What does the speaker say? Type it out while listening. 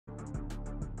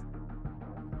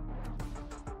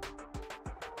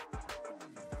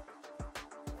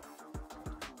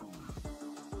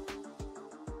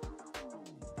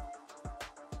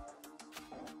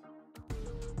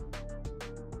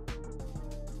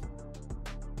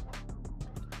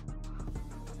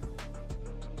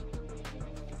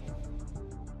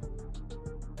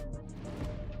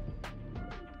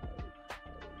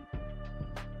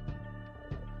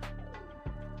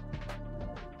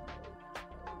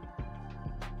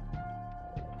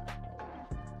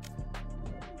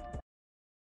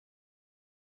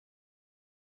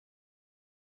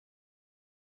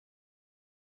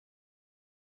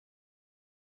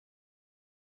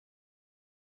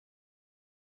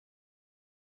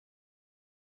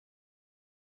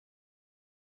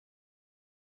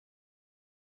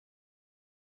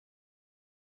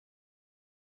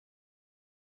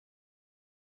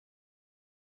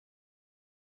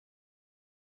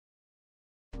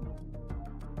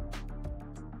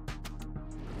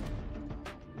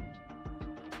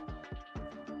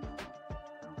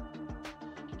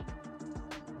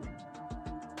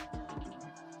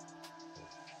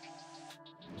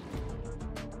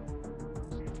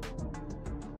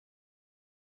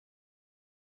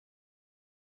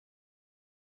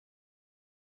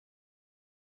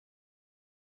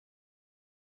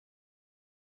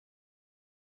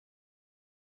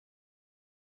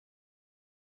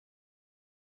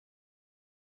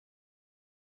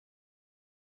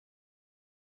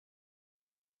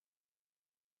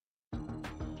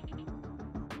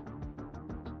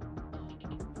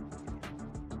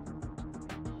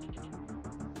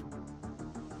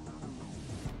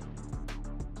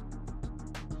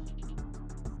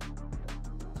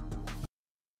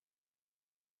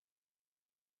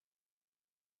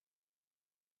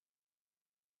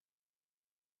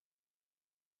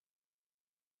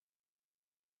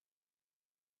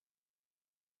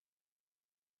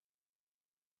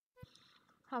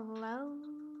Hello.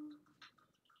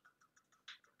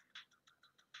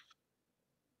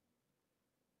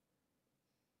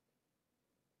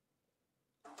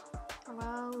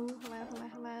 Hello, hello, hello,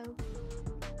 hello.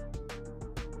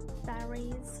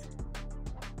 Berries.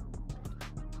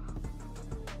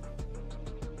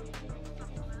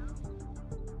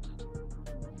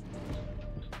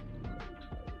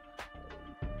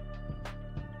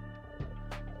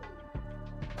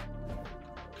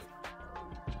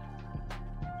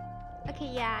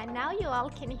 Okay, yeah, now you all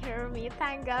can hear me,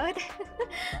 thank God.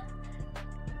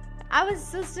 I was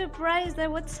so surprised at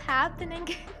what's happening.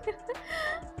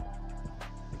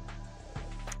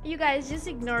 You guys just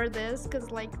ignore this, cause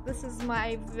like this is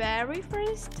my very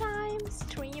first time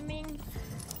streaming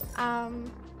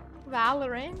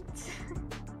Valorant.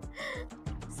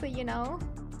 So you know,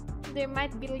 there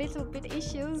might be little bit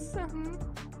issues.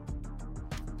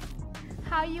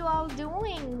 How you all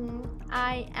doing?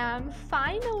 I am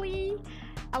finally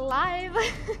alive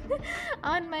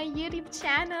on my YouTube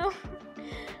channel.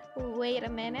 Wait a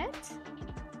minute.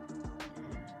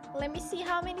 Let me see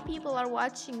how many people are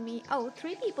watching me. Oh,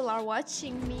 3 people are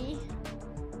watching me.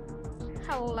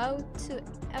 Hello to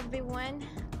everyone.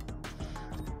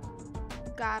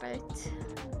 Got it.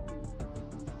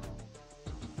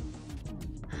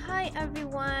 Hi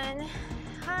everyone.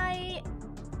 Hi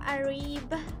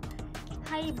Arib.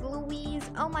 Hi Blueies.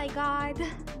 Oh my god.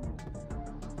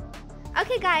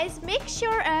 Okay guys, make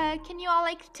sure can you all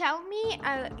like tell me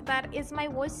that is my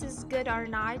voice is good or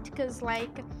not, because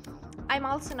like I'm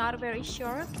also not very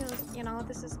sure, because you know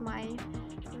this is my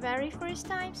very first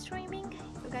time streaming,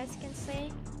 you guys can say,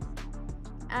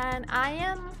 and I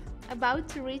am about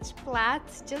to reach plat.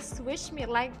 Just wish me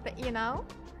like that, you know.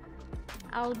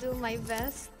 I'll do my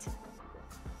best.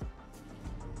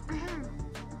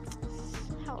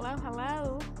 Hello,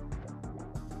 hello.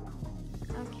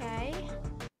 Okay.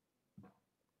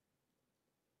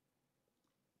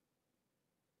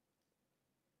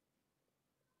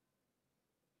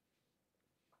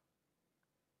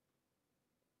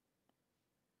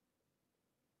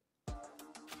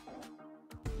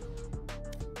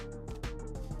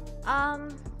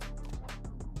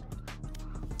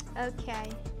 Okay.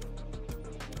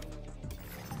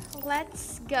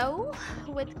 Let's go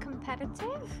with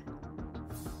competitive.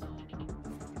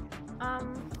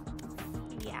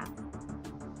 Yeah.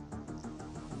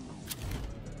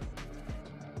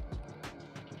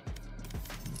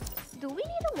 Do we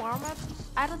need a warm-up?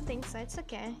 I don't think so, it's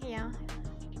okay, yeah.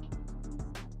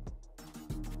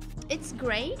 It's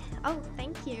great? Oh,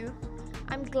 thank you.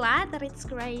 I'm glad that it's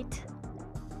great.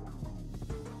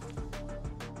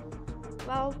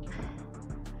 Well,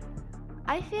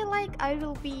 I feel like I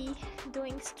will be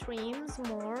doing streams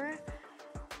more.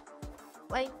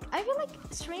 Like, I feel like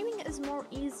streaming is more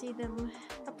easy than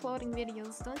uploading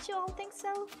videos. Don't you all think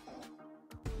so?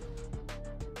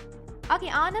 Okay,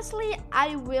 honestly,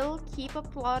 I will keep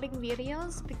uploading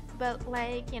videos, but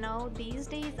like, you know, these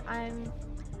days I'm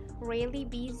really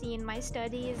busy in my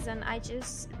studies and I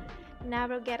just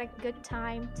never get a good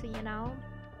time to, you know,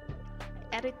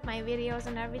 edit my videos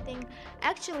and everything.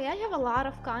 Actually, I have a lot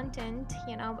of content,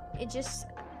 you know, I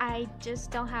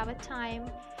just don't have a time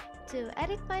to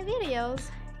edit my videos.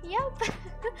 Yep.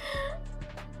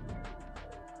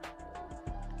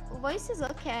 Voice is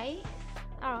okay.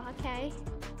 Oh, okay.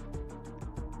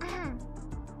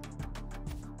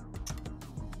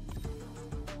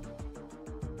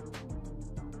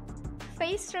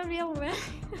 Face reveal.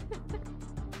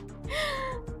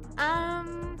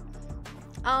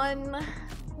 On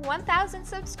 1,000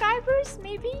 subscribers,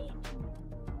 maybe.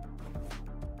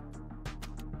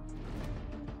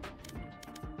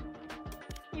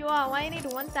 You all, I need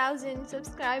 1,000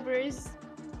 subscribers.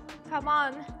 Come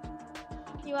on,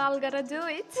 you all gotta do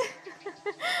it.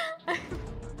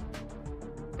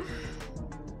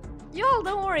 You all,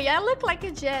 don't worry, I look like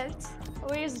a jet.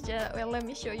 Where's Jet? Well, let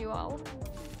me show you all.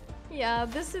 Yeah,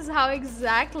 this is how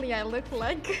exactly I look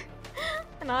like.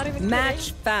 Not even Match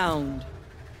kidding. Found.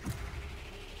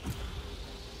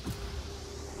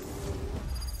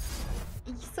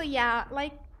 So yeah,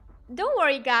 like, don't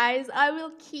worry guys, I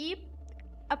will keep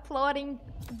uploading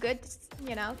good,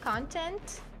 you know,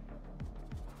 content.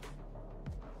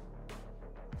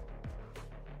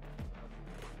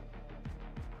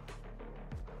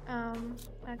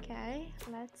 Okay,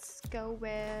 let's go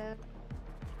with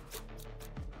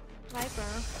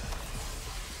Viper.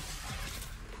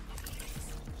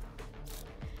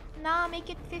 Nah, make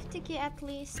it 50k at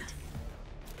least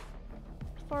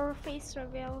for face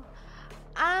reveal.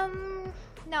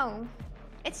 No,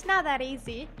 it's not that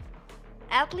easy.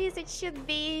 At least it should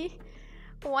be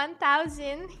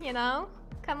 1,000, you know?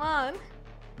 Come on.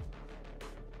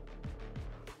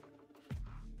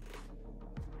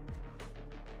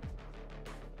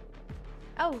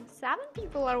 Oh, 7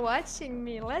 people are watching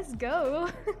me. Let's go.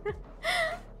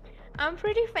 I'm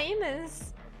pretty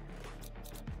famous.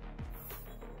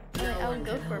 I'll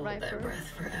go for Viper.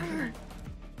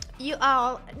 You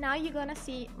all, now you're gonna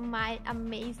see my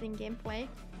amazing gameplay.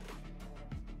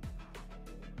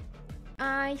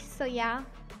 So yeah.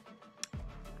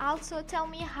 Also tell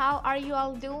me, how are you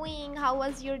all doing? How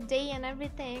was your day and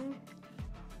everything?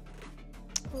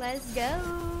 Let's go.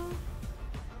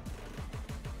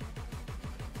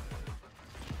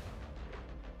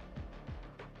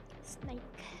 Snake.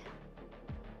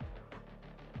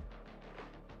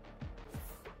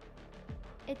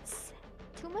 It's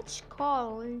too much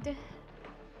cold.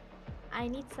 I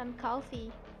need some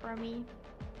coffee for me.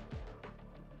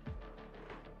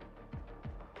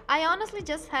 I honestly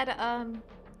just had a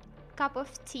cup of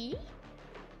tea,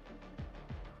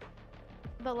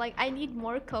 but like I need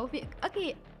more coffee.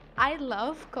 Okay, I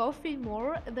love coffee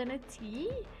more than a tea.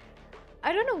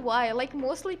 I don't know why. Like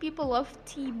mostly people love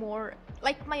tea more.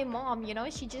 Like my mom, you know,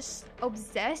 she just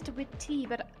obsessed with tea.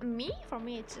 But me, for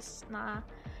me, it's just nah,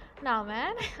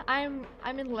 man. I'm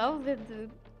in love with the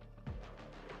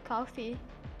coffee.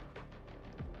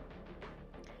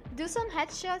 Do some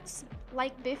headshots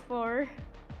like before.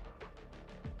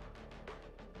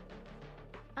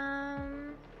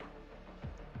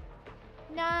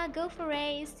 Nah, go for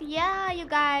ace. Yeah, you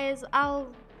guys, I'll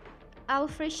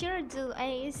for sure do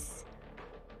ace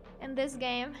in this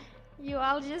game. You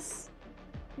all just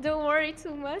don't worry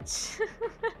too much.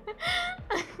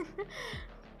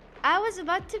 I was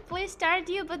about to play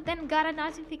Stardew, but then got a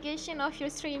notification of your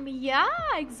stream. Yeah,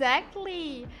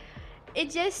 exactly. It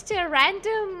just a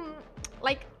random,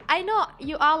 like, I know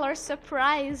you all are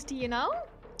surprised, you know?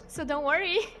 So don't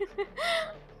worry.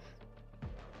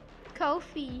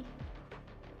 Kofi.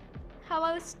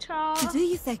 Hello, Straw. Today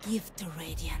is a gift to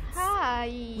Radiance.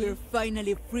 Hi. We're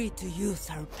finally free to use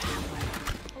our power.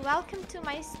 Welcome to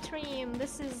my stream.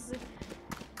 This is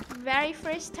very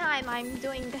first time I'm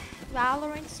doing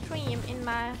Valorant stream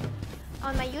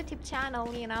on my YouTube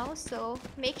channel, you know. So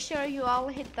make sure you all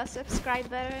hit the subscribe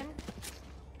button.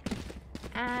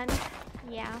 And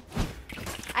yeah,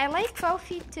 I like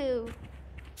coffee too.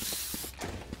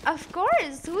 Of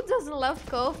course, who doesn't love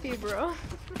coffee, bro?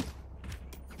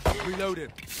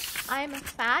 Reloaded. I'm a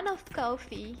fan of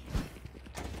coffee.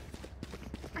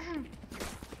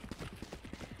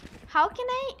 How can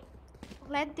I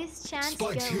let this chance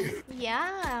Spike's go? here.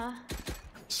 Yeah.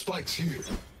 Spike's here.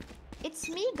 It's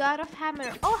me, God of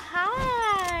Hammer. Oh,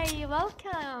 hi!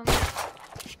 Welcome.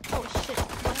 Oh shit,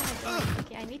 what am I doing?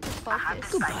 Okay, I need to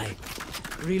focus. Goodbye.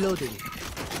 Reloading.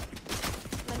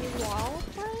 Let me wall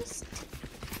first.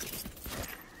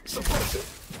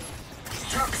 Suppressive.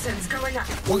 Toxins going up.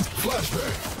 With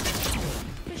flashbang.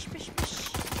 Push, push, push.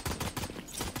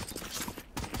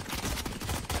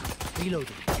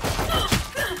 Reloading.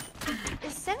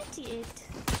 It's 78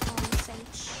 on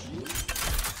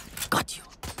Sage. Got you.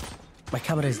 My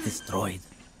camera is destroyed.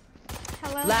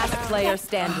 Hello. Last hello. player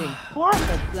standing.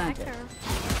 Hacker.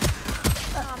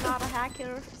 Oh, I'm not a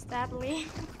hacker, sadly.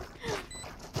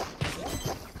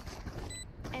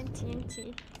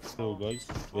 NT. So guys,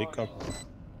 wake up.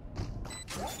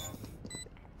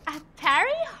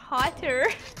 Harry Potter.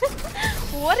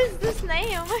 What is this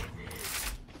name?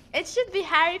 It should be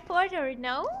Harry Potter,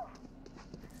 no?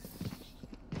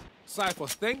 Cypher,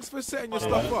 thanks for setting your Yeah,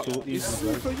 stuff up. too It's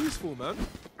easy, super useful, man.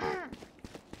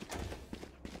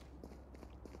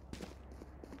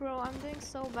 Bro, I'm doing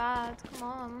so bad. Come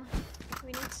on.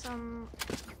 We need some...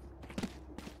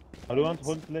 I don't want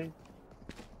hold play.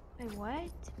 Wait,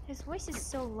 what? His voice is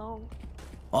so low.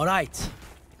 All right.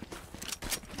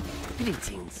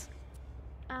 Greetings.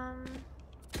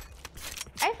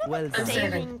 I feel Well like done.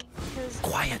 saving because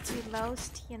Quiet. we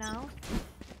lost, you know?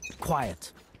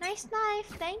 Quiet. Nice knife,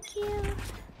 thank you.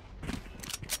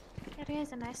 It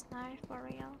is a nice knife, for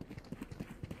real.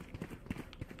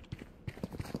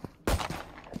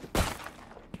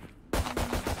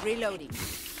 Reloading.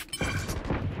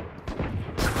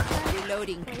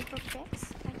 Reloading. Play for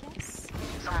kicks, I guess.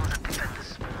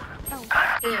 Oh,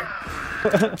 There.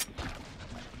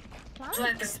 plant?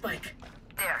 Plant the spike.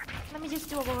 There. Let me just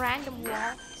do a random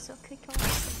wall so quickly.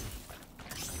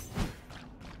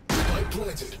 Spike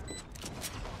planted.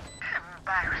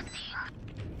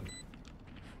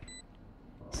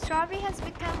 Strawberry has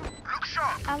become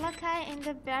Alakai in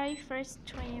the very first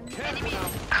stream.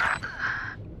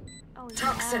 Oh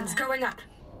Toxins yeah. going up.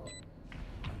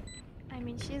 I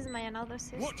mean, she's my another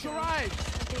sister. Watch your eyes.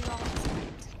 A big old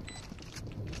split.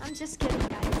 I'm just kidding,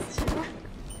 guys. Chill.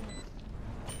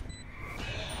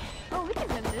 Oh, we can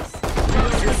win this.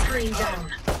 Toxin screen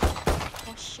down.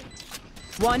 Oh shit.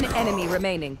 One enemy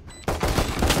remaining.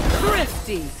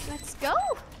 Thrifty. Let's go.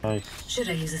 Nice. Should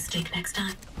I use a stick next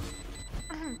time?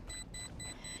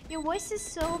 Your voice is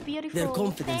so beautiful. Their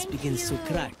confidence Thank begins to you.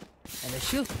 crack. And a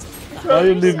shoot. Why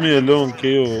you leave me alone,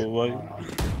 KO? Why?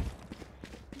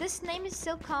 This name is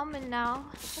so common now.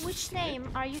 Which name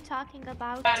are you talking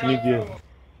about? Media.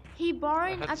 He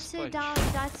born I had upside spike. down,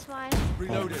 that's why.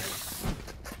 Reloaded.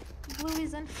 Blue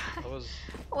is on fire. I was.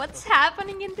 What's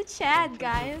happening in the chat,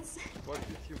 guys? What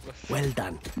did you buff? Well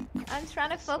done. I'm trying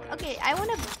to focus. Okay, I want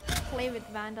to play with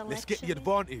Vandal. Let's get the actually.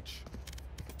 advantage.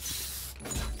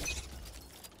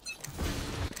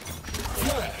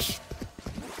 Flash.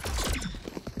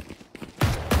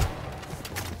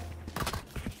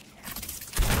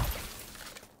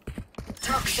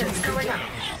 Toxins going up.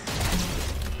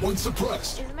 One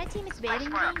suppressed. Is my team is baiting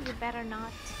me? You better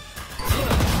not.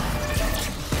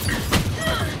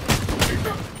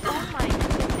 Oh my Kill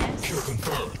goodness.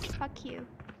 confirmed. Fuck you.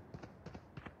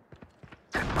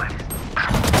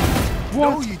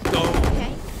 No, you don't.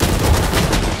 Okay.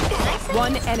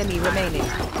 One enemy remaining.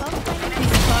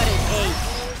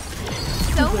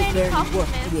 So many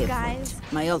compliments, guys.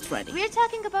 My ult ready. We're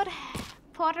talking about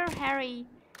Potter Harry.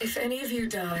 If any of you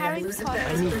die, Harry I lose a Potter.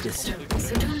 bet I need with this. Brimstone,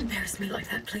 so don't embarrass me like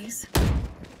that, please.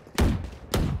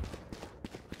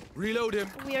 Reload him.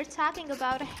 We are talking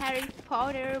about Harry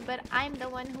Potter, but I'm the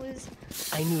one who's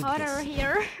I need Potter this.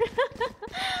 here.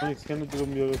 Alex, can you drop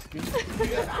me your skin?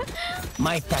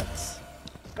 My thanks.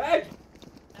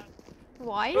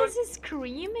 Why is he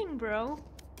screaming, bro?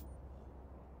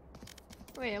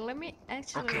 Wait, let me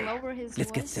actually lower his Let's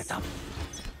voice. get set up.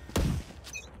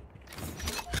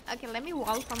 Okay, let me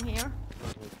wall from here.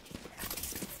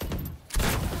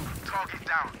 Target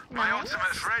down. My Nice.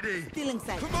 ultimate's ready. Stealing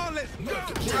sight. Come on, let's go.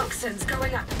 Toxins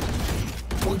going up.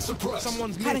 One suppressed.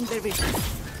 Someone's Cutting mid. their vision.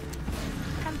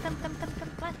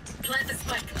 What? Plant the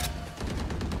spike.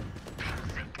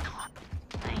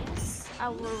 Nice.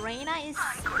 Our Reina is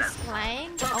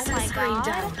playing. Oh Toxin my screen god.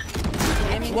 down.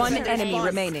 Enemy One is enemy nice.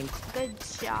 remaining. Good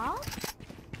job.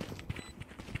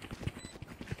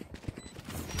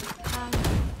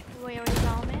 Where is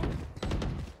Almin?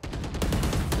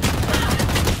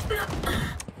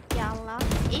 Yalla.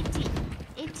 80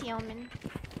 Almin.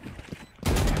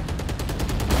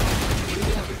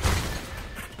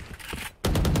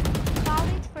 Call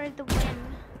it for the win.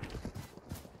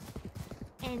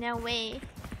 In a way.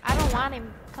 I don't want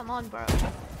him. Come on, bro.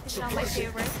 He's not my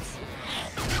favorite.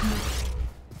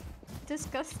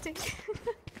 Disgusting.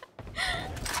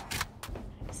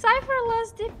 Cypher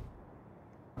lost the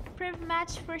priv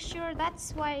match for sure.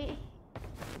 That's why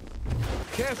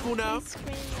Careful now. his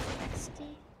screen is XD.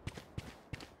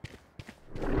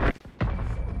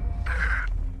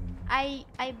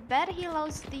 I bet he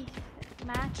lost the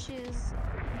matches.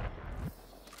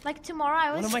 Like tomorrow,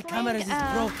 I One was of my playing cameras is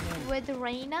broken. with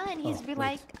Reina, and he's Oh, be wait.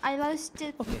 like, I lost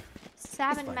it Okay.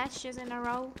 7 fine. matches in a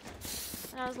row.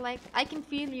 And I was like, I can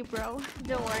feel you, bro.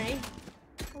 Don't worry.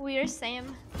 We're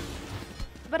same.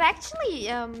 But actually,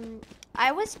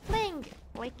 I was playing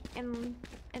like in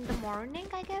the morning,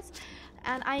 I guess,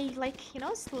 and I like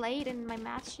slayed in my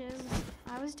matches.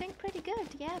 I was doing pretty good,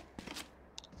 yeah.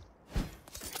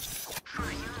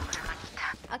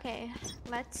 Okay,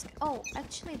 let's. Oh,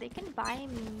 actually, they can buy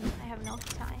me. I have no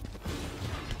time.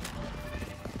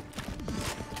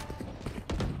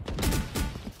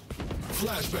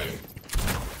 Flashbang.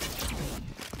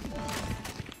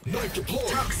 Knife deployed.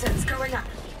 Toxins going up.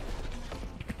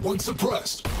 One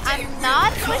suppressed. I'm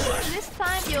not pushing this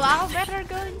time. You all better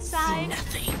go inside.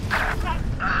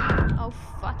 Oh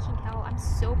fucking hell! I'm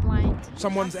so blind.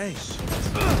 Someone's ace.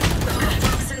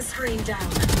 Toxin screen down.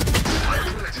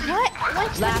 What?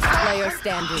 What? Last player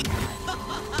standing.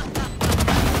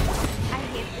 I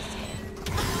hate this game.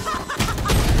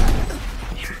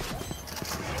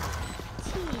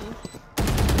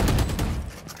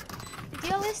 T.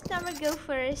 Duelist never go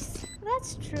first.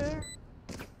 That's true.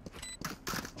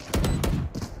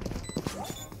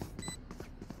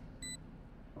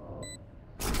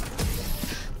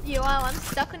 Yo, I'm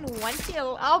stuck on 1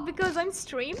 kill. Oh, because I'm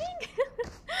streaming?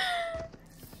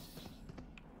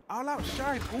 I'll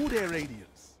outshine all their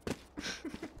radiance.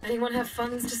 Anyone have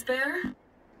funds to spare?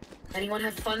 Anyone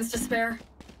have funds to spare?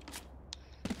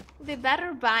 They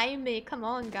better buy me. Come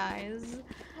on, guys.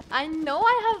 I know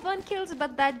I have 1 kills,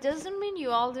 but that doesn't mean you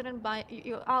all didn't buy.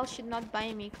 You all should not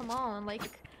buy me. Come on,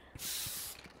 like.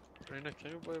 Reina,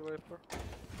 can you buy Viper?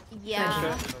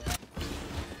 Yeah.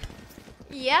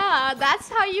 Yeah, that's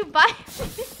how you buy.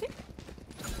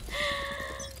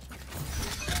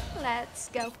 Let's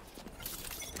go.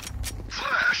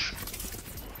 Flash.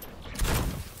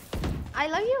 I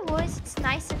love your voice. It's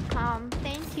nice and calm.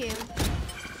 Thank you.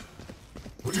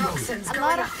 Toxins A going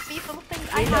lot up. of people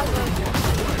think I have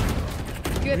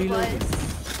a good voice.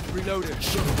 Reloaded.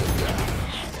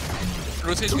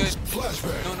 Rotate, guys.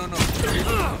 Flashbang. No, no, no.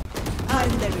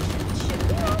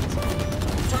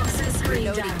 Toxin screen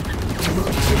down.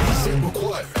 Emergency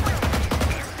required.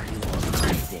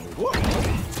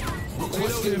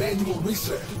 Requesting manual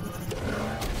reset.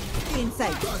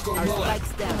 Inside. Back Our online.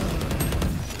 spikes down.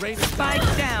 Raiders.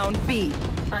 Spike down B.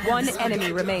 One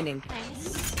enemy remaining.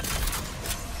 Nice.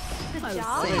 Good Guys,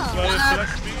 job.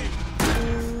 flash me.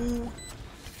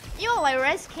 Yo, I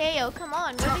res KO. Come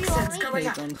on, what do you Toxins want? going They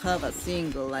up. don't have a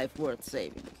single life worth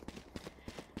saving.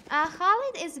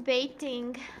 Khalid is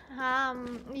baiting.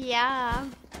 Yeah.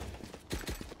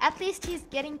 At least he's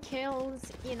getting kills,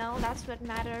 you know, that's what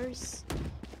matters.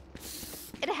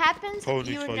 It happens if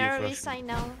Holy you're fuck, you nervous, flashed I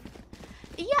know.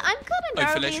 Yeah, I'm I kinda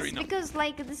flash nervous right now. because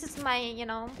like this is my, you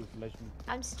know, You flash me.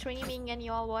 I'm streaming and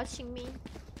you all watching me.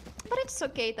 But it's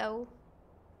okay though.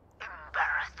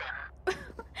 Embarrass them.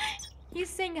 He's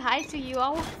saying hi to you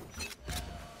all.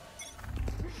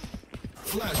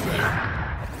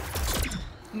 Flashbang.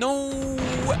 No.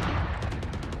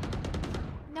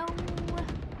 No.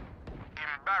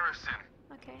 Embarrassing.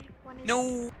 Okay, one is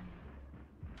No.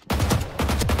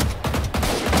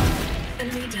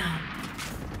 Enemy down.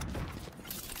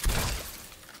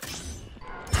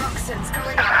 Toxins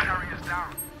going up. Carriers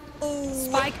down.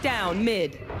 Spike down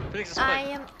mid. Phoenix is I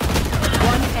spike. am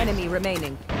One enemy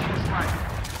remaining.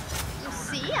 you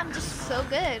see, I'm just so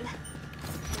good.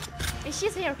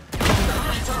 She's here.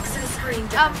 Toxin screen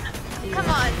down. Come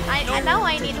on. I know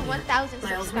I need 1,000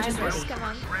 Miles, we just subscribers. ready. Come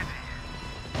on.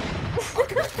 I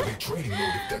can activate training mode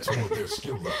if that's one of their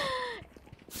skill level.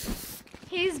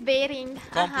 He's baiting.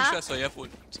 Can't push us, so yeah, full.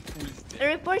 Full is there.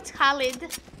 Report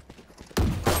Khalid.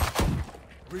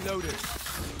 Reloaded.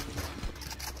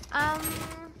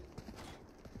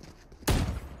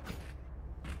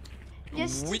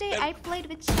 Yesterday I played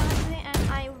with Shanti and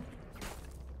I'm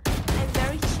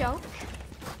very choked.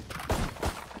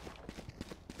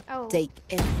 Oh. Take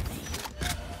everything.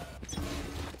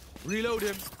 Reload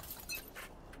him.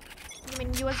 You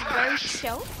mean you was very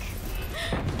choked?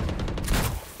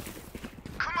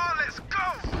 Come on, let's go.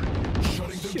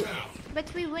 Shutting them down.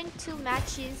 But we win 2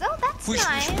 matches. Oh, that's Push,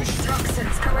 nice. push, push.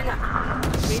 Toxins going up.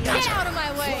 Get out of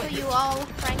my way. So you all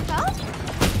rank up?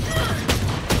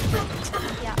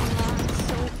 Yeah,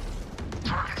 so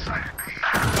Target sighted.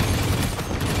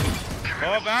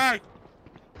 Go back.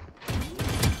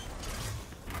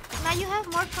 now you have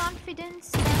more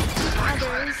confidence than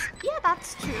others. Yeah,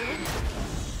 that's true.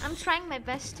 I'm trying my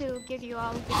best to give you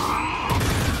all good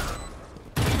confidence.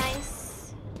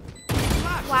 Nice.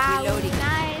 Wow,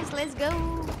 nice. Let's go.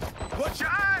 Watch your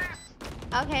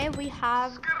eyes. Okay, we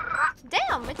have...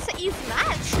 Damn, it's an easy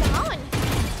match. Come on.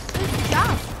 Good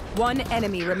job. One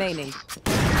enemy remaining.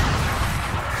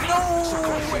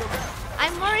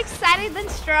 I'm more excited than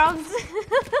Strogs.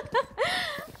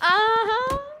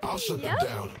 Uh-huh. I'll shut Yep. them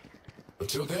down.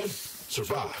 Until then,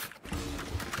 survive.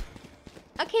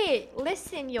 Okay,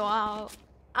 listen, y'all.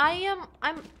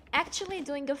 I'm actually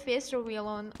doing a face reveal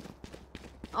on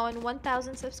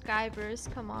 1,000 subscribers.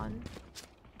 Come on.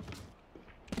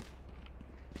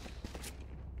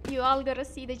 You all gotta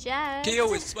see the jet.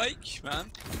 KO is spike, man.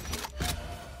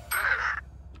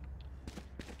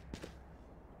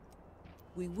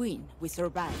 We win. We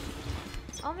survive.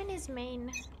 Omen is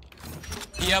main.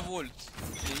 He have ult.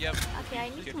 He have. Okay, I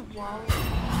need to wall.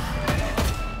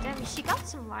 Damn, she got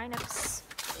some lineups.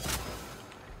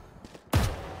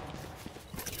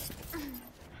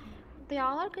 They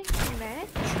all are going to mid.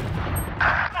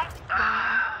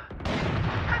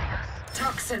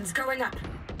 Toxins going up.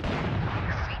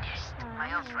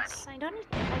 Nice. I don't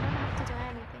have to do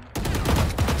anything.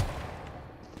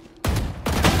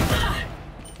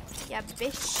 Yeah,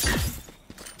 bitch.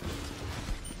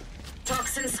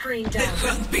 Toxin screen down.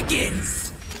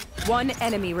 One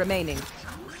enemy remaining.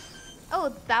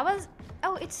 Oh, that was.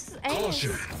 Oh, it's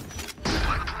Caution. Ace.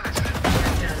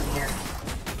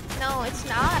 No, it's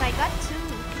not. I got 2.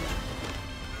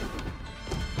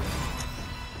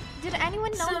 Did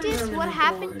anyone notice Someone what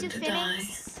happened to born to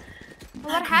Phoenix?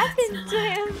 What Like happened that's to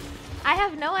not him? I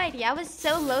have no idea. I was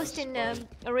so lost in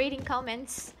reading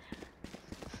comments.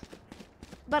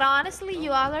 But honestly,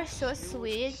 you all are so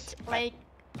sweet. Like,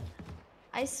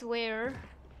 I swear.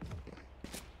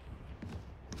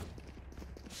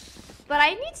 But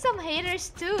I need some haters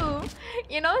too.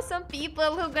 You know, some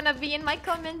people who gonna be in my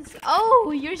comments.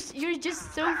 Oh, you're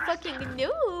just so fucking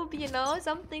noob. You know,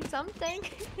 something.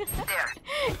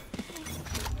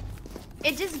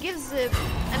 It just gives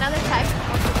another type of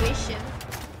motivation.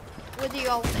 What do you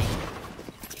all think?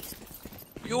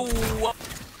 Yo.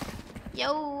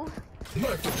 Yo.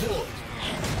 Knife deployed.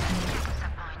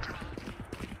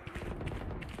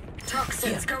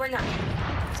 Toxins going up.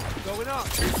 Going up.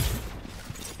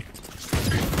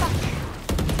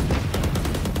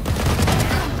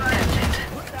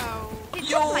 He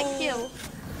took my kill.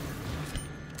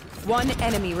 One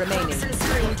enemy remaining. Toxin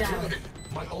screen down. Ready.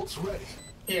 My ult's ready.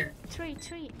 Here. Three.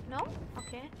 No?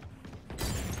 Okay.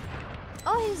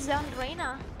 Oh, he's on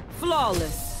Reina.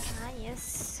 Flawless. Ah,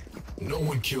 yes. No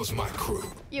one kills my crew.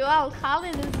 You all,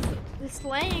 Khalid is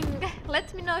slaying.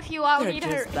 Let me know if you all They're need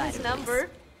just his batteries. number.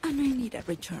 And I need a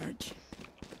recharge.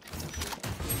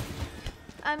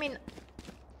 I mean,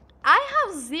 I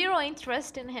have zero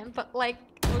interest in him, but like,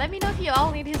 let me know if you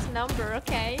all need his number,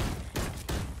 okay?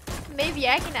 Maybe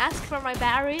I can ask for my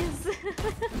berries.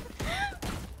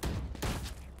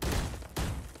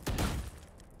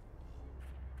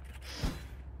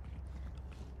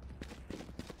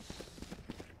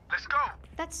 Let's go.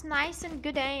 That's nice and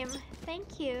good aim.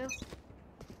 Thank you.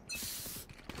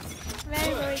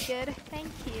 Very, very good. Thank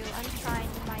you. I'm trying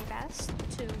my best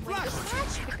to win this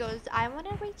match because I want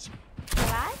to reach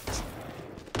plat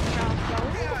from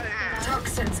gold, you know,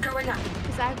 Toxins going up.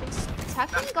 because I've been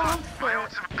stuck in gold for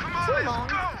too long.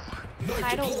 And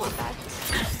I don't want that.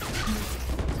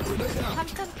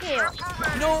 Come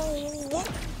kill. No.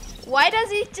 Why does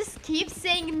he just keep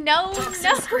saying no, Toxin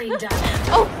no? screen down.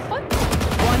 Oh, fuck.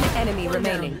 One enemy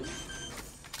remaining.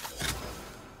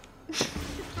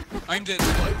 I'm dead.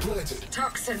 Light planted.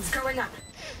 Toxins going up.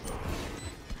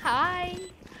 Hi.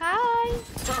 Hi.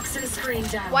 Toxin screen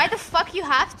down. Why the fuck you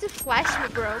have to flash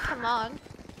me, bro? Come on.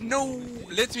 No.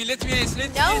 Let me ace.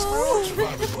 No.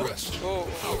 Survivor's rest. Oh,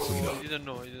 I'll clean up. you don't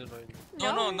know.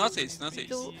 No, not ace.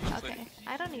 Do- Okay,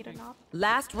 I don't need enough.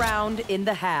 Last round in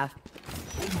the half.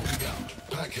 We're moving out.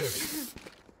 Pack heavy.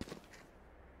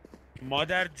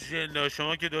 مادر جنده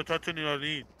شما که دوتاتون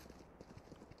ایرانید.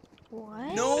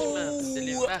 What? No.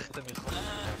 دلی وقت میخوام.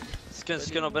 سکن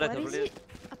What برات is بولی. it?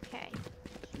 Okay.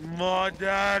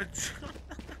 مادر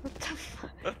What the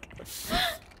fuck?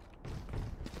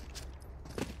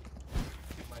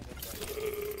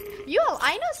 Yo,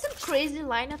 I know some crazy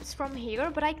lineups from here,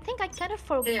 but I think I kind of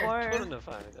forgot.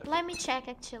 نفهمیدم. Let me check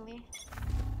actually.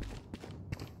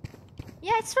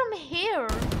 Yeah, it's from here.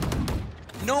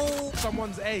 No.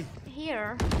 Someone's A.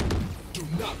 Here. Do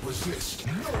not resist.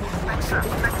 No one wants to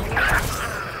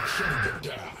shutting them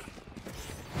down.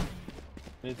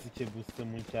 مرسی که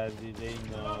بوستمون کردی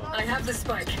رینا. I have the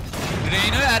spike.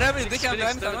 رینا عربی دکم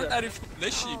دارم تمام تعریف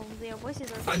لشی. Oh, their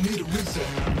voices are. I need a reset.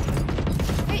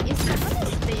 Wait, is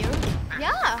someone there?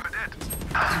 Yeah.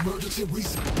 Emergency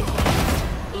reset.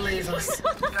 Leave us.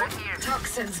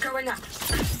 Toxins going up.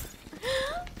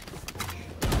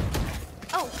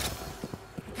 Oh,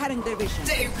 Cutting their vision.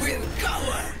 They will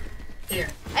cover. Here.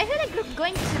 I feel like we're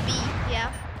going to be.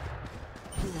 Yeah.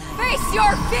 Face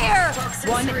your fear. Toxin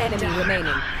One screen enemy down.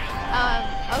 remaining.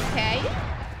 Okay.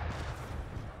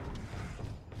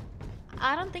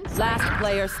 I don't think so. Last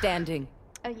player standing.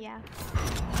 Oh yeah.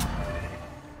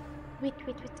 Wait.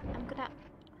 I'm gonna.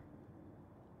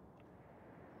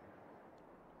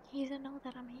 He doesn't know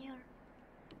that I'm here.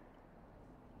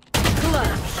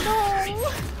 Clutch. No!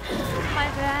 My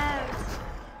bad.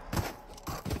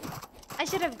 I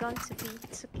should have gone to B.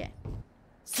 It's okay.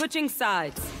 Switching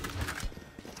sides.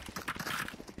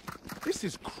 This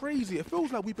is crazy. It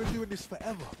feels like we've been doing this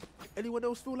forever. Anyone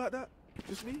else feel like that?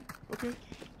 Just me? Okay.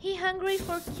 He hungry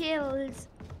for kills.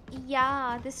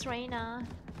 Yeah, this Reina.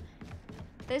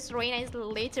 This Reina is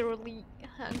literally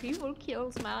hungry for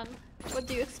kills, man. What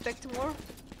do you expect more?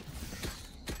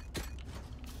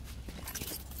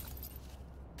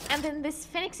 And then this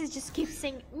Phoenix is just keeps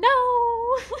saying no.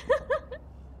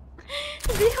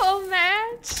 The whole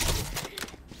match.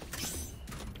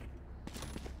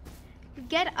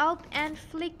 Get up and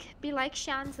flick, be like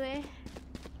Shanze.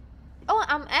 Oh,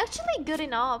 I'm actually good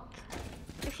enough.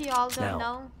 If you all don't Now,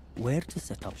 know. where to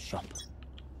set up shop?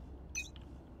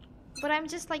 But I'm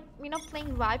just like, you know,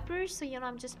 playing Vipers, so you know,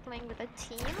 I'm just playing with a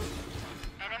team.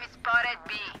 Enemy spotted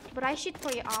B. But I should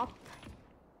play up.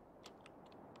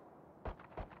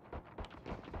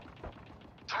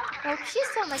 Oh, she's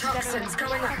so much better than me. Toxins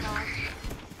going up. Come on.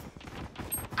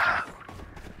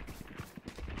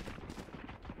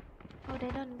 Oh, they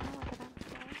don't know that I'm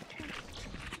playing.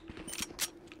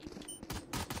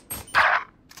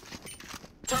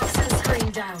 Toxin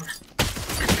screen down.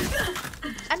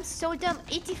 I'm so dumb.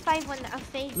 85 on a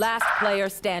fake. Last player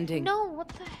standing. No, what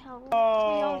the hell? We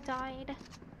all died.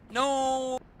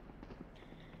 No.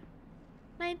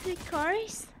 90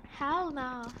 cores? Hell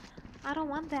no. I don't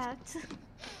want that.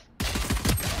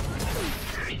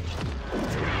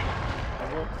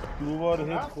 Duvar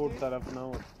hep kort tarafına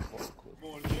vur.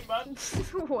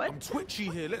 What? I'm twitchy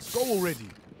here. Let's go already.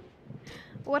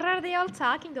 What are they all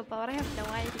talking about? I have no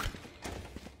idea.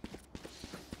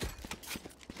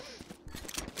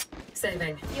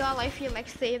 Saving. Y'all, I feel like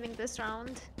saving this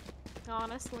round.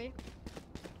 Honestly.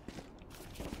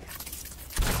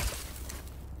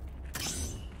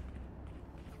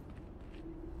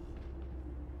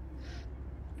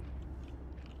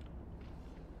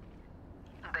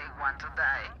 They want to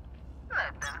die.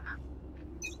 Let them.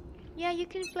 Yeah, you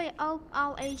can play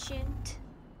all agent.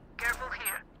 Careful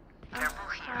here. Careful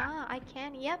here. Ah, I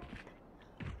can. Yep.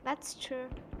 That's true.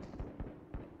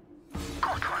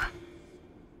 Good one.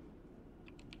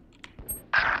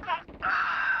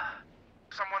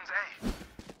 Someone's A.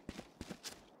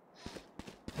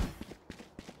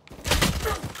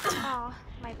 Oh,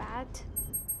 my bad.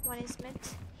 One is mid.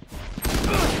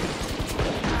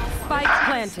 Spike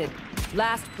planted.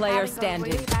 Last player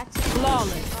standing.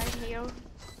 Flawless. Right here.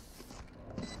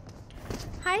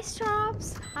 Hi,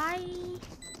 Straps. Hi.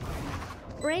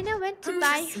 Reina went to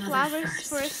buy flowers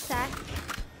for a sec.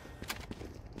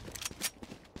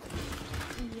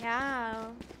 Yeah.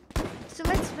 So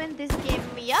let's win this game.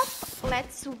 Yup.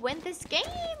 Let's win this game,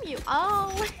 you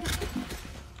all.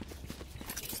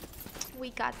 We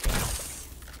got this.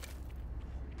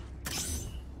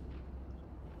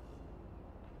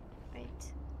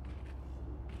 Right.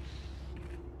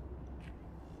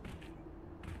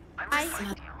 I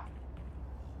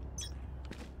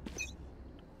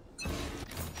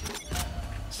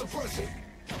Suppressing.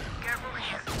 Careful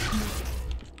here.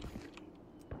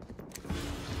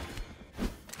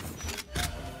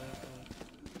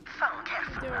 Follow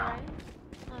careful. do right.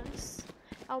 Nice.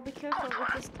 I'll be careful with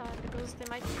this time because they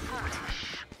might be hot.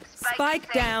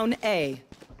 Spike down A.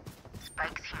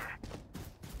 Spikes here.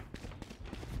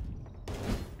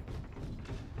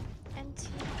 And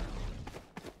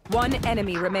One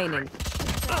enemy remaining.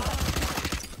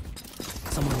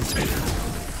 Someone is here.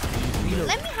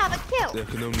 let me have a kill. There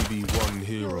can only be one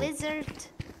hero. Lizard.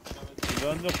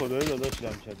 Bence Kore'yi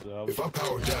dolaşacağım chatte abi. If I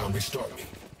power down, restart me.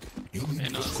 You leave me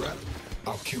to scrap,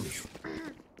 I'll kill you.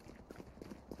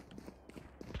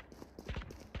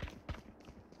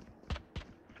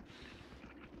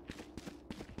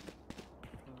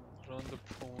 Round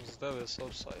 15 ve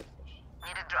sub sayfar.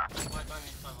 Need a drop.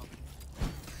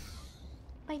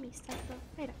 Buy me cypher.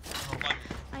 Wait up.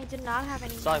 I do not have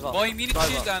any. Cypher. Boy mini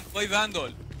shield and boy vandal.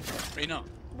 Reyna.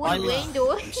 What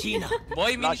window? Sheena.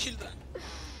 Boy mini shield.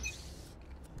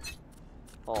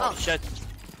 Oh shit.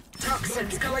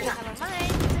 Toxins going up. Never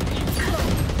mind.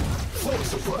 Full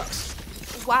suppress.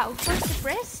 Wow, first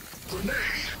suppressed.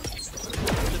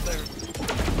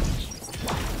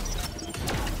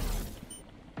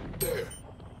 There.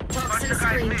 Toxin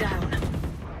screen down.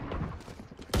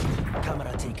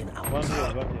 Camera taken out. One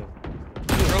here.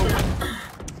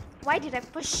 Why did I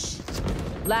push?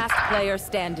 Last player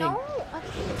standing. No.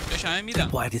 Okay. Yaşayan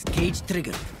midem. Why this cage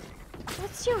triggered?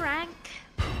 What's your rank?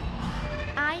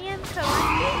 I am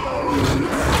currently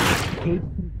gold.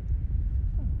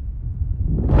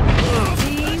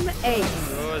 Team A.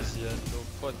 Göz ya.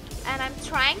 Çok And I'm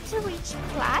trying to reach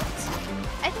plat.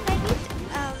 I think I need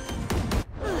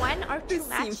one or two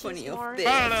matches more to reach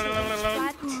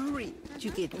plat.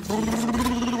 You get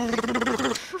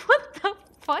What the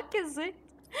fuck is it?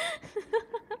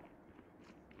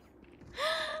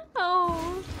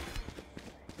 Oh,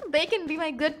 they can be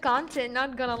my good content,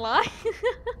 not gonna lie.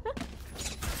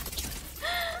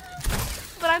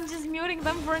 But I'm just muting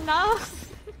them for now.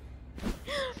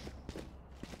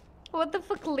 What the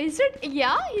fuck, lizard?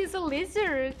 Yeah, he's a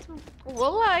lizard.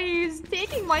 Wallah, he's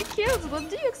taking my kills. What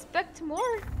do you expect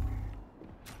more?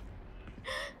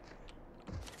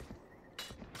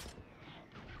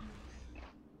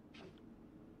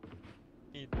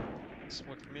 mid.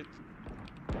 Smoke mid.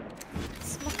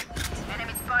 Smoke.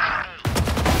 Enemy spotted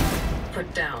A.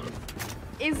 Put down.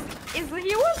 Is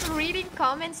he was reading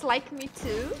comments like me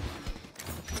too?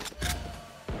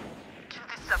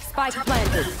 Spike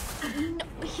planted. No,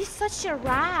 he's such a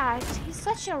rat. He's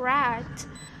such a rat.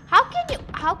 How can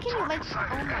you like,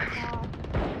 oh my god.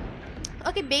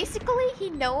 Okay, basically he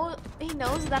knows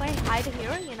that I hide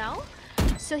here, you know?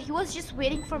 So he was just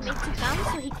waiting for me to come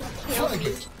so he can kill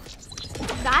me.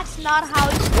 That's not how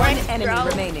it One works, enemy bro.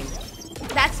 remaining.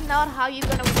 That's not how you're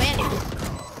gonna win.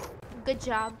 Good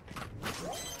job.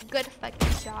 Good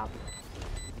fucking job.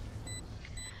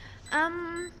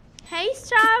 Hey,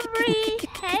 Strawberry.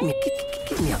 Hey.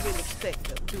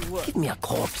 Give me a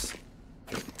corpse.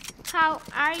 How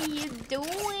are you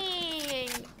doing?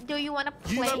 Do you wanna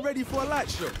You play? not ready for a light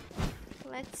show?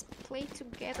 Let's play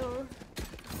together.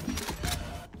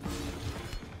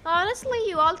 Honestly,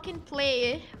 you all can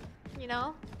play, you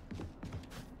know,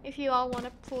 if you all want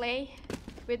to play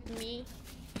with me.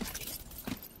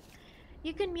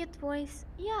 You can mute voice.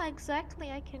 Yeah,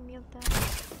 exactly, I can mute them.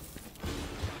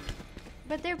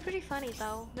 But they're pretty funny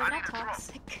though. They're not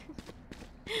toxic.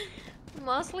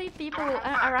 Mostly people,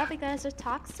 Arabic guys are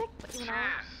toxic, but you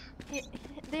know,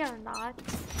 they are not.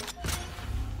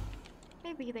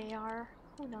 Maybe they are.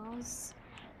 Who knows?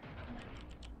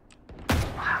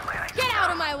 Get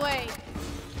out of my way!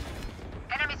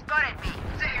 Enemy spotted me.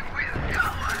 They will go.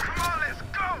 Come on, let's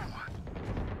go.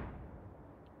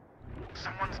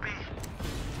 Someone's B.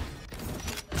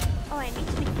 Oh, I need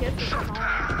to be good with them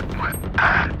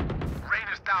all. Rain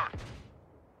is down.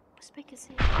 Spike is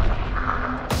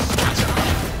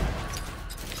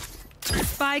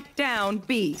Spike down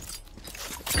B.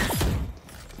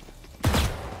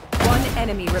 One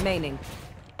enemy remaining.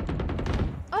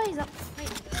 Oh, he's up.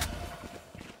 Wait.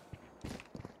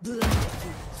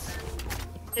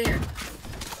 Here.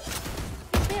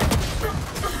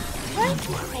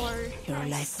 Your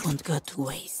life won't go to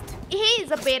waste. He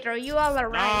is a baiter, you all are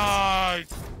right.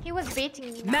 Nice. He was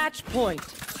baiting me. Match point.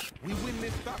 We win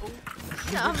this battle.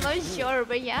 I'm not sure,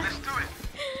 but yeah. Let's do it.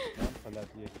 پلات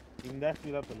یک این دست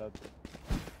میره پلات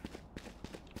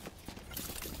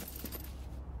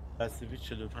تصویری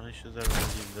 45 تا زدم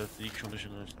این دست یک کمش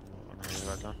نوشتم واقعا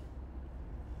حقیقتا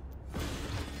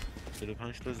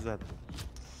 45 تا زدم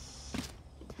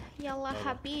Yalla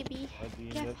habibi.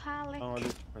 كيف حالك?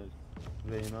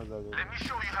 رینا زده Let me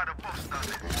show you how the boss does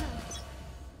it.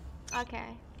 Okay.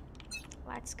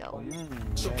 Let's go.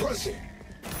 Suppressing.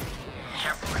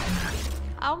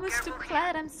 Almost to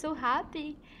plat, I'm so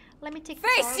happy. Let me take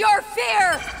Face your fear!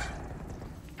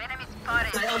 Enemy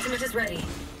spotted. My ultimate is ready.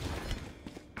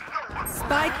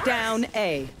 Spike down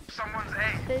A. Someone's A.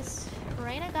 This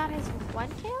Reina got his 1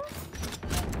 kill.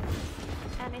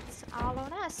 And it's all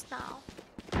on us now.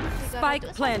 We gotta Spike do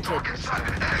planted.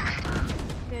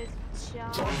 Good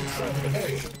job.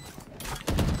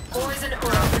 Poison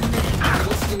or open mid.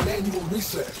 What's the manual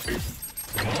reset?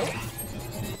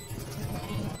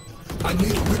 I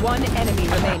need a One enemy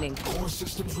remaining. core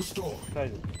systems restored.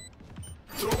 سایده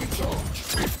Throwing charge.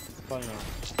 پایین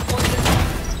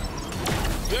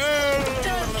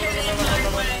Don't get in my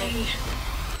way.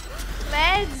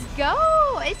 Let's go!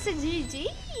 It's a GG!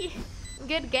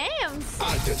 Good games!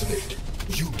 I detonate.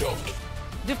 You don't.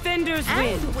 Defenders And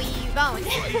win. we won!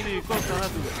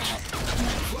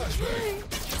 Flashbang.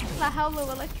 La hawla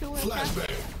wa la quwwata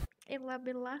Flashbang. illa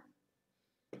billah.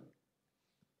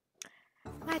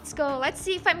 Let's go. Let's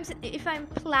see if I'm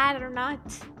plat or not.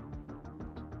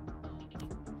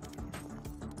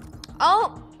 Oh,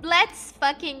 let's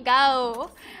fucking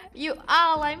go. You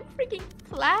all, I'm freaking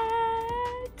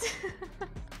plat.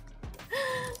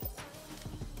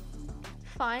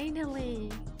 Finally.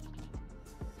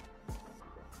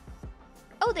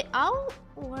 Oh, they all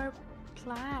were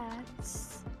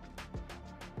plats.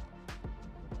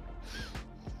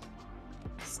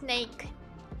 Snake.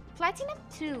 Platinum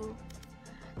 2.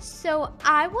 So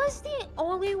I was the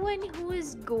only one who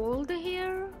is gold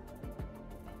here?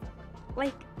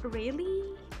 Like, really?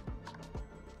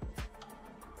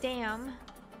 Damn.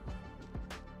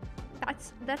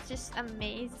 That's just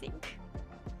amazing.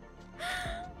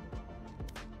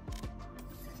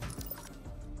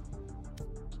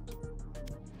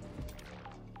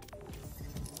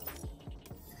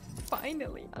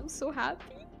 Finally, I'm so happy.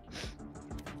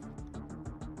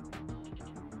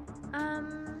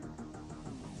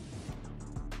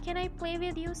 Can I play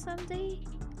with you someday?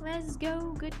 Let's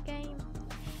go, good game.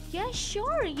 Yeah,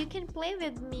 sure, you can play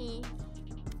with me.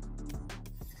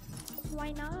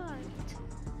 Why not?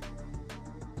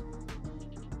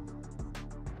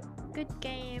 Good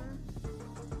game.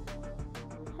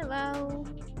 Hello.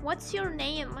 What's your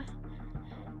name?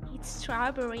 It's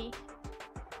Strawberry.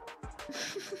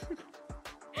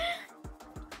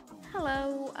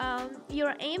 Hello.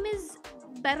 Your aim is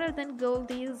better than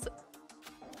Goldie's.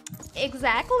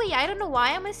 Exactly. I don't know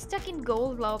why am I stuck in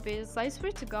gold lobbies. I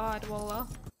swear to God, wallah.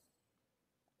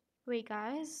 Wait,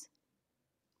 guys.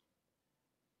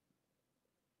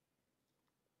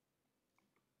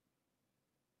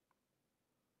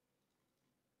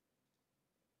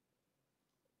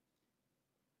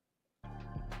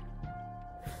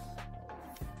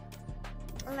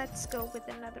 Let's go with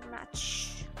another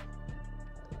match.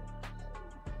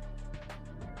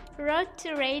 Road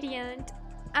to Radiant.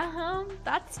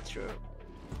 That's true.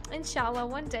 Inshallah,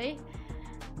 one day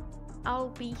I'll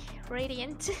be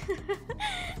Radiant.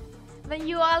 Then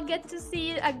you all get to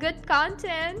see a good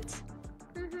content.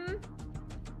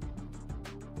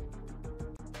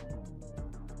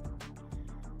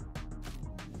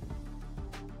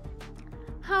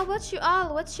 How about you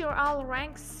all? What's your all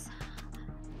ranks?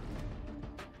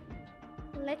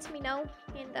 Let me know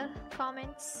in the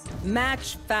comments.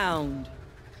 Match found.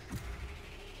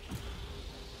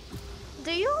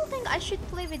 Do you all think I should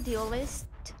play with Duelist?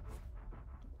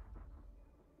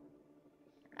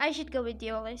 I should go with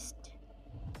Duelist.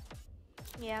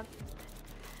 Yep.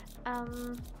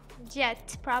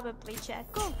 Jet, probably Jet.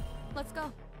 Cool. Let's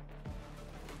go.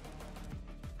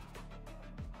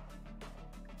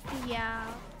 Yeah.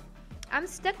 I'm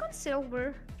stuck on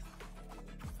silver.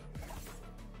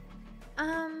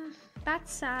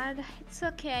 That's sad. It's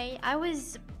okay. I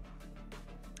was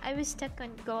stuck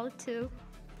on gold too.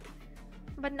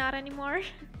 But not anymore.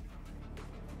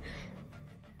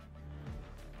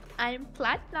 I'm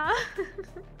platinum.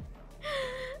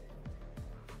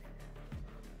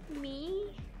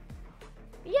 Me?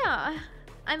 Yeah.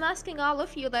 I'm asking all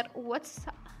of you that what's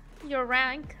your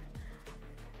rank?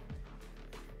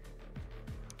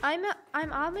 I'm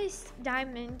almost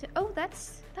diamond. Oh,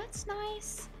 that's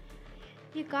nice.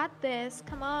 You got this.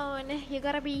 Come on. You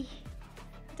gotta be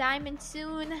diamond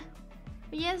soon.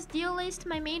 Yes, Duelist.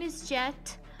 My main is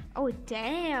Jet. Oh,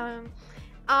 damn.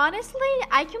 Honestly,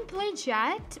 I can play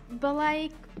Jet, but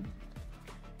like,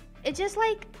 it's just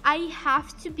like I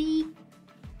have to be,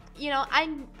 you know,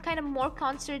 I'm kind of more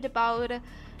concerned about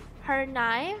her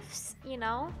knives, you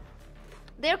know.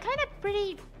 They're kind of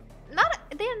pretty,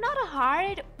 they're not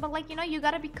hard, but like, you know, you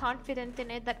gotta be confident in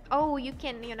it that, oh, you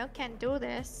can, you know, can do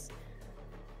this.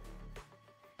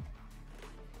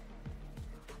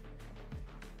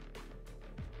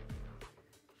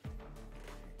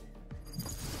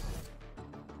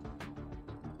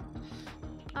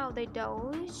 Oh, they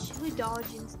dodge? We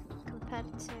dodge in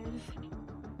competitive.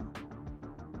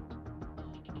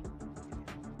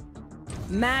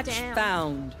 Match Damn.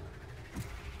 found.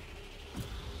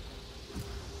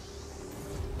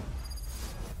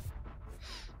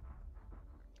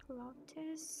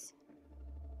 Lotus.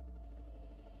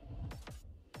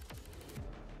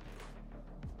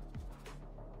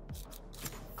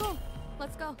 Cool.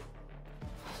 Let's go.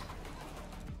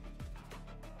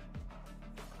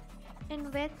 In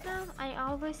Vietnam, I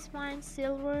always find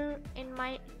silver in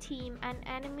my team and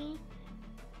enemy.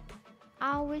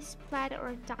 Always plat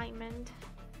or diamond.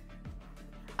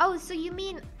 Oh, so you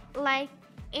mean like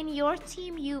in your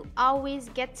team you always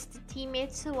get the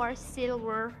teammates who are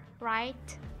silver,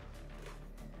 right?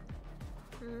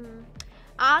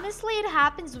 Honestly, it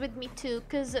happens with me too,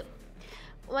 because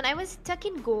when I was stuck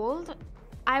in gold,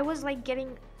 I was like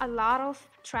getting a lot of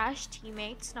trash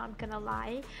teammates, not gonna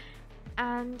lie.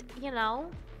 And you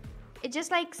know, it's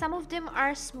just like some of them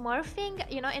are smurfing,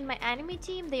 you know, in my enemy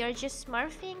team they are just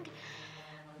smurfing,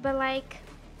 but like,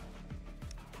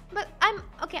 but I'm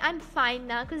okay, I'm fine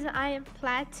now because I am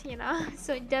plat, you know.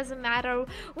 So it doesn't matter,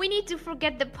 we need to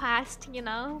forget the past, you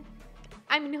know.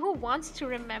 I mean, who wants to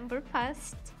remember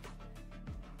past?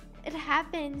 It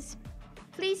happens.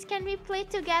 Please, can we play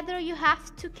together? You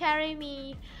have to carry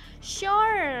me.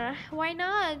 Sure, why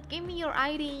not? Give me your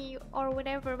ID or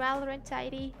whatever, Valorant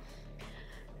ID.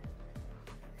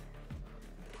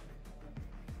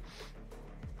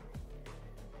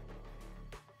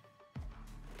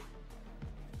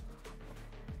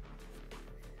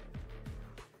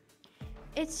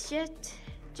 It's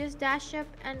just dash up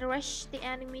and rush the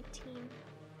enemy team.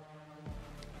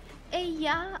 Hey,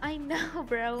 yeah, I know,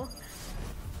 bro.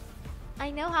 I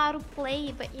know how to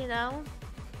play, but you know,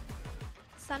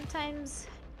 sometimes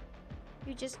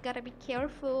you just gotta be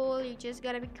careful, you just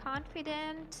gotta be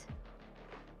confident.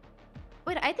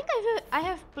 Wait, I think I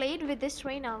have played with this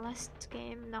Reyna last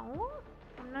game. No?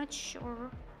 I'm not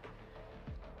sure.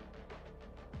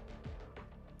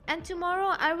 And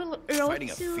tomorrow I will road Fighting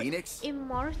a to phoenix?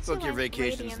 Immortal. Book your and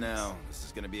vacations Radiant. now. This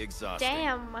is gonna be exhausting.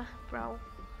 Damn, bro.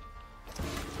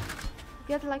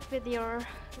 Good luck with your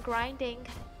grinding.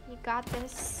 You got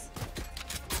this.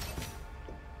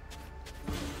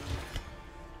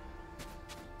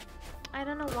 I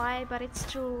don't know why, but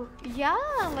it's true. Yeah,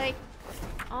 like,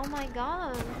 oh my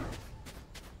god.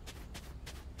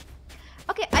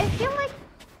 Okay, I feel like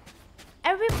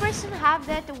every person have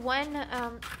that one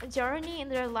journey in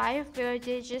their life where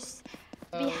they just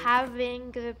be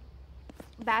having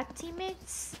bad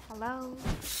teammates. Hello.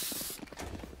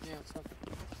 Yeah, what's up?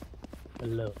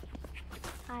 Hello.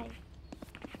 Hi.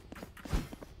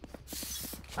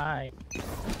 Hi.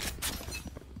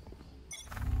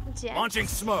 Jet. Launching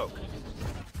smoke.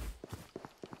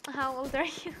 How old are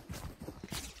you?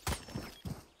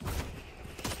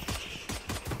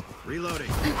 Reloading.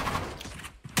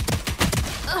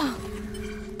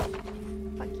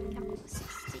 Fucking hell,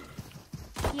 60.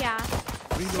 Yeah.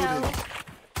 Reloading.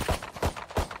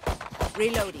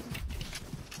 Reloading.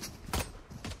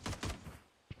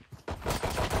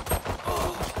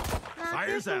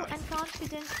 Fire's out. And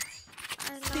confident.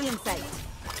 Still in sight.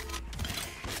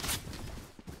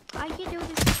 Why you do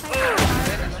this to fight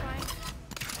right?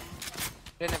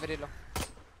 Rena, very low.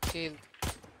 Shield.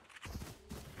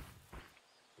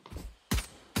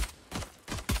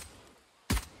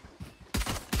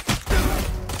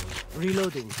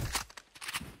 Reloading.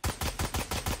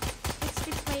 It's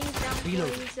the playground.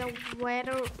 Reload. There is a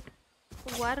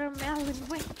watermelon.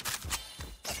 Wait.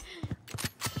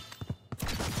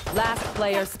 Last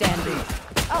player standing.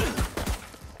 Oh.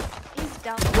 He's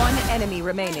down. One enemy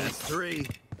remaining. That's 3.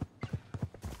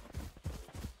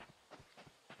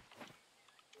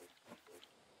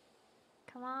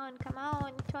 Come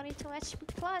on. 22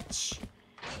 HP clutch.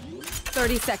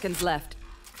 30 seconds left.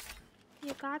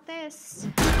 You got this.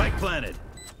 Spike planted.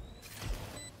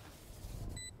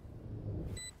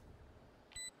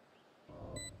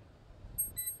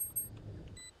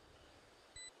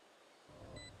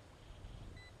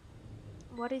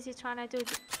 What is he trying to do?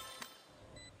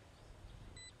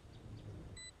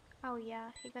 Oh yeah,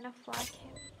 he gonna flag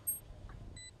him.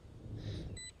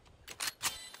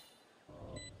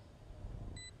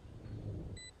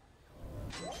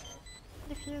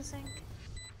 Diffusing.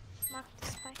 Mark the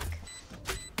spike.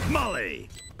 Molly.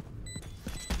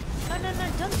 No,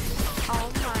 don't. Oh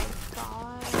my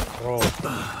god. Bro.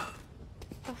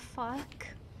 The fuck?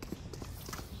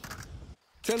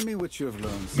 Tell me what you have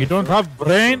learned. You don't have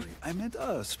brain? Sorry, I meant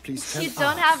us. Please tell You us.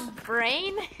 don't have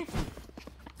brain?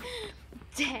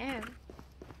 Damn.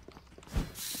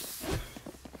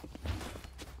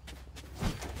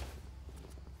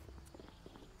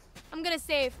 I'm gonna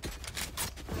save.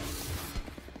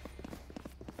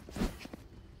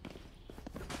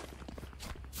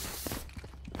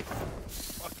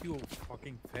 Fuck you,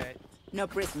 fucking fat. No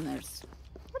prisoners.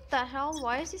 What the hell?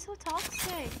 Why is he so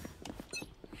toxic?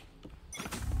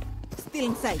 Still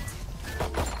in sight.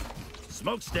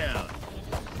 Smoke's down.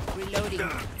 Reloading.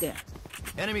 There.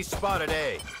 Enemy spotted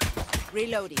A.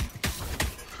 Reloading.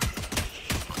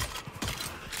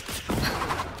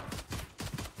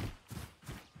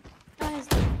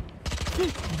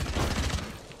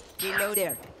 Reload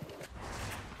there.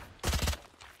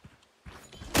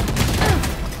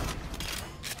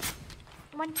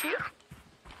 One, two?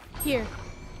 Here.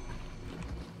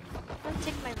 Don't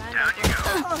take my man. Down you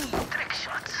go. Trick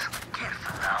shots.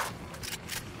 Careful now.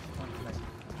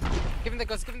 Give him the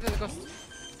ghost, give him the ghost.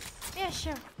 Yeah,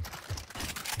 sure.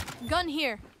 Gun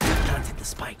here. Planted the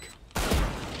spike.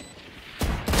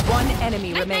 One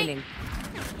enemy remaining.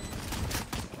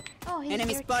 Oh, he's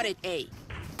Enemy here. spotted A.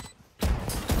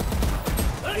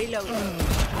 Reload.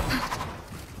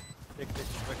 Take this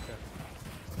Spectre.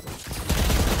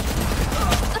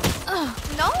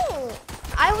 No!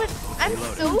 I'm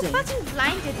so fucking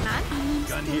blinded, man.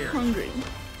 Gun here. Hungry.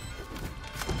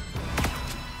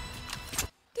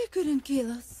 They couldn't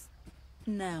kill us.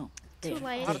 Now. Too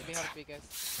late. Hard me,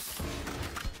 guys.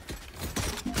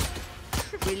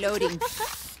 Reloading.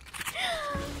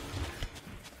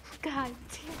 God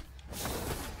damn.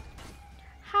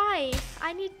 Hi,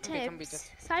 I need Okay, come beat tips. us.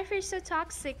 Cypher is so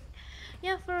toxic.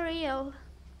 Yeah, for real.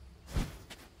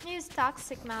 He's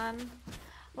toxic, man.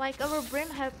 Like, our Brim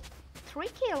had 3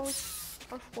 kills.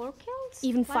 Or 4 kills?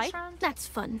 Even last fight? round. That's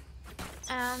fun.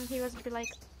 And he was be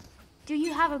like, do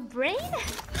you have a brain?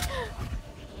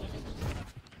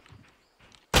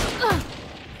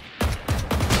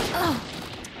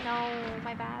 No,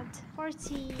 my bad.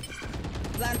 40.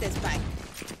 Plant this spike.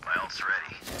 Wells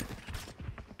ready.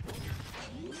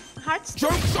 Hearts.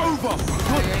 Joke's over!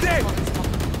 You're dead!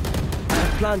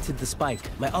 I planted the spike.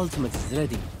 My ultimate is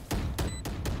ready.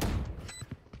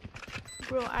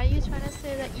 Bro, are you trying to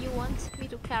say that you want me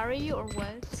to carry you or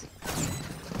what?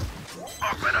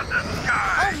 Open up the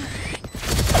sky!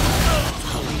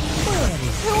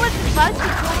 Who was about to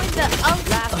go in the out to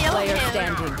Last kill player him?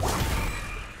 standing.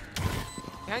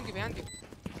 Behind you, behind you.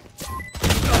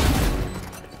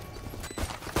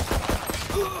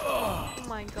 Oh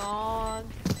my god.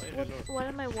 What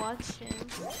am I watching?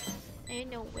 Ain't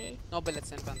no way. No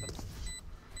bullets in Phantom.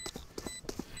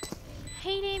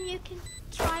 Hey name, you can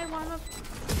try one of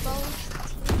both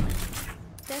team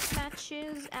death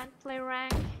matches and play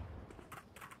rank.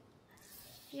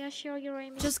 Yeah, sure, you're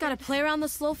aiming. Just gotta play around the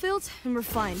slow fields and we're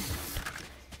fine.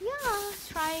 Yeah,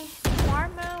 try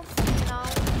warm up. No.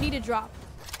 Need a drop.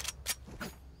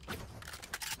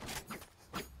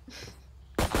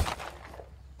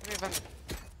 Give me Phantom.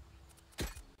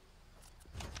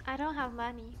 I don't have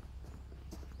money.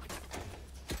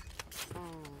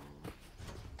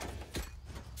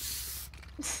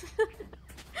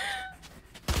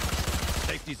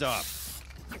 Safety's off.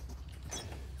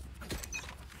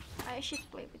 I should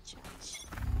play with Judge.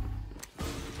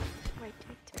 Wait.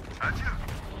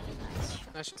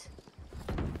 Nice shot.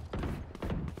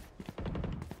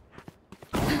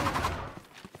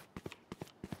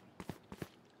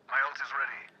 My ult is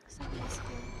ready.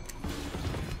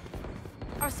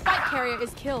 Our spike carrier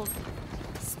is killed.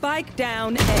 Spike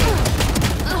down A.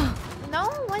 No,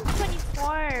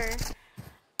 124.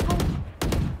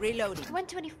 Reloading.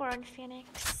 124 on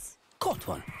Phoenix. Caught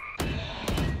one.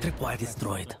 Tripwire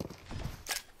destroyed.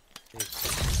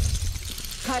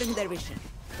 Cutting their vision.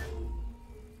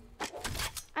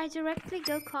 I directly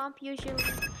go comp usually.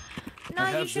 No, I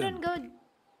you have shouldn't go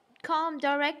comp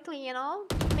directly, you know?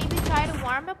 Maybe try to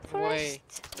warm up first.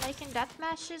 Wait. Like in death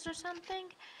matches or something.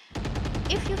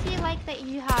 If you feel like that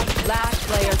you have Last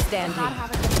player standing. not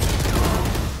have a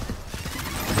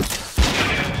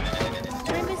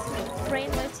Grim is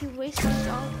brainless, he wastes his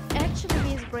own. Actually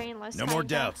he's brainless. No more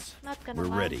kinda. doubts. Not gonna We're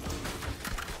lie. ready.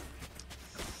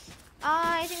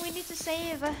 I think we need to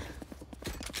save. I'm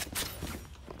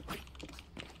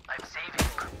saving.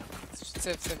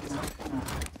 Save.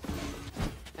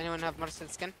 Anyone have Marcel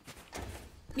skin?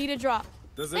 Need a drop.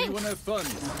 Does Thanks. anyone have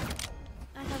funds?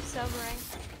 I have sobering.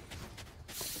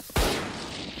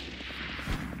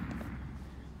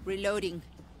 Reloading.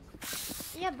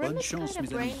 Yeah, Brim Bonne is chance, kind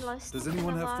of mes amis. brainless. Does not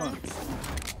anyone gonna have lie. funds?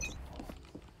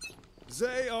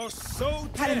 They are so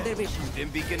Cutting dead. their vision. Stim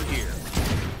beacon here.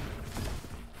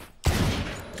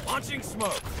 Launching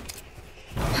smoke.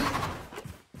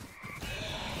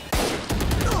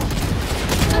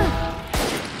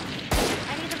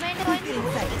 I need a main.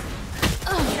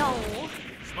 No.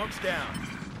 Smoke's down.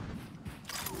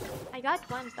 I got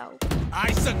one though.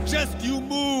 I suggest you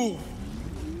move.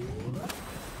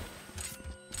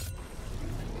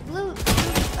 Blue,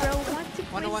 bro, want to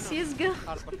play CSGO?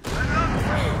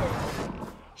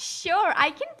 Sure,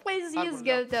 I can play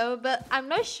CSGO though, but I'm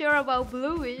not sure about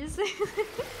Blue is.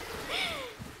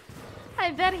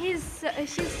 I bet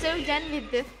she's so done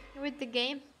with the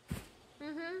game.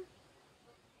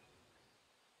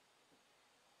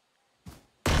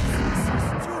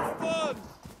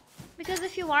 Because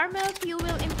if you warm up, you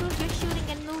will improve your shooting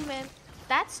and movement.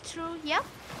 That's true, yep.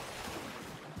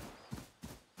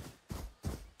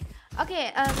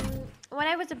 Okay, when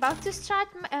I was about to start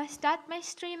my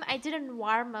stream, I didn't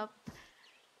warm up.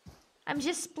 I'm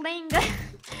just playing.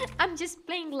 I'm just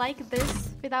playing like this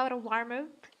without a warm up.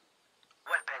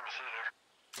 Weapon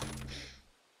here.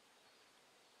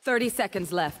 30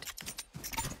 seconds left.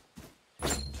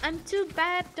 I'm too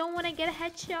bad. Don't want to get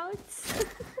headshots.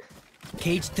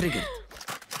 Cage triggered.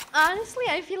 Honestly,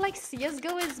 I feel like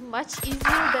CSGO is much easier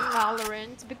than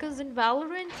Valorant because in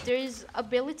Valorant there's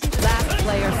ability to Last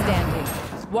player standing.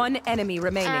 One enemy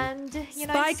remaining. and you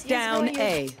know Spike in CS:GO down you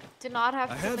A. do not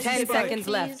have I so have many 10 seconds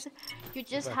abilities. left. You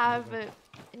just have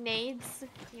nades,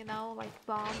 you know, like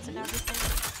bombs and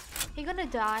everything. You're gonna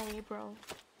die, bro.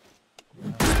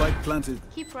 Spike planted.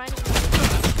 Keep running.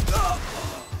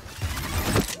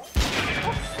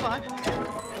 Oh fuck.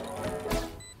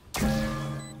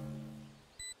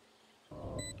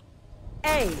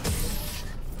 A.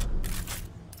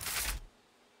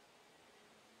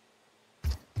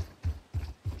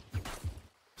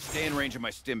 Stay in range of my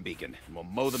stim beacon, and we'll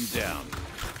mow them down.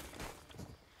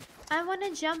 I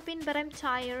wanna jump in, but I'm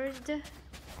tired.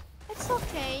 It's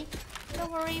okay.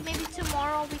 Don't worry, maybe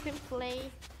tomorrow we can play.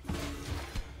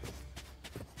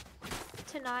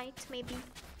 Tonight, maybe.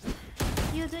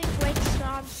 You're doing great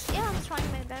jobs. Yeah, I'm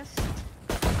trying my best.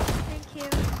 Thank you.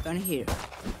 Gun here.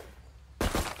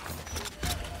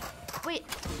 Wait,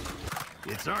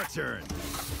 It's our turn.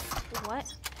 what?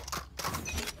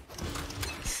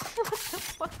 What the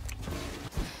fuck?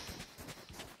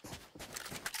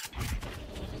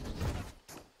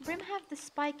 Brim have the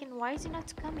spike and why is he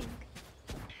not coming?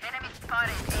 Enemy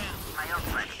spotted A. My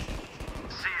ult ready.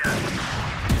 See ya.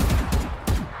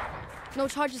 No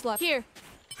charges left. Here.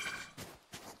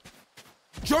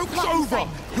 Joke's over!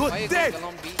 You're dead!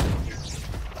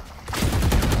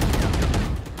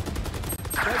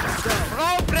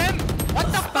 Bro, Brim! What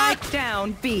the Spike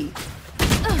down B.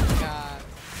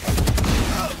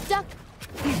 Duck.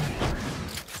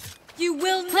 You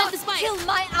will not kill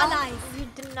my allies. You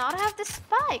do not have the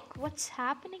spike. What's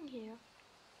happening here?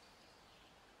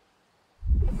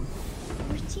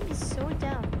 Your team is so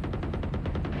dumb.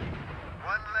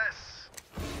 One less.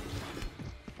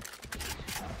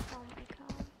 Oh my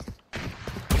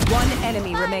god. One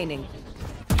enemy remaining.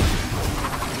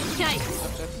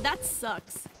 Yikes. That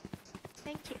sucks.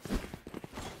 Thank you.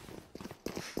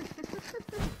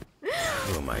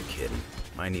 Who am I kidding?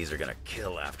 My knees are gonna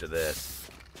kill after this.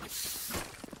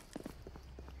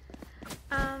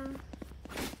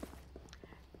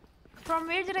 From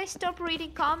where did I stop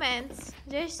reading comments?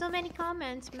 There's so many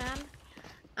comments, man.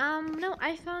 No,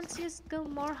 I found this go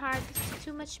more hard. It's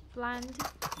too much bland.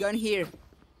 Gun here.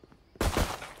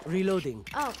 Reloading.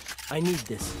 Oh. I need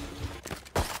this.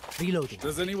 Reloading.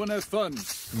 Does anyone have fun?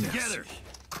 Together.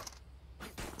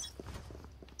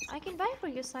 I can buy for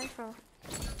you, Cypher.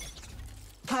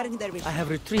 I have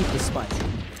retrieved the spike.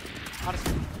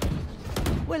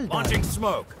 Well done. Launching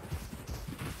smoke.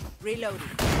 Reloading.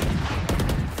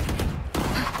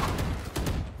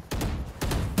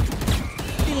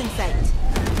 Feeling sight.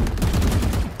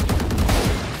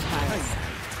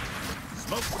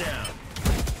 Smoke down.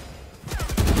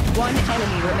 One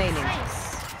enemy remaining.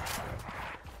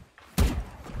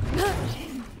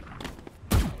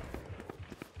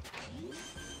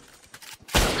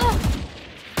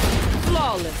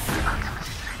 Flawless.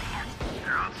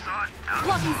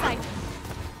 Blocking sight.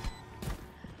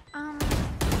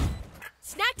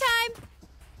 Snack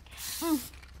time.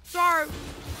 Sorry.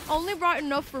 Only brought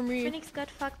enough for me. Phoenix got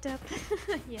fucked up.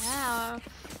 Yeah.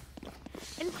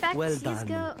 In fact, Well CSGO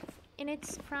done. in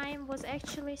its prime was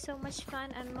actually so much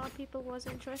fun and more people was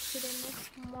interested in it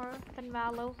more than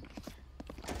Valo.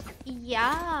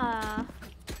 Yeah.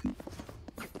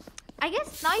 I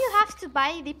guess now you have to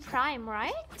buy the prime,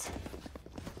 right?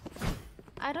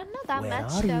 I don't know that Where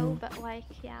much are though, you? but like,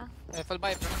 yeah. Full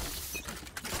buy, bro.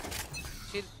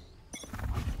 Shield.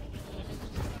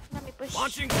 Let me push.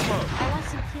 Launching smoke. I want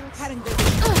some kills.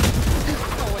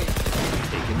 Oh wait.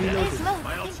 Taking It that. is low.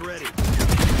 My ult's ready.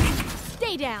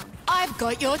 Stay down. I've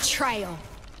got your trail.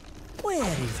 Where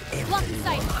is Blocking everyone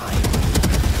sight. hiding?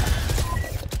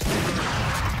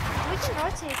 We can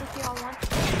rotate if you all want.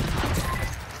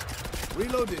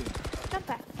 Reloading. Come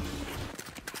back.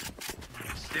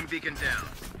 Stim beacon down.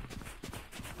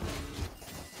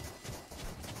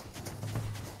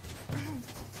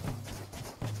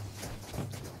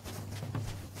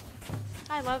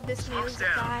 I love this music,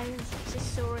 guys. It's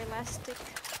just so realistic.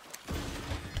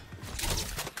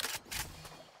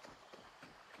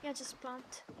 Yeah, just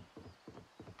plant.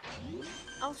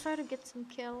 I'll try to get some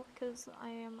kill because I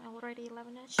am already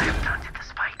 11ish.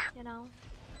 You know.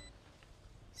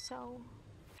 So,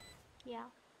 yeah.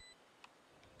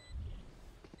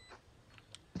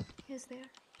 Who's there?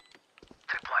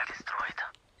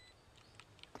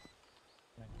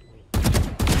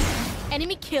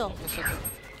 Enemy kill.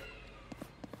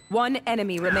 One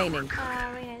enemy remaining.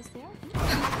 Reyna is there.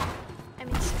 I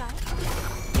mean Sky.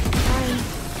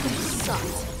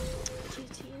 Sucked.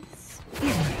 GT's.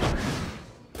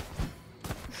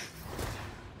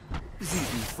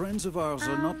 These friends of ours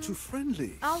are not too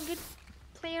friendly. I'll get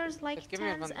players like Give me a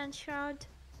Tens one. and Shroud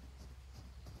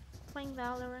playing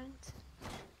Valorant.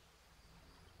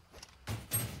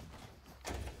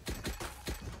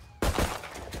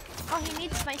 Oh, he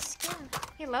needs my skin.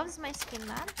 He loves my skin,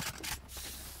 man.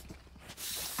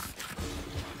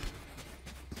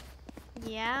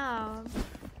 Yeah.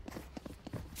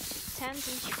 Tens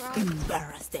and Shroud.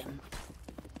 Embarrass them.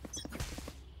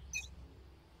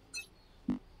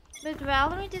 But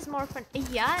Valorant is more fun.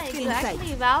 Yeah, Feeling exactly.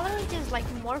 sight. Valorant is like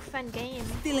more fun game.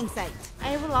 Feeling sight.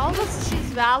 I will always choose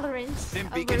Valorant Stim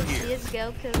over beacon here.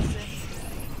 CSGO because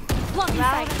Blocking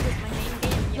Valorant sight. is my main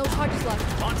game. You No know? charges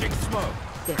left. Launching smoke.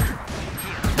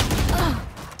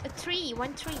 A tree,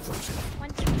 one tree,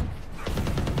 one tree.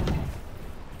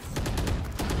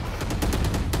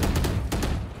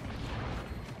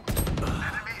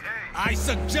 I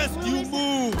suggest you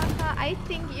move. I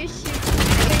think you should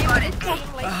play with a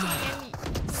team like me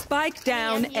Spike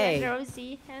down and you and A.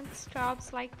 Rosie and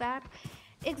Straubs like that.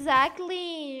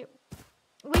 Exactly.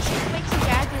 We should play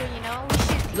together, you know. We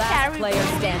should Last carry player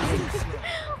Blue. standing.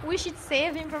 We should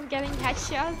save him from getting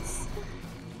headshots.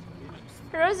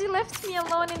 Rosie left me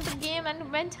alone in the game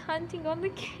and went hunting on the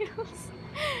kills.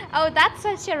 Oh, that's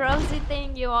such a Rosie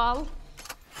thing, you all.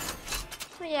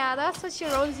 Yeah, that's such a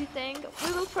Rosie thing.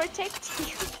 We will protect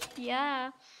you.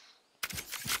 Yeah.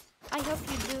 I hope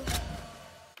you do.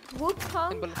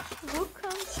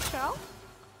 Wukong Straw?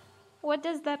 What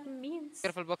does that mean?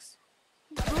 Careful box.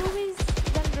 Who is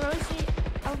the Rosie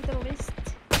of the list?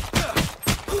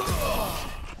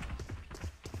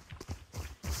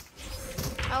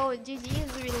 Oh,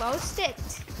 GG's, we lost it.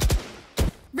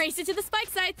 Race it to the spike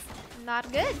sites.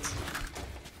 Not good.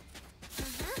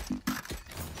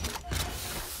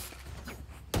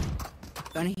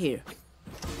 Gun here.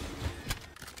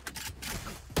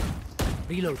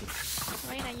 Reloading.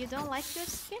 Reyna, you don't like your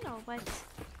skin or what?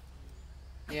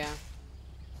 Yeah.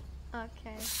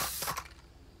 Okay.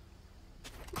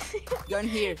 Gun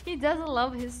here. He doesn't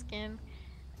love his skin.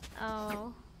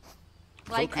 Oh.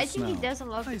 Like, I Focus think he now. doesn't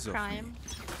love Eyes the off me. prime.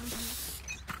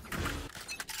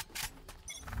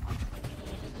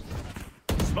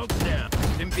 Smoke's down.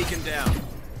 Stim beacon down.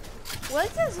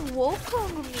 What does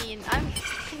Wukong mean? I'm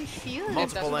confused.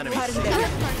 Multiple enemies. It's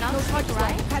not pronounced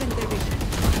right?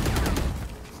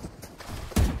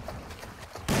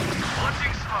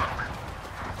 Launching smoke.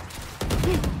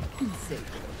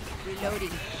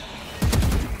 Reloading.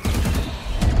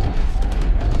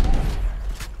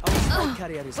 Our spike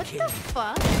carrier is What killed. the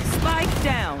fuck? Spike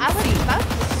down. I was about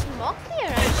to smoke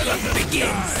here. Begins.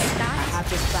 I have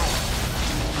this fight.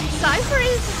 Cypher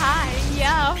is high.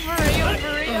 Yeah, for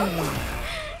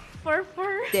real.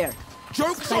 For. There.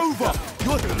 Joke's over!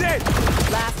 You're dead!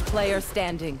 Last player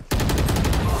standing.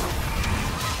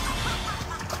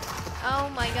 Oh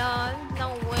my god,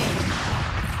 no way.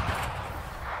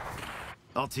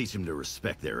 I'll teach them to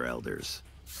respect their elders.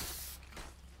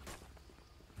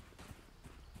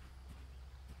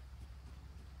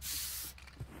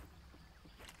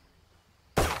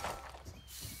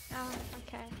 Oh,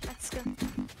 okay, let's go.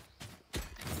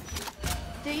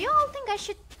 Do you all think I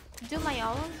should do my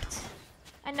ult?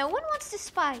 And no one wants to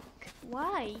spike.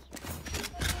 Why?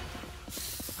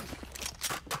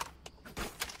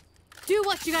 Do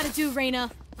what you gotta do, Reyna.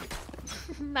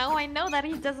 Now I know that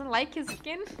he doesn't like his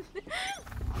skin.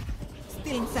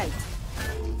 Still in sight.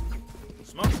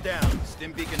 Smoke's down.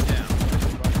 Stim beacon down.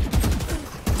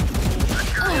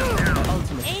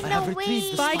 Ultimate. Ain't I no have way.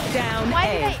 retrieved the Spike down. Why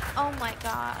A. did I? Oh my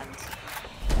god.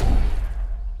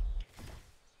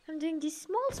 I'm doing these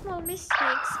small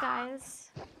mistakes,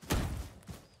 guys.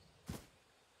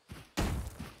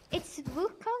 It's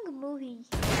Wukong movie.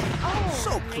 Oh,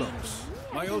 So really? close.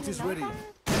 I My ult didn't is know ready. that.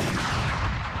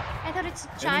 I thought it's a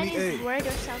Enemy Chinese A. word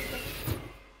or something.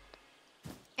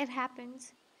 It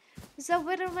happens. The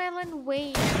watermelon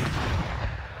wave.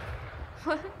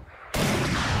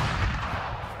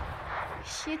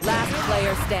 Shit. Last really player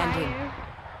on standing. fire.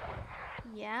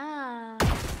 Yeah.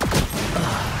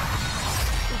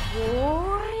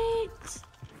 What?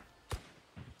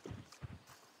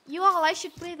 You all, I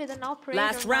should play with an operator.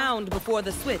 Last now. round before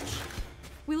the switch.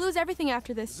 We lose everything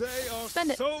after this. They are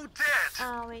Spend it. so dead!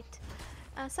 Oh, wait.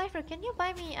 Cypher, can you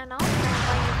buy me an op? I'll buy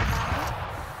you the battle.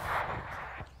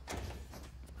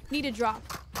 Need a drop.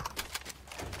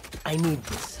 I need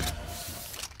this.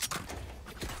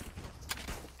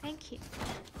 Thank you.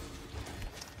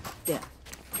 There.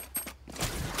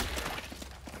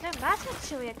 Damn, that's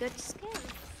actually a good skin.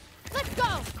 Let's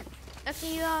go!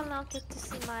 Okay, you all now get to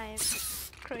see my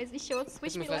crazy short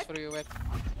switch Let me me flash like. for you, wait.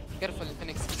 Careful,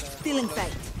 Phoenix. Still in close.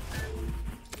 sight.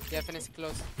 Yeah, Phoenix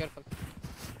close. Careful.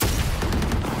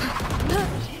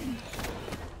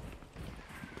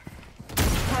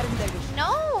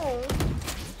 No!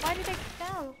 Why did I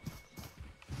fail?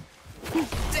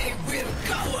 They will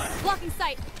go. Blocking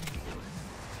sight.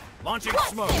 Launching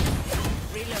smoke.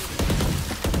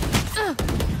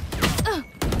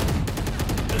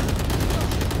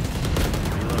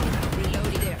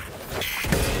 Reloading there.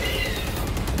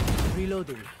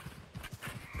 Reloading.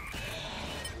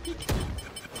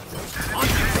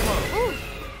 Launching smoke. Ooh.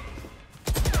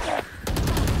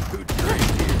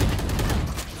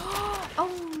 Oh,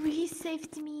 he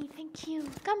saved me. Thank you.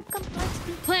 Come, let's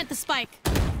be. Plant the spike.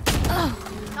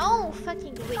 No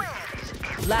fucking way.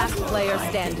 Last player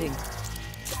standing.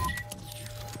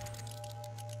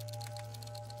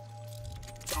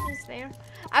 What is there?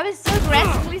 I was so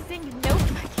aggressively saying no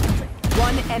fucking way.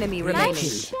 One enemy remaining.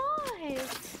 Nice shot.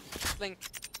 Blink.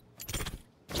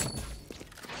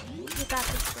 You got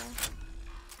this, bro.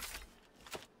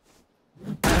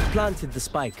 I've planted the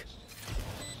spike.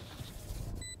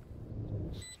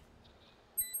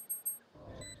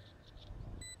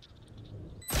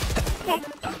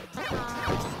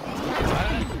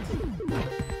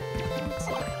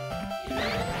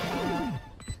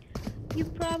 You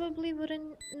probably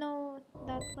wouldn't know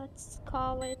that. Let's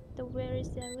call it the very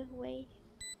silly way.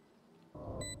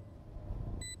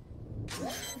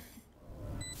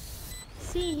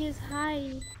 See, he's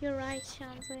high. You're right,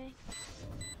 Shanze.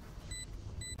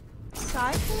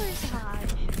 Cypher is high.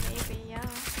 Maybe, yeah.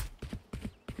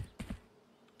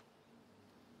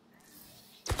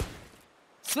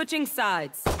 Switching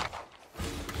sides.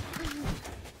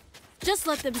 Just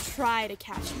let them try to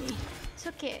catch me. It's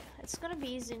okay. It's gonna be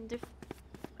easy in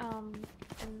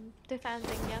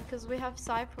defending, yeah, because we have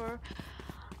Cypher.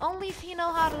 Only if you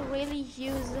know how to really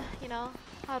use,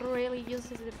 how to really use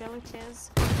his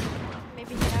abilities.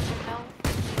 Maybe you never know.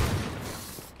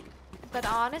 But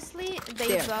honestly,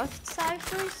 they buffed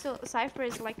Cypher, so Cypher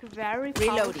is like very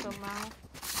powerful now.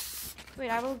 Wait,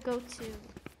 I will go to.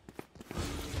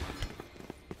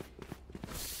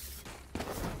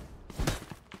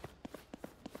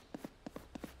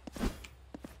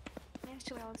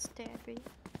 Actually, I'll stay at B.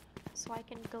 so I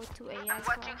can go to A I'm as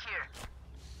watching well. here.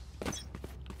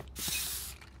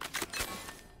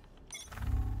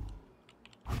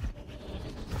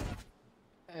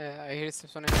 I hear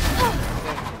someone.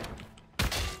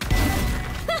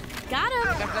 Got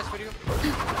him. Can flash for you.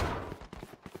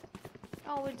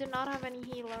 Oh, we do not have any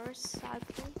healers,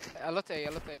 sadly. A lot A,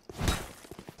 a lot A.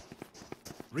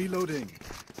 Reloading.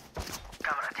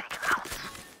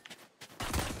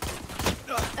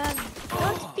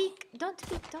 Don't peek, don't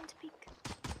peek, don't peek.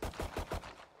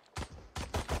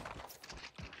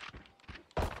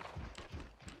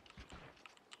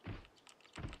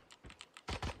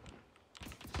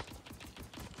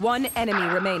 One enemy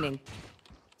remaining.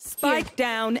 Spike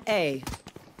down A.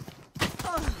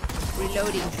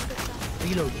 Reloading.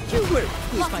 Reloading. You were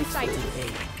Spike spotted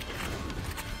A.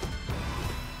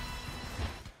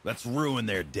 Let's ruin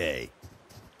their day.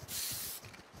 Just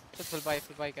full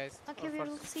buy, guys. Okay, Or we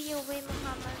will first. see you away,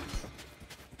 Muhammad.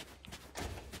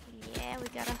 Yeah, we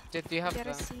gotta. Jet, do you have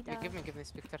gotta see yeah, that. give me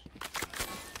Spectre.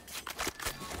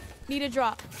 Need a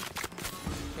drop.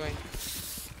 Going.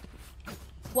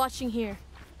 Watching here.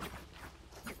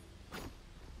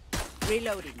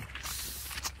 Reloading.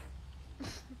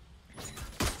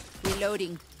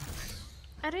 Reloading.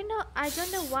 I don't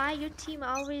know why your team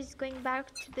always going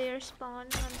back to their spawn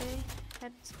when they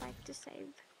had spike to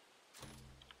save.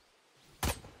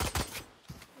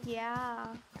 Yeah.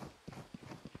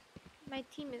 My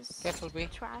team is Careful, B.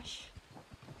 trash.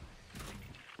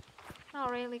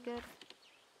 Not really good.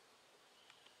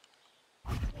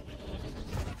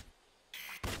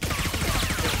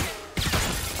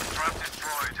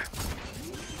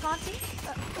 Planting?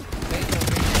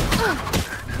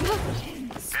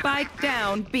 Spike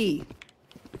down B.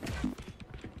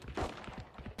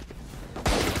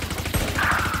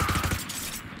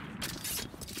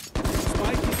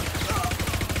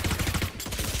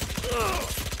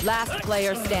 Last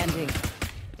player standing.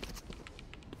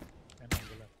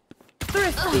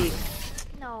 Thrifty.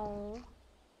 No.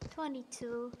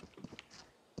 22.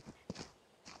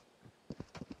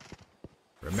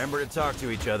 Remember to talk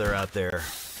to each other out there.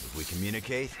 If we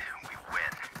communicate, we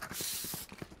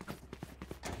win.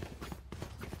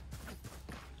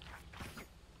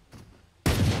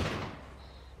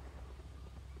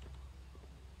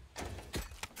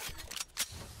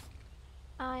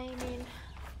 I mean,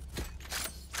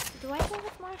 do I go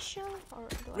with Marshall or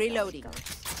do I Reloading. go with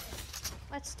Ghost?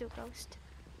 Let's do Ghost.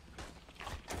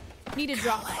 Need a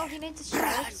drop. Oh, he needs a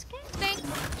shot. Thanks.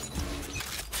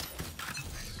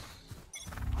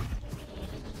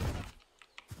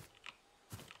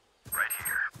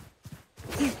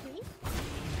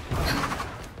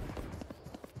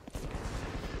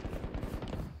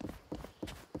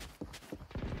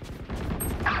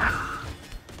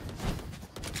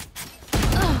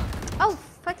 Oh,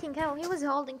 fucking hell, he was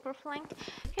holding for flank.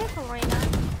 Careful, Reyna.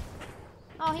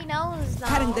 Oh, he knows now.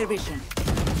 Cutting their vision.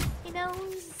 He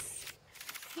knows.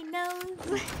 He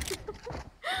knows.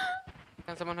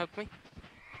 Can someone help me?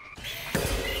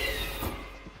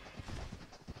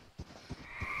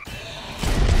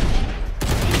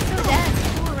 He's so dead.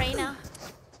 Poor Reyna.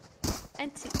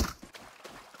 And two.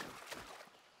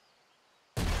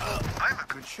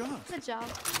 Good shot. Good job.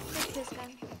 Take this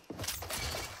gun.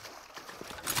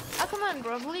 Oh, come on,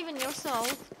 bro. Believe in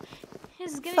yourself.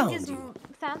 He's giving Found his you.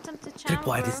 phantom to chamber.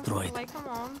 Tripwire destroyed. Like, come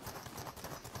on.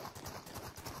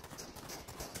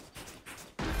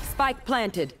 Spike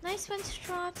planted. Nice one,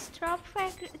 Strop. Top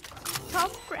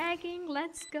fragging.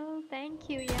 Let's go. Thank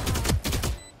you, yeah.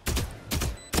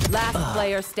 Last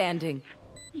player standing.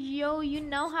 Yo, you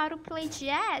know how to play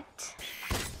Jet.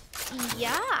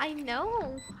 Yeah, I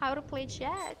know how to play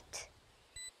Jet.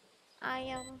 I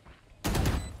am.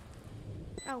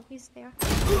 Oh, he's there.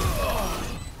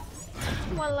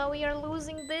 Wallah, we are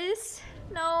losing this.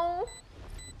 No.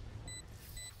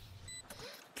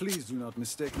 Please do not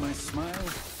mistake my smile.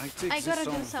 I take I gotta this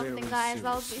do all something, very guys.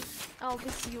 seriously. I'll be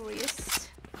serious.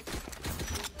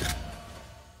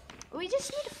 We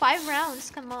just need 5 rounds.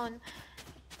 Come on.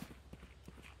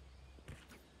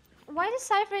 Why the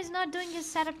Cypher is not doing his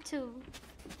setup too?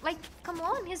 Like, come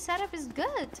on, his setup is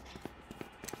good.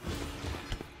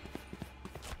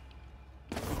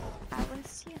 I will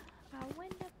see. I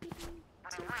went up in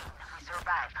two. We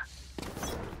survive.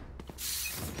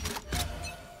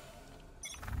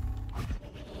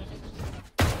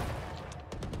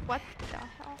 What the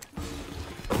hell?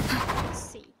 Let's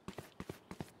see.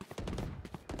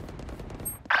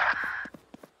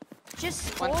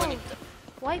 Just hold.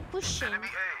 Why pushing?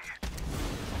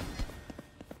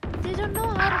 They don't know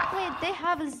how to play. They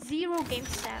have 0 game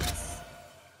stats.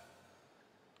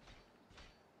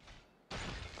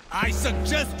 I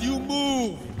suggest you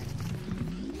move.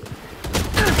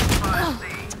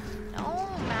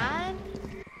 Oh man.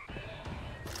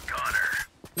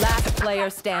 Last player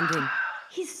standing.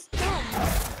 He's dumb.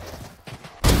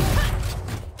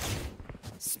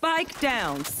 Spike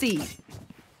down, C.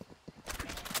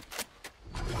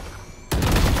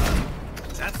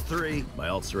 That's 3. My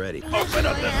ult's ready. Open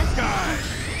up the sky!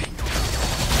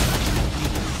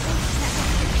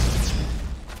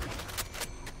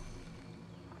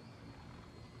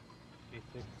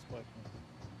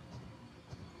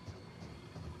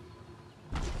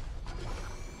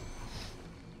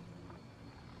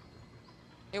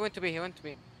 He went to be. He went to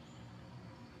be.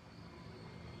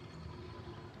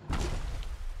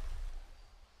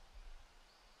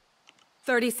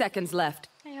 $30 left.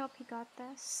 I hope he got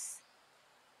this.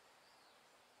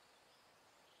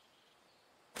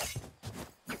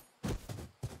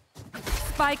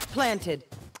 Spike planted.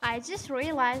 I just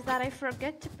realized that I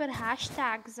forget to put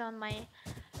hashtags on my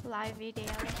live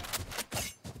video.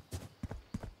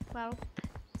 Well,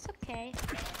 it's okay.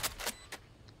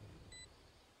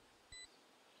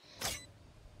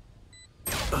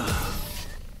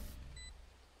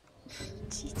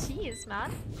 GG's,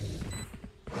 man.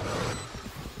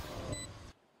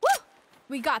 Woo!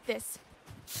 We got this.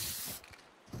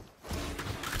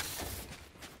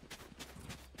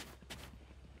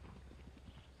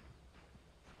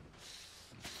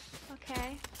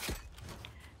 Okay.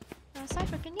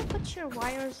 Cypher, can you put your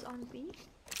wires on B?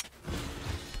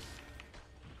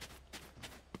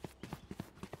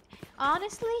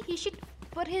 Honestly, he should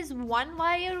put his one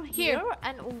wire here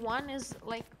and one is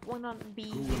like one on B,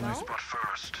 you know?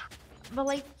 But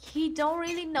like, he don't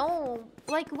really know.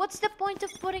 Like, what's the point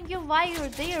of putting your wire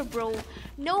there, bro?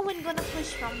 No one gonna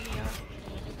push from here.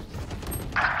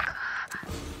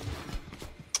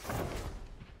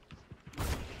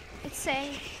 It's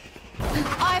safe.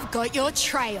 I've got your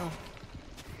trail.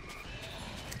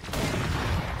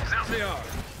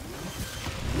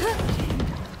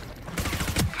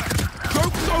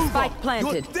 Joke's over! Spike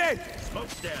planted. You're dead!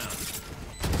 Smoke's down.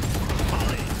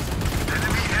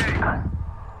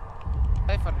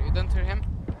 Cypher, you don't hear him?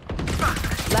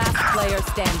 Last player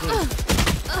standing.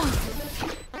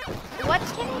 What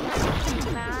can I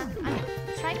do, man?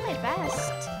 I'm trying my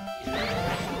best.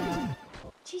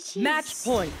 GG's. Match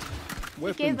point.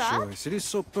 Weapon gave up? choice. It is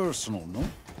so personal, no?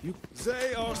 You.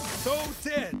 They are so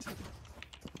dead!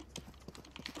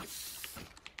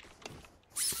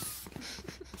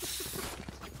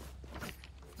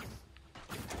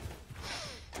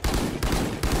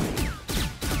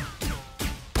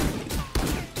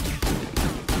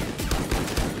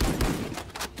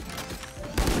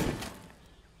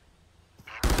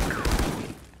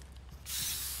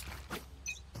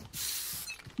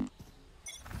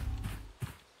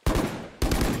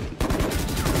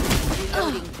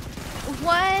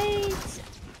 What?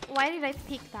 Why did I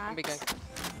pick that? Big guy.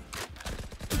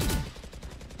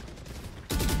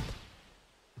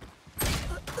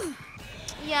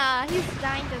 Yeah, he's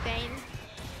dying again.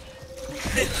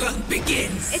 The hunt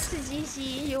begins. It's a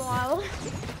GG, you all.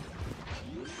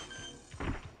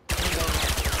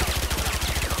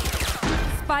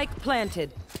 Spike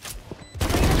planted. We're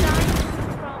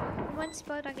dying from one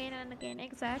spot again and again,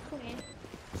 exactly.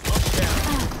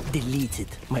 Deleted.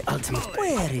 My ultimate.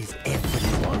 Where is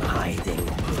everyone hiding?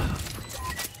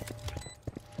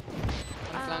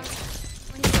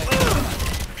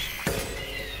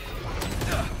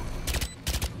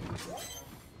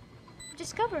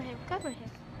 Just cover him, cover him.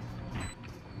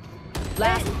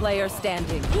 Last player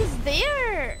standing. He's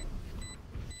there!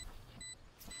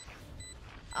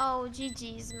 Oh,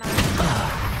 GG's, man.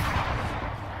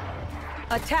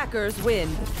 Attackers win.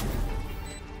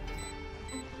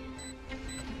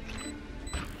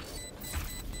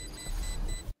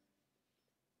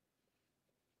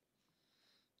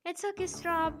 It's okay,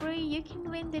 Strawberry. You can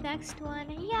win the next one.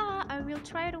 Yeah, I will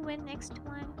try to win next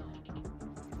one.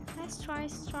 Let's try,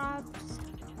 Straws.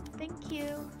 Thank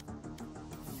you.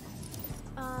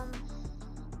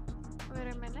 Wait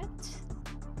a minute.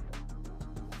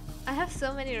 I have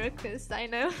so many requests, I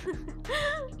know.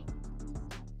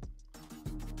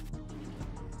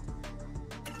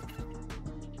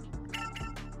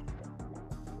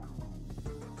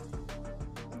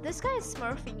 This guy is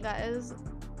smurfing, guys.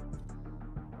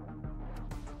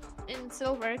 In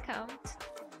silver account.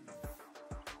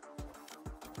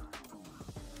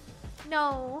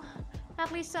 No,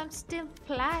 at least I'm still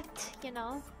flat, you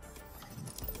know.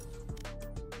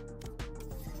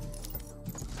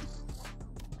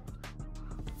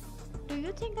 Do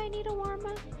you think I need a warm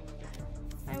up?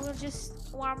 I will just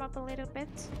warm up a little bit.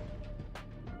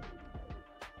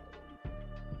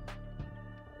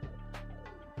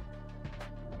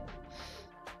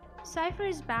 Cypher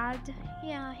is bad.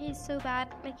 Yeah, he's so bad.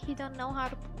 Like he don't know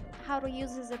how to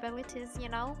use his abilities, you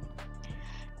know.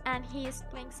 And he is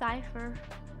playing Cypher,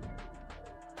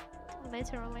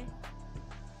 literally.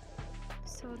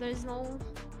 So there's no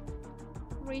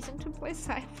reason to play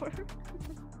Cypher.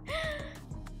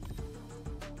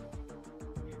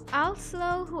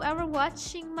 Also, whoever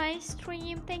watching my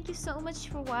stream, thank you so much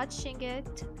for watching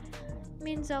it.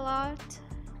 Means a lot.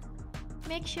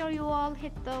 Make sure you all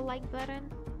hit the like button.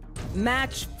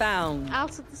 Match found.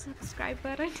 Also the subscribe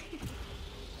button.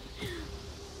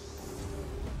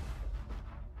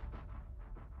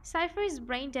 Cypher is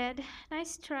brain dead.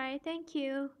 Nice try, thank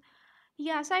you.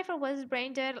 Yeah, Cypher was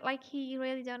brain dead, like he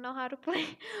really don't know how to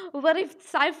play. What if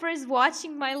Cypher is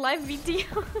watching my live video?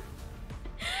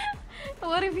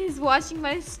 What if he's watching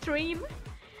my stream?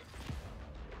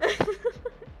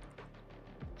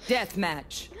 Death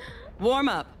match. Warm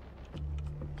up.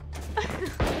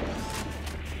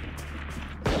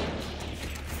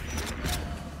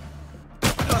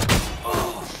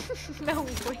 No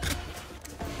way.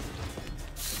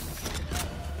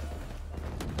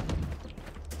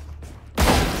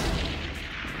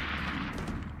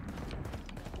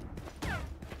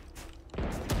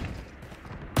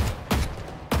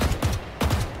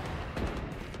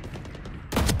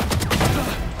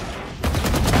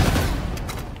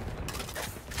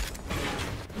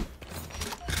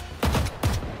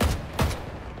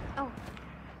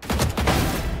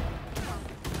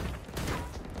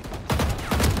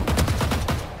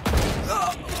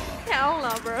 Hell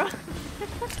no, bro.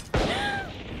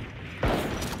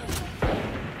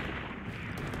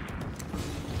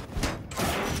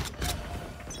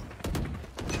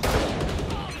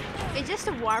 It's just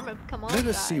a warm-up, come on. Let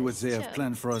us guys. see what they have Chill.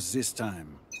 planned for us this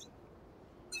time.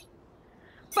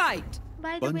 Fight!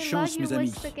 By the Bonne way, chance, love you mes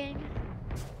once amis. again.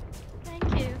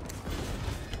 Thank you.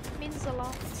 Means a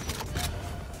lot.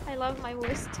 I love my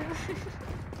voice too.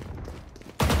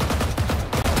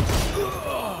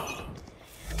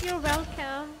 You're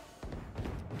welcome.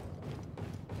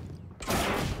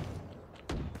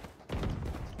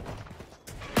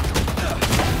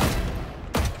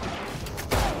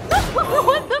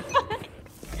 What the fuck?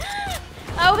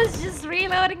 I was just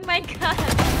reloading my gun.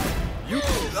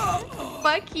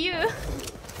 Fuck you.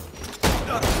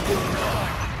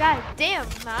 God damn,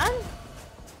 man.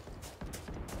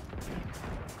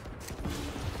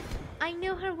 I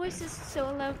know her voice is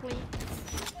so lovely.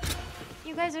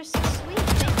 You guys are so sweet,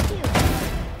 thank you.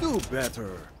 Do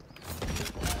better.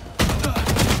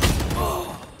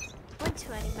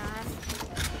 120, man.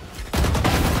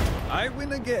 I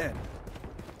win again.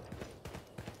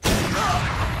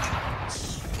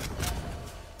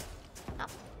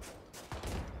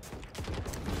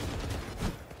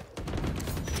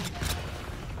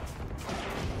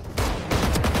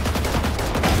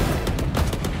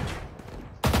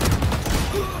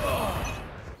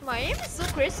 My aim is so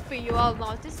crispy, you all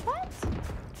notice that?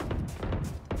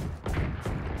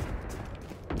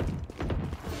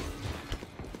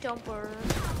 Don't burn.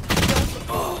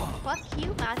 Fuck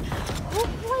you, man. Who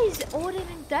plays Odin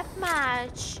in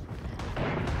Deathmatch?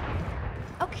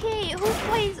 Okay, who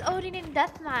plays Odin in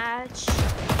Deathmatch?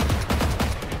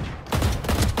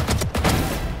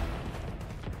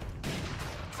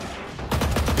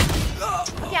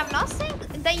 Okay, I'm not saying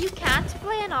that you can't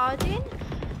play an Odin.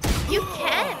 You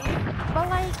can, but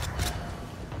like,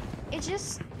 it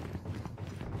just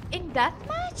in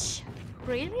Deathmatch?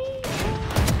 Really?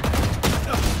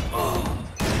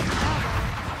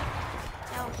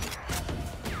 No.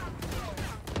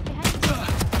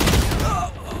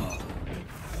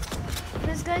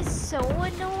 This guy's so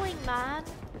annoying, man.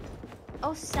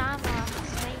 Osama,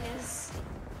 his name is.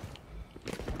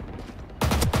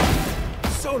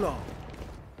 So long.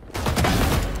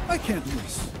 I can't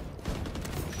miss.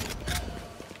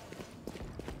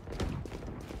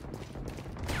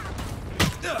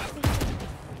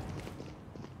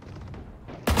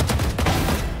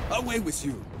 Away with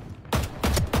you.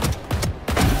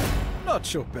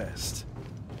 Not your best.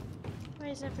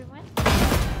 Where's everyone?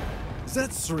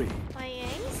 That's 3. My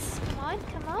ace? Come on,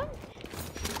 come on.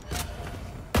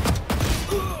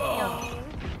 No.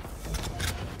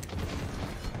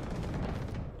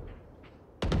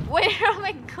 Where am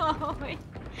I going?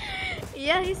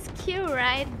 Yeah, he's cute,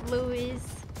 right? Blue is.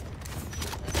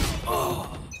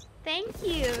 Thank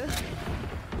you.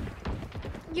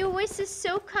 Your voice is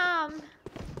so calm.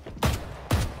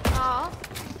 Aw.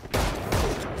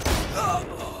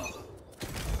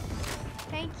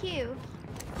 Thank you.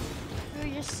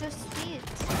 You're just so sweet.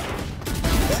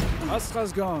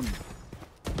 Astra's gone.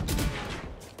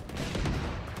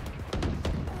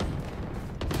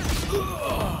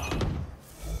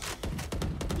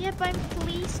 I'm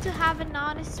pleased to have an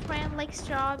honest friend like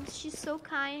Strobs. She's so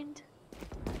kind.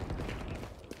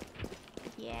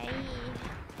 Yay.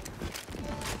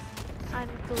 I'm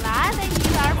glad that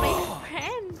you are my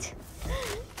friend.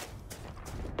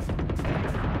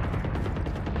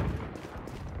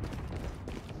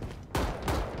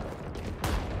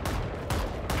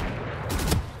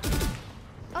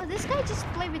 Oh, this guy just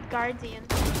played with Guardian.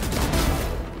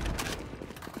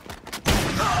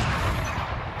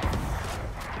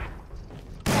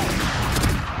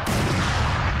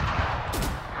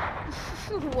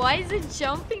 Why is it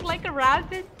jumping like a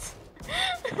rabbit?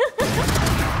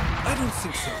 I don't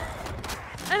think so.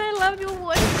 And I love your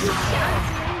voice,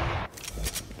 Jasmine.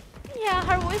 Yeah,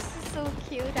 her voice is so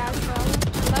cute as well.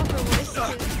 I love her voice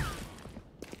too.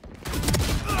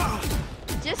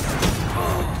 Just...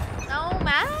 No,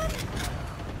 man.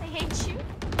 I hate you.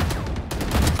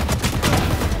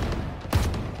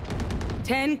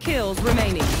 10 kills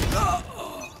remaining.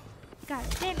 God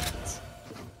damn it.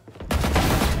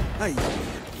 Hey.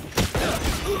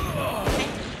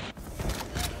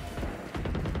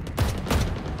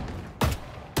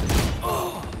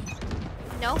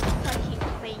 No fucking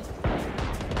way.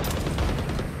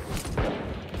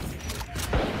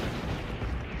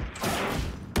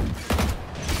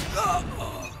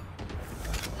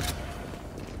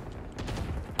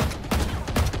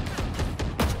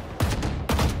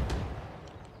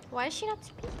 Why is she not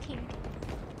speaking?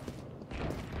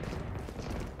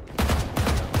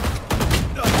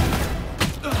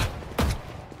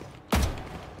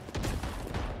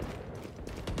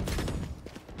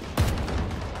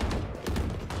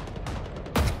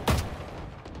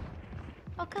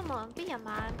 Oh, come on, be a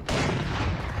man.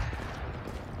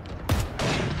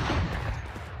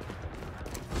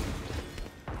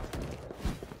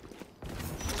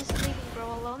 Just leaving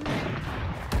bro alone.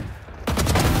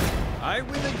 I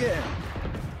win again.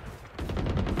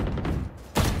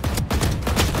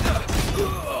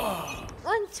 Uh,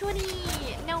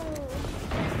 120! No!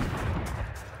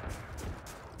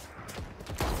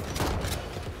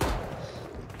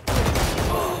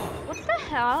 What the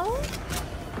hell?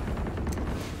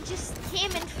 Just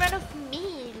came in front of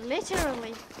me,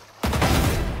 literally.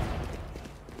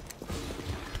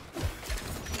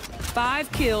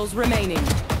 5 kills remaining.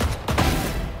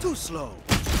 Too slow.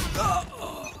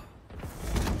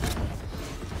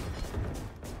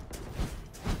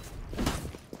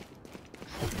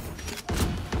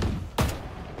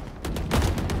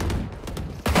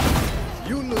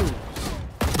 You lose.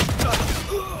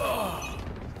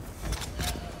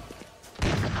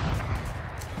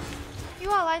 You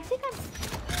all, I think I'm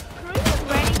pretty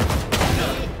ready to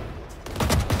be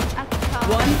at the top.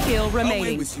 1 kill Away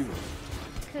remaining. with you.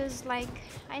 Cause like,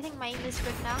 I think my aim is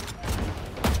good now.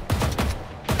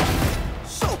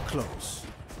 So close.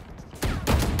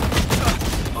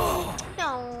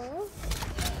 No.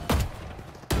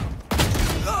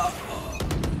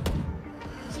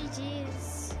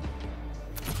 GG's.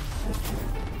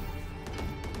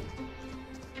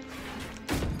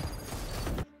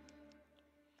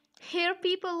 Hear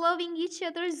people loving each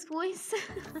other's voice.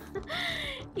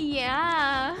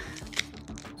 Yeah.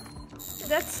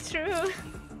 That's true.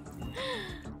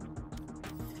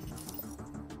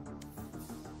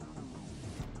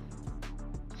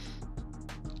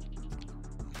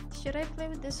 Should I play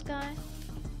with this guy?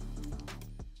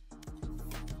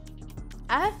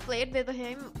 I have played with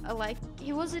him, like,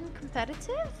 he wasn't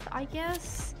competitive, I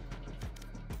guess.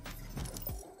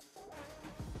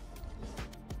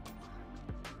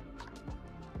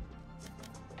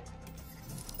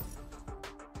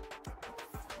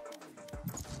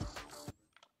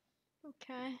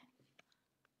 Okay.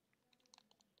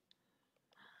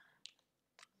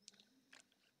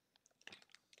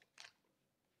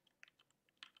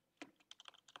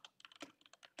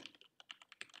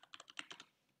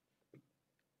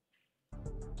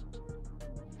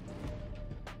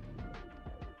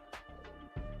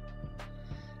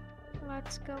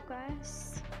 Let's go,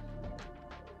 guys.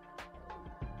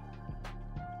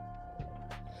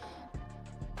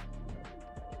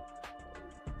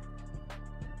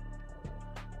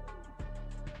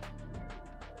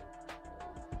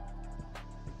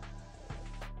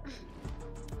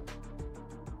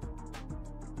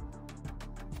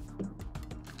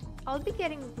 I'll be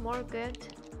getting more good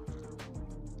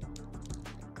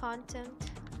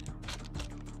content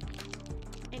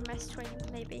in my stream,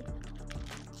 maybe.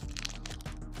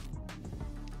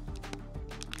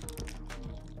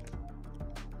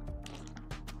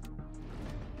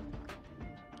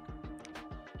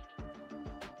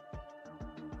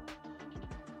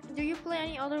 Do you play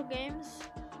any other games?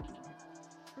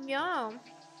 Yeah.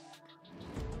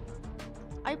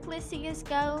 I play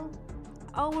CSGO,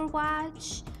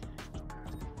 Overwatch,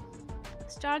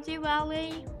 Stardew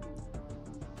Valley,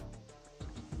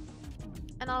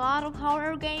 and a lot of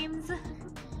horror games.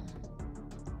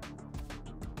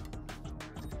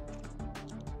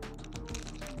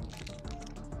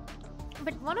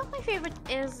 But one of my favorite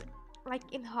is,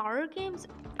 like, in horror games,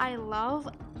 I love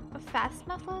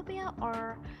Phasmophobia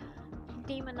or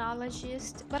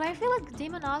Demonologist, but I feel like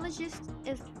Demonologist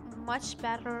is much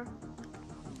better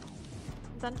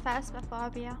than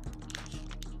Phasmophobia.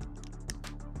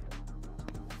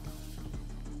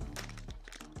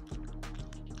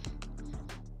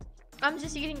 I'm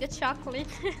just eating the chocolate.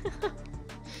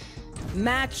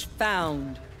 Match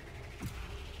found.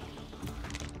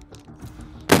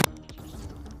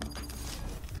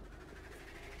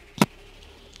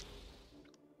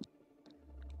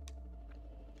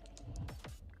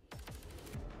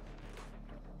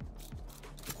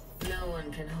 No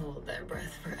one can hold their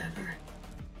breath forever.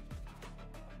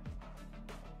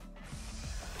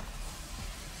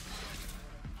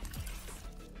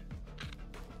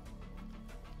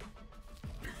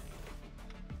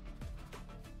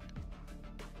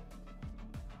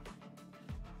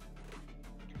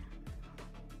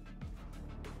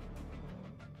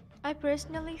 I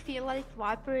personally feel like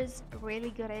Viper is a really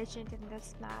good agent in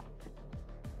this map.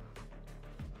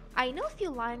 I know a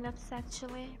few lineups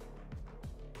actually.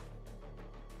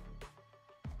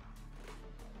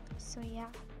 So yeah.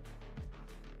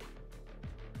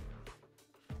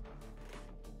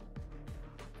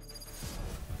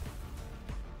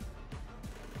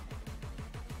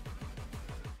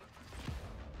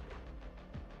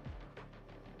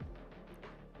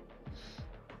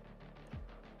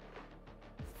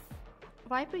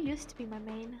 Viper used to be my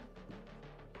main.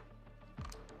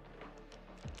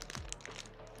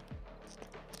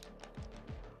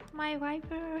 My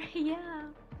Viper, yeah.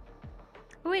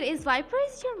 Wait, is Viper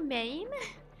is your main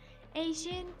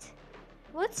agent?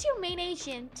 What's your main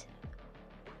agent?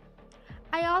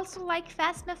 I also like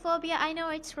Phasmophobia. I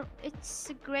know it's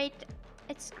great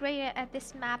at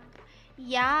this map.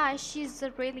 Yeah, she's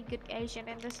a really good agent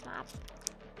in this map.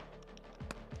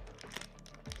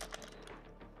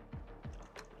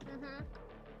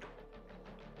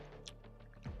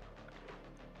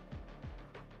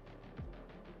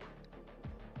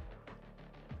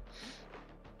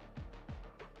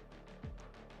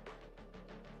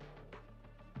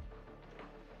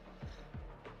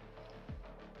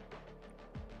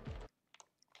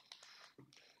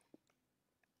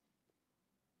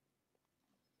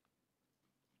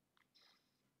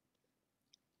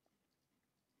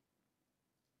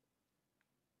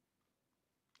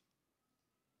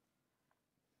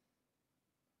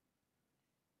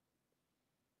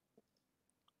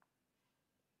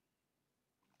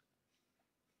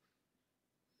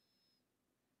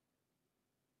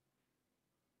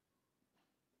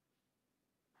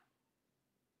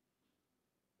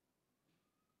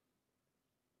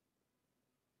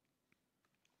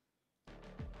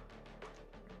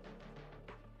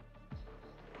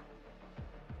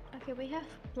 Okay, we have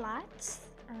plats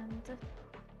and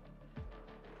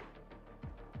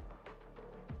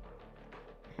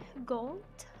gold,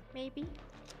 maybe.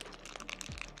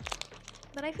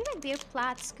 But I feel like they're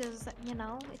plats because, you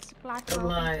know, it's a plat. The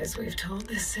lies we've told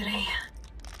this city.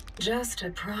 Just to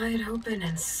pry it open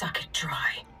and suck it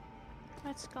dry.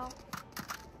 Let's go.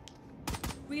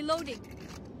 Reloading.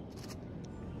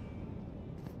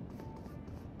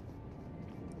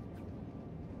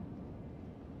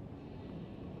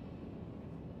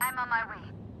 I'm on my way.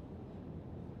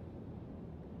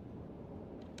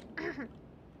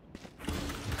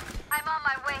 I'm on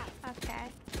my way. Okay.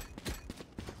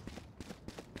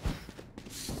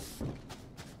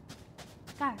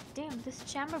 God damn, this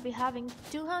chamber be having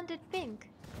 200 ping.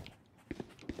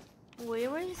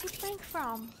 Where is it ping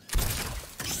from?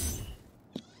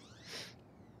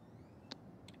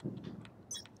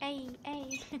 Hey,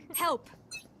 hey. Help.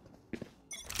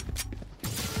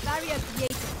 Barrier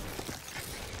created.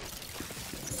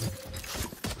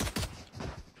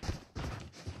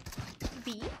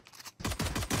 B.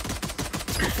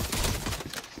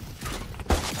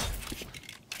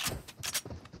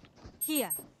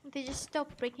 Here. They just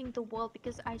stopped breaking the wall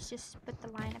because I just put the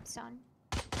lineups on.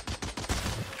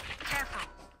 Careful.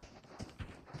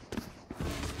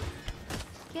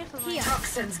 Careful. Here.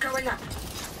 Toxins going up.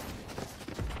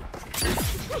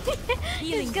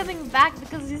 He's coming back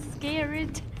because he's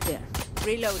scared. Yeah.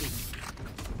 Reloading.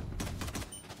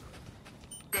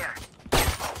 There.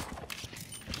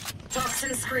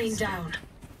 Toxin screen down.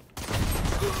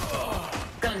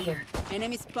 Gun here.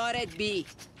 Enemy spotted B.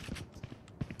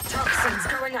 Toxins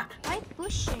going up. Why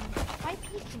pushing? Why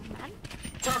peeking, man?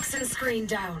 Toxin screen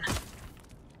down.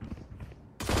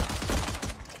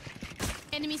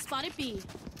 Enemy spotted B.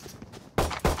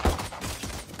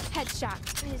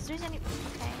 Headshot. Is there any?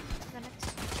 Okay, minutes.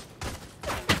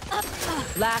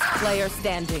 Last player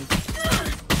standing.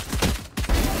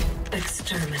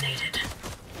 Exterminated.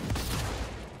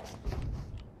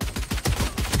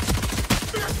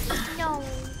 No,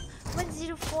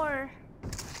 104.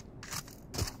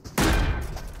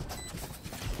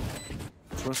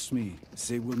 Trust me,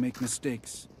 they will make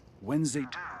mistakes. When they do,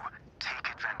 Take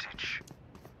advantage.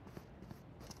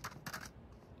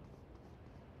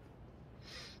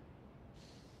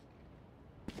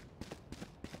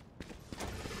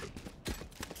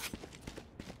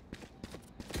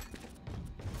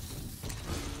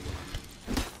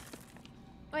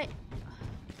 Wait.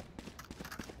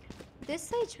 This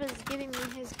Sage was giving me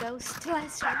his ghost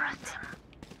last round.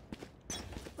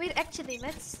 Wait, actually,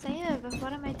 let's save.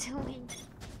 What am I doing?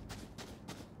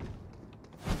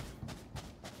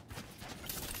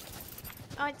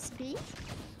 Oh, it's B?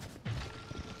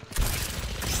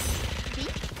 B?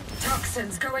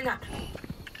 Toxins going up.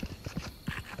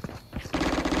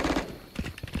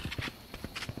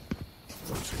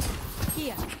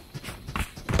 Here.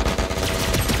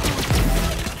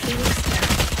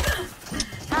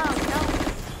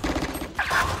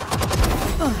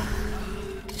 Oh,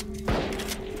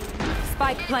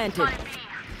 Spike planted. no.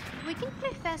 We can play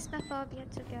Phasmophobia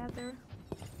together.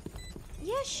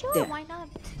 Yeah, sure, There. why not?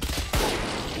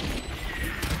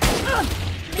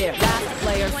 There, last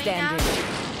player Why standing.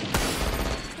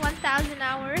 not? 1,000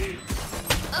 hours.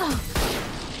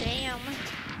 Damn.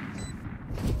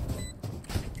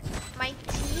 My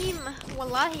team,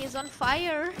 wallahi, is on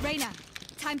fire. Reyna,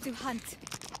 time to hunt.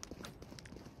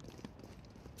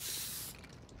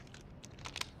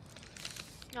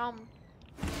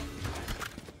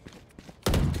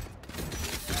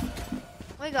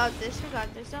 We got this,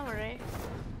 don't worry.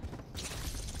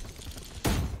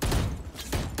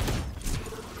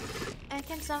 And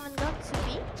can someone go to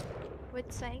B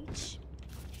with Sage?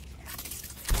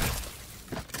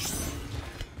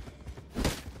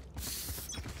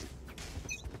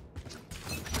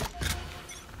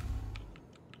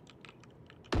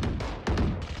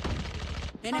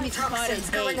 Enemy toxins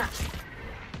going up.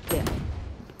 There.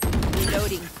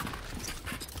 Reloading.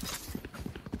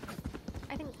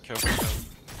 I think Careful.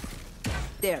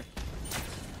 There.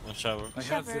 One shower.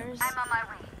 showers. I'm on my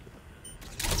way.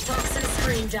 Toxin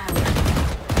screen down.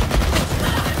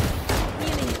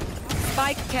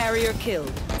 Spike carrier killed.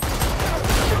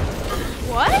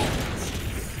 What?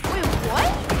 Wait,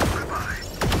 what?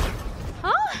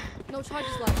 Huh? No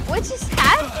charges left. What just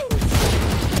happened?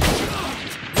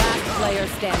 Last player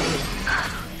standing.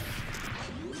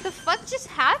 The fuck just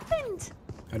happened?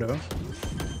 Hello?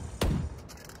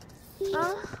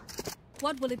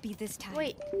 What will it be this time?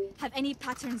 Wait. Have any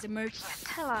patterns emerged?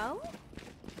 Hello?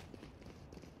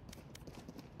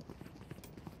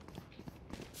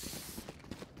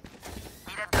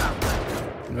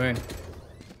 When?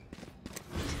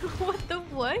 What the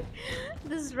what?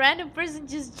 This random person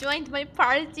just joined my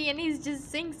party and he's just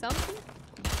saying something.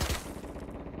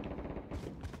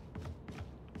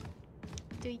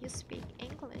 Do you speak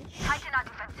English? I cannot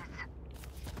defend this.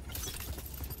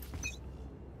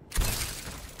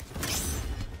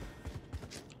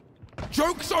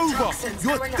 Joke's over! Toxins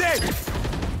You're going up. dead!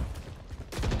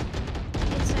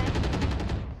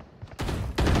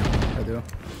 I do.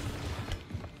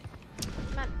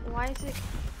 Man, why is it?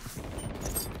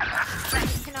 I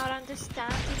cannot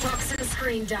understand. Toxin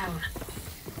screen down.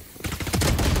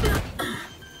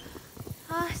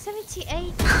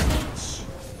 78 Sage.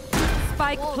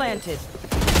 Spike Whoa. planted.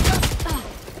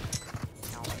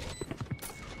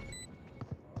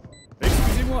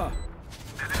 Excusez-moi.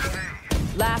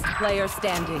 Last player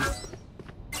standing.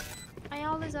 I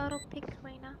always auto pick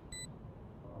Reyna.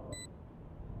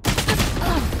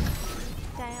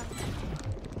 Damn.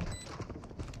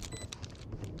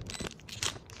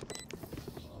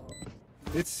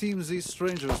 It seems these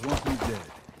strangers want me dead.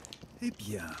 Eh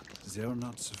bien, they're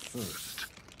not the first.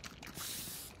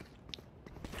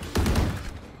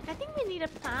 I think we need a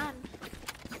plan.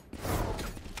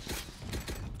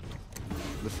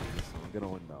 Listen, we're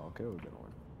gonna win now, okay? We're gonna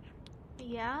win.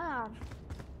 Yeah.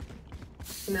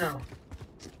 No.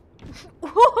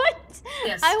 What?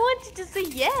 Yes. I wanted to say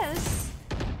yes.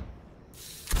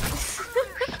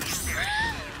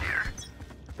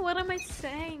 What am I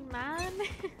saying, man?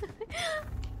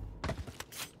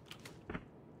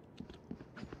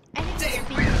 I think it's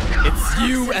B. It's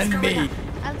you and me.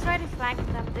 I'll try to flag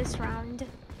them this round.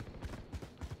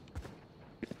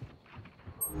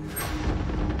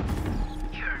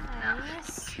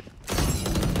 Nice.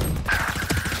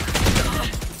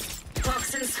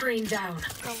 Toxin screen down.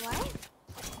 The what?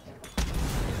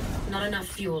 Not enough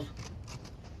fuel.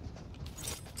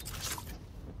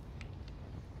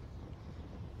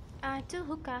 Two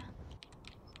hookah.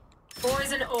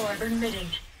 Poison orb emitting.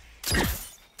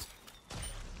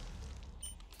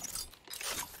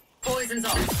 Poison's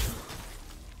off.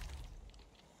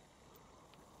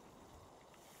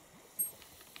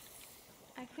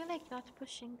 I feel like not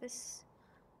pushing this.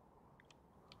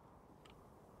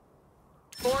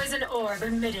 Poison orb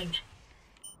emitting.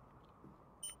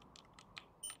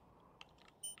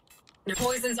 The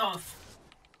poison's off.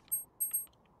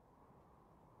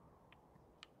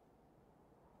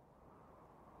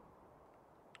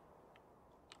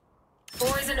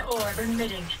 Poison orb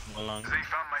emitting. They found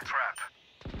my trap.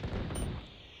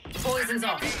 Poison's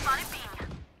off.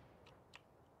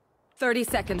 30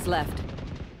 seconds left.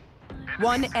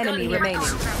 One enemy remaining.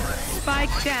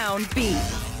 Spike down B.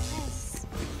 Yes.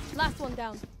 Last one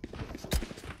down.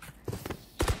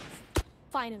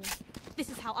 Finally. This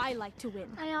is how I like to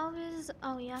win. I always...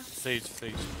 Oh, yeah. Sage,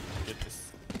 get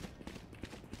this.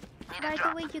 By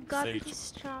the way, you got Sage.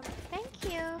 this job. Thank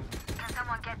you. Can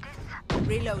someone get this?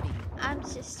 Reloading. I'm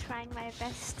just trying my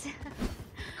best. They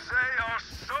are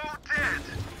so dead.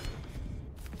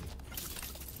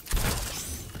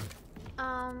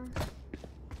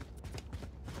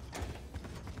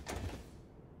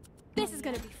 This is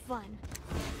gonna be fun.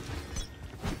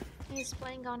 He's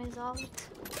playing on his ult.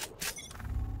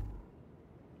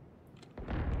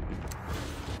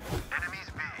 Enemies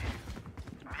B.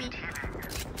 Need healing.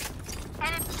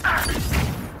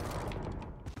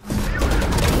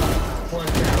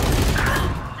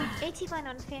 81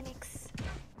 on Phoenix.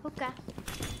 Hookah.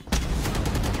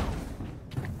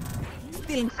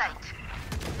 Still in sight.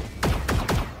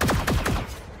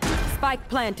 Spike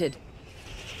planted.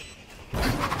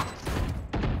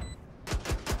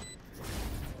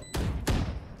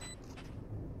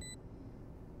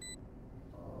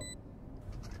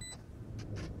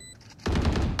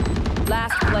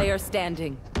 Last player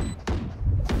standing.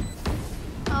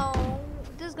 Oh,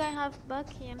 this guy have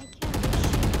Bucky and he can't do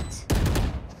shit.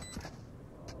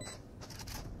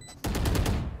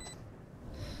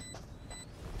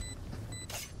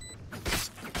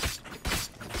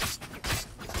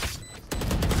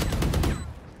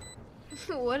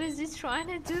 What is he trying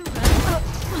to do, man?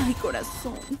 My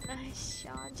corazón. Nice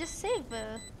shot. Just save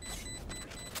her.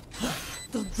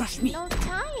 Don't rush me. No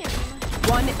time.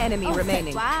 One enemy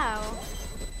remaining. Wow.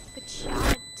 Good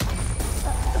shot.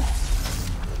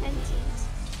 Empties.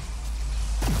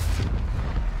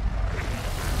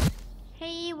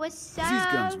 Hey, what's up? These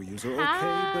guns we use are okay,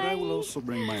 Hi. but I will also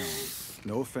bring my own.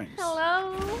 No offense.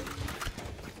 Hello.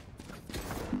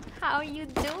 How you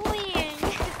doing?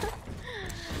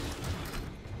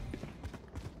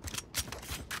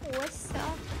 What's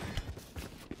up?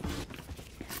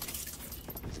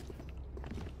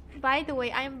 By the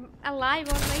way, I'm alive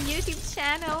on my YouTube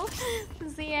channel.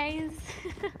 Guys.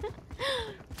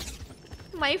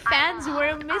 My fans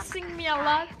were missing me a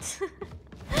lot.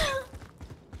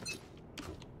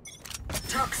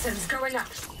 Toxins going up.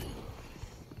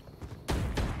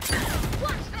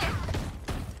 Watch this.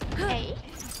 Hey.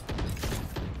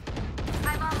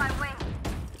 I'm on my way.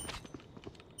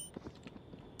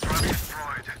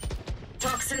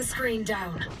 Toxin screen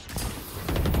down.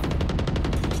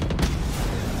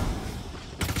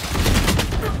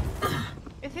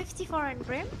 A 54 on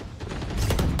Brim.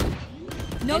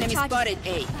 No enemy spotted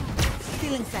A.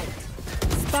 Still in sight.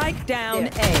 Spike down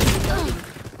A.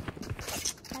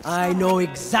 I know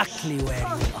exactly where you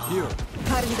are. Here.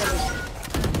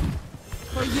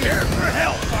 For you. Here for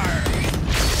hellfire!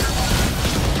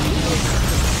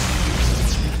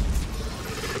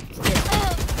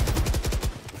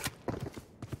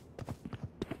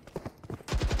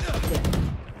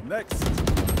 Next.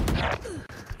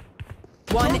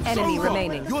 One enemy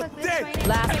remaining. You're dead.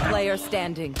 Last player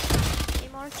standing.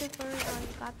 Immortal for you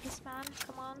got this, man.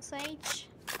 Come on, Sage.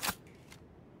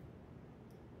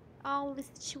 Oh, the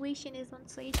situation is on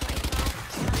Sage right now.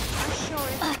 I'm not sure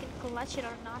if he can clutch it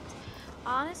or not.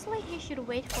 Honestly, he should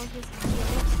wait for his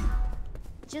heal.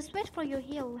 Just wait for your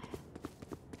heal.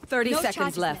 30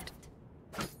 seconds left.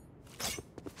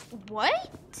 What?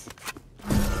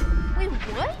 Wait,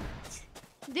 what?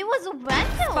 There was a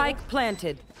vandal. Spike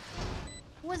planted.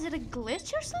 Was it a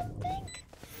glitch or something?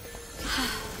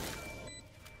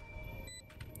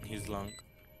 He's long.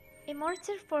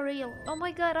 Immortal for real. Oh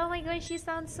my god, she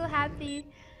sounds so happy.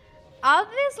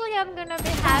 Obviously, I'm gonna be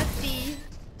happy.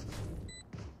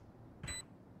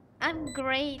 I'm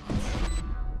great.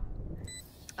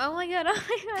 Oh my god, oh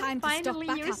my god, Time to stock finally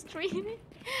back you're up. streaming.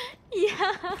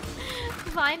 Yeah,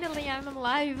 finally I'm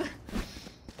alive.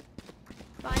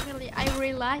 Finally, I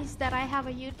realized that I have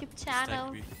a YouTube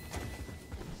channel.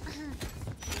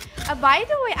 By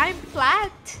the way, I'm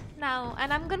flat now,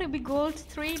 and I'm gonna be gold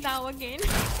 3 now again.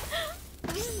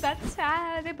 That's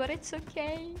sad, but it's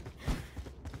okay.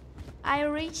 I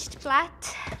reached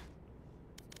flat.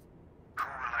 Who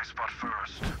will I spot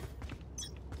first?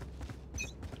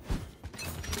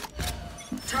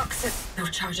 Toxic. No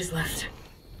charges left.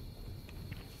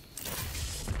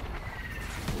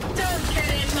 Don't get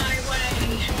in my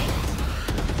way.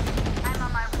 I'm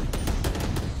on my way.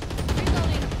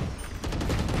 Reloading.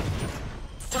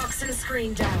 Toxin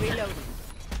screen down. Reloading.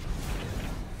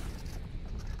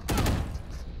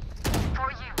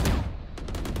 For you.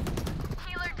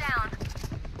 Healer down.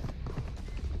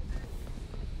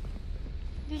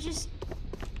 You just...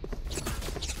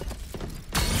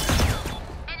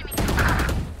 Enemy.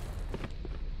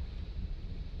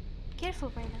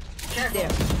 Careful right now.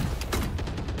 Careful.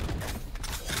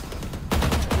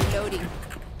 Reloading.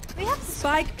 We have to...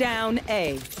 Spike down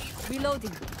A.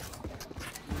 Reloading.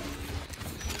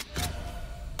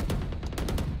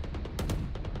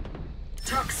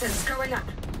 Toxins going up.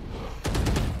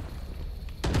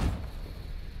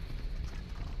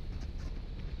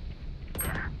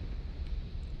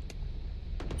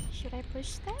 Should I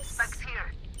push this? Spike's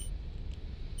here.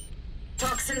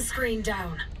 Toxin screen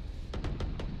down.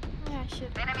 Yeah, I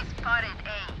should. Enemy spotted.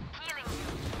 A. Healing you.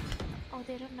 Oh,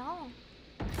 they don't know.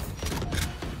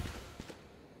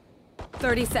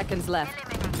 30 seconds left.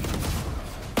 Eliminate.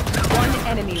 One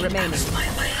enemy remaining.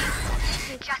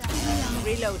 Good job.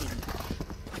 Reloading.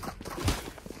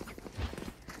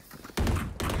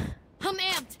 I'm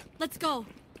amped. Let's go.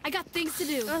 I got things to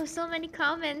do. Oh, so many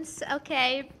comments.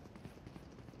 Okay.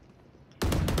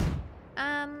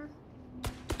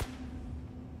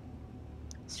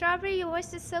 Strawberry, your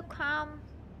voice is so calm.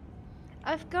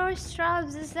 Of course,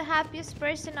 Strabs is the happiest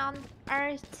person on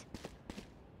earth.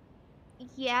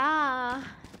 Yeah.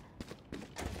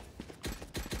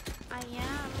 I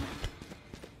am.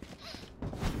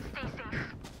 Stay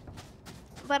safe.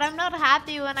 But I'm not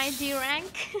happy when I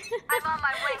D-rank. I'm on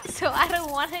my way. So I don't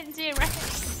want to D-rank.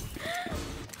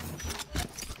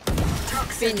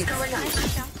 Toxins going up.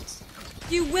 Nice shot.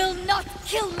 You will not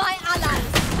kill my allies.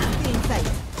 Inside.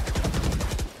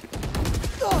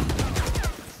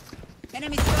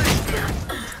 Enemy spotted.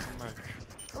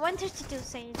 132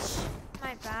 Sage.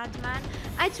 My bad, man.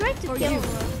 I tried to kill him.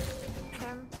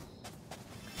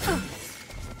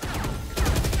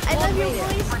 I love your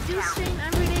voice. Do stream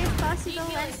every day if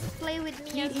possible and play with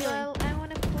me as well. I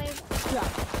want to play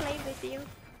with you.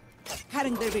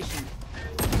 Cutting their vision.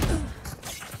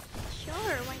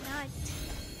 Sure, why not?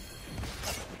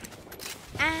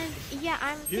 And yeah,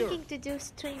 I'm thinking to do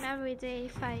stream every day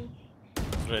if I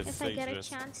get a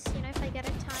chance, you know, if I get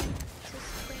a time to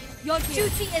stream. Your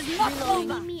duty is not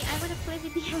over. Me, I want to play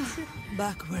with you too.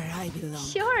 Back where I belong.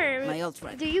 Sure. My ult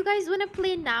right. Do you guys want to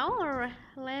play now or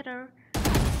later?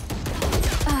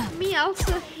 Me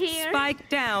also here. Spike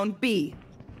down B.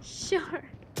 Sure.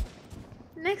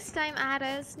 Next time at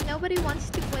us. Nobody wants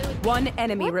to play with me. One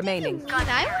enemy What remaining. do you mean?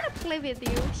 I want to play with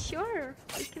you. Sure.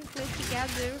 We can play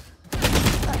together.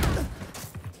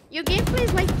 Your gameplay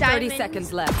is like diamond. 30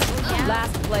 seconds left. Yeah.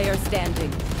 Last player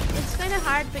standing. It's kind of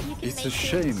hard, but you can It's make a it.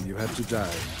 shame you had to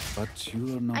die, but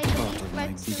you are not I part believe, of my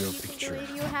but bigger you can do picture. it.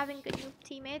 You're having good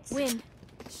teammates. Win.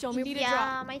 Show me.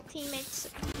 Yeah, my teammates.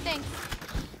 Thanks.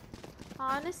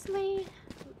 Honestly,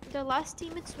 the last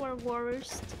teammates were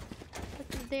worst, but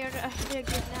they're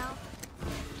good now.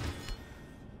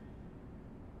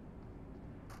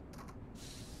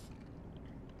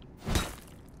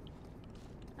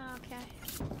 Okay.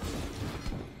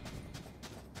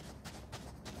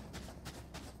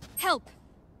 Help.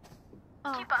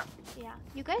 Oh, yeah.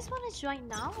 You guys want to join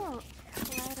now or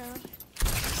later?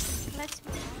 Let's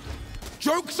move on.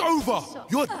 Joke's over! So,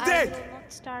 You're I dead! will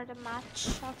not start a match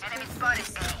after. Enemy spotted.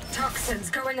 Toxins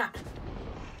going up.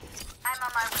 I'm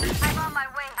on my way. I'm on my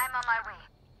way. I'm on my way.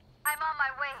 I'm on my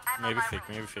way. I'm Maybe on my fake,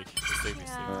 way. maybe fake. Stay, stay.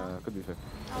 Yeah. Could be fair.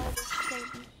 Oh, this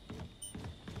baby.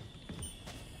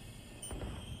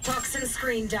 Toxin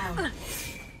screen down.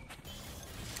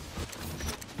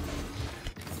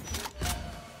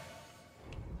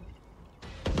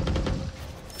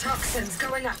 Toxins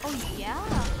going up. Oh yeah.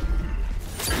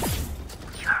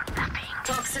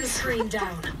 Toxin screen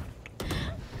down.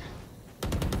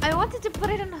 I wanted to put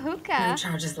it on hookah. No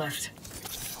charges left.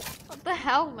 What the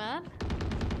hell, man?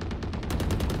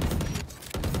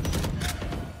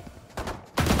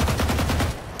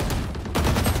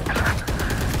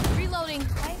 Reloading.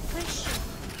 Why push?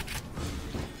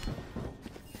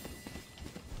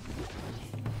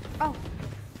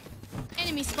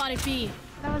 spotted B.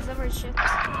 That was overshift.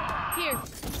 Here.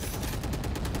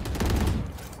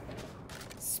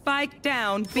 Spike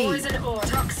down B. Poison or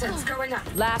toxins going up.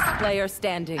 Last player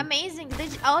standing. Amazing.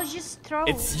 I'll just throw.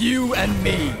 It's you and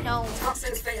me. No.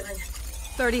 Toxins failing.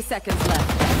 30 seconds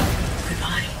left.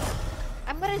 Goodbye.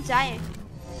 I'm gonna die.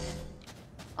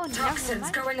 Oh, Toxins never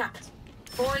mind. going up.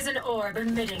 Poison orb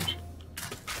emitting.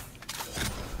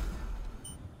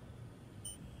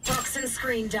 Toxin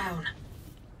screen down.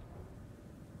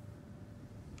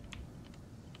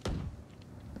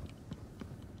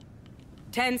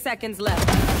 Ten seconds left.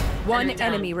 One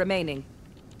enemy remaining.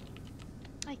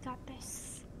 I got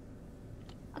this.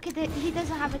 Okay, he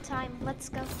doesn't have a time. Let's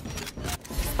go.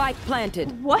 Spike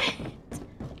planted. What?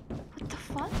 What the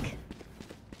fuck?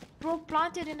 Bro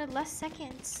planted in the last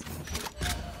seconds.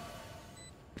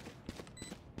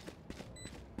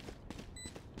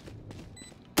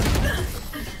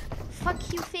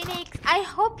 Fuck you, Phoenix. I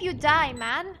hope you die,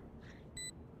 man.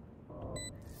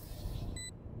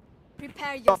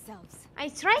 Prepare yourselves. I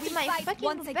tried We my fight fucking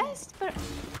once again. best, but...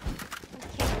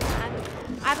 Okay, man.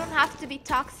 I don't have to be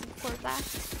toxic for that.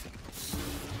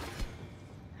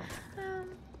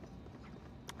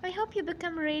 I hope you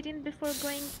become radiant before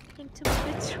going into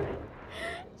military.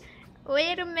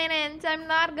 Wait a minute, I'm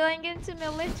not going into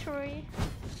military.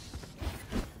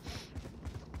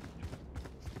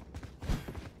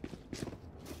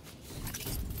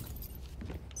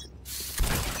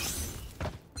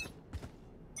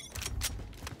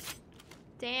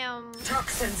 Damn.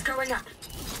 Toxins going up.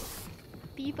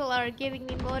 People are giving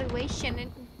me motivation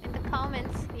in the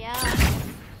comments. Yeah.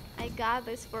 I got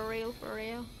this for real, for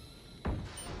real.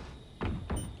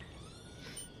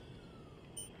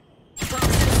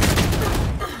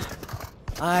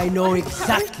 I know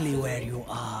exactly where you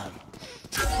are.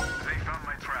 They found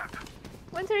my trap.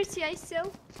 130 I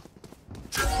still.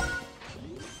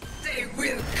 They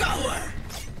will cower.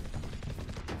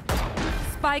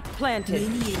 Spike planted.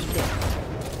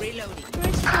 Reloading.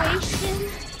 Persuasion.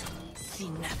 See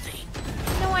nothing.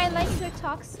 No, I like your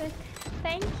toxic.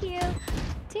 Thank you.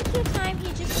 Take your time,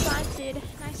 he just planted.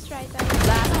 Nice try, guys.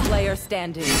 Last player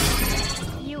standing.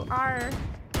 You are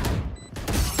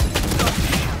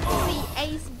the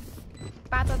ace,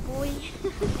 Baba boy.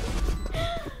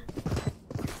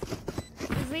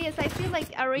 Zeus, I feel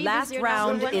like Arab Last is your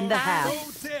round number one in the fan.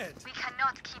 half. We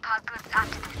cannot keep our goods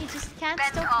active. He just can't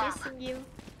Bend stop off. missing you.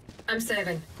 I'm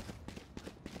saving.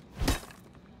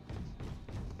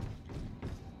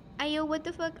 Ayo, what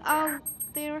the fuck? Oh,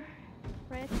 they're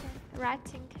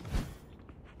ratting.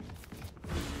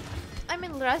 I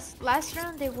mean, last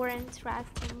round they weren't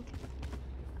ratting.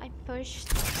 I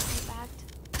pushed my bad.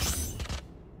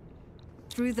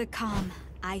 Through the calm,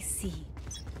 I see.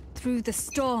 Through the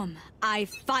storm, I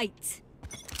fight.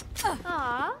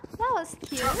 Aw, that was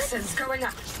cute. Toxins going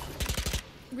up.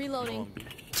 Reloading.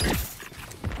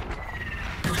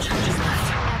 No charges left.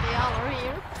 Yeah, they all are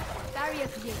here. Barrier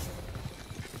here.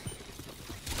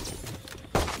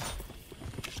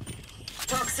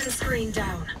 Toxin screen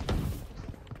down.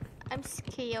 I'm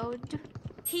scared.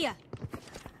 Here.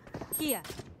 Here.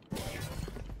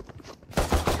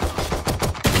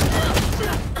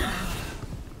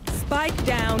 Spike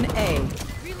down A.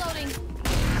 Reloading.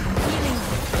 Reloading.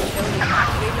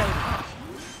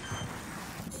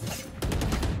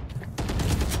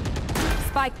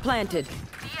 Spike planted.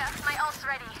 Yeah, my ult's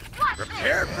ready. Watch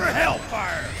Prepare for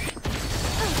hellfire!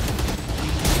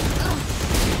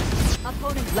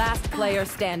 Opponent. Last player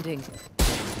standing.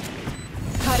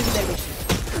 Cutting their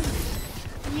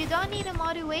vision. You don't need a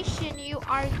motivation, you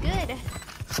are good.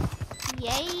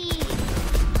 Yay!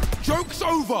 Joke's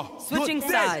over! Switching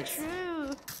You're dead. sides. True.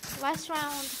 Last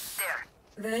round.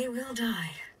 They will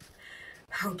die.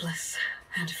 Hopeless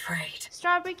and afraid.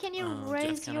 Strawberry, can you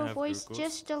raise can I your have voice glucose?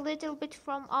 just a little bit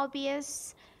from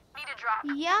OBS? Need a drop.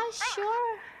 Yeah,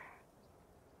 sure.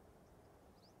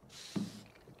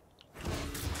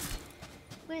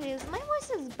 Wait, is my voice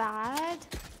is bad?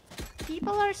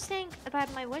 People are saying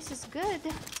that my voice is good.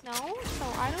 No, so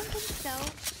I don't think so.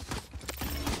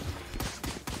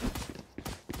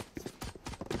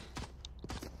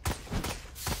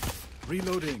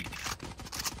 Reloading.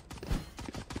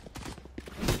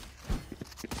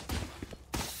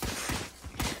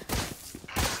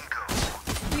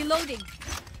 Reloading.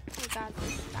 We got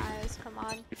this, guys. Come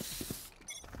on.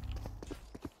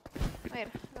 Wait,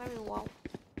 let me wall.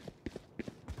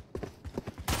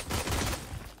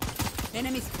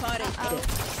 Enemy spotted. Oh,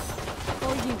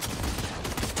 For you.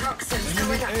 Toxins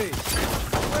going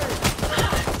up.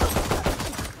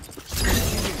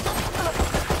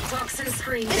 Toxin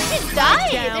screen did down. she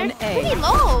die? Down They're A. pretty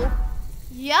low.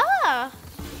 Yeah.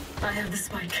 I have the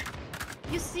spike.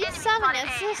 You see 7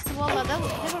 assists, Walla, they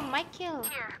were my kill.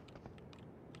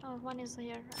 Oh, one is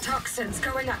here. Toxins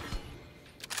going up.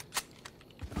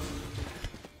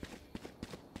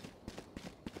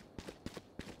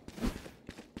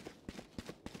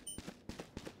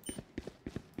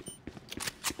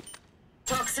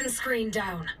 Toxin screen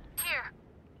down. Here.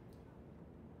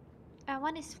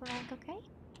 One is flank, okay?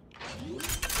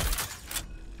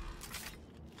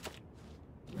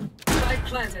 Spike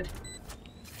planted.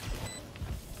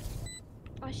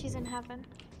 Oh, she's in heaven.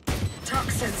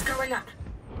 Toxins going up.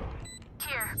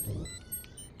 Here.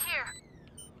 Here.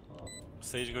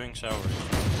 Sage going shower.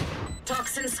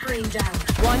 Toxin screen down.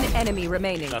 One enemy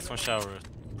remaining. Last one shower,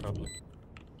 probably.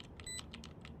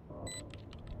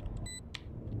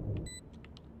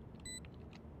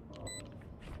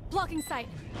 Blocking sight.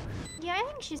 Yeah, I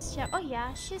think she's oh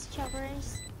yeah, she's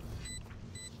showers.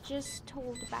 Just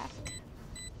hold back.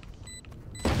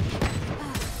 Good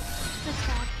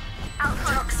job.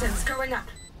 Toxins going up.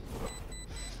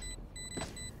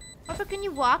 Papa, can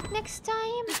you walk next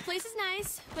time? This place is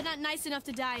nice, but not nice enough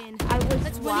to die in. I was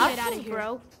Let's walking, get out of here,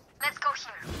 bro. Let's go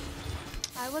here.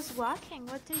 I was walking.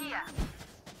 What do you? Yeah.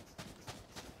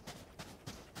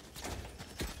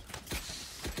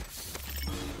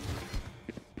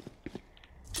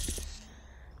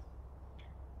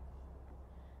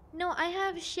 No, I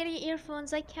have shitty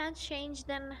earphones. I can't change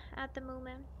them at the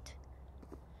moment.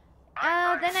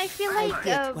 Then I feel like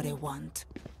what I want.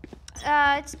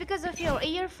 it's because of your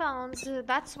earphones.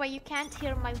 That's why you can't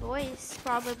hear my voice,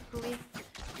 probably.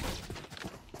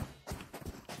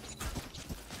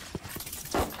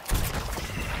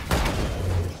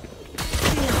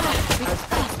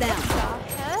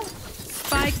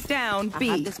 Spike down, B.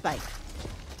 I have the spike.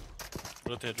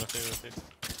 Rotate, rotate, rotate.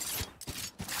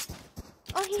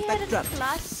 Oh, he had a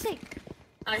classic.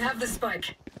 I have the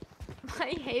spike. I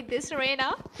hate this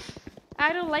Reyna.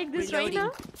 I don't like this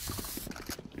Reyna.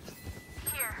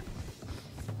 Here.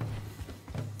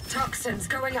 Toxins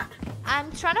going up.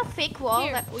 I'm trying to fake wall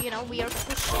that, you know, we are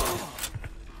pushing. Oh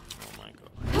my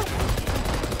god.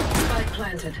 Spike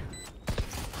planted.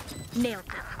 Nailed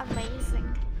it.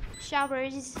 Amazing.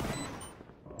 Showers.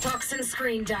 Toxin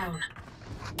screen down.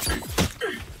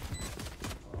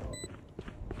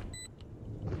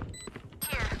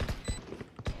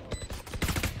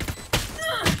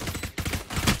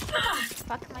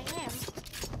 Fuck my name.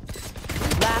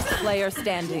 Last player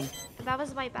standing. That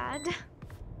was my bad.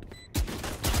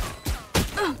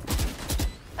 Oh,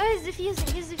 he's defusing,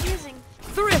 he's defusing.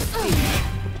 Thrifty.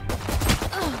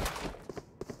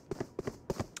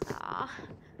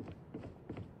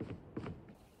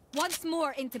 Once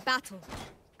more into battle.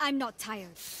 I'm not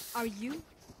tired. Are you?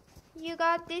 You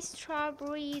got this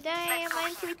strawberry. Damn,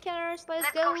 I'm 3 killers.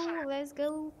 Let's go. Let's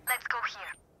go. Let's go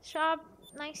here. Sharp,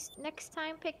 nice. Next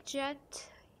time pick Jet.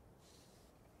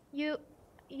 You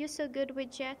so good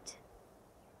with Jet.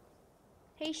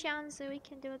 Hey Shanzu, we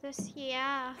can do this.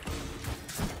 Yeah.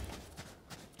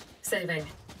 Saving.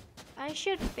 I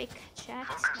should pick Jet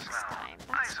next time.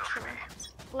 That's true.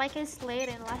 Like I slayed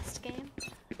in last game.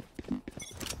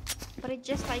 But it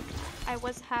just like I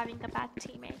was having the bad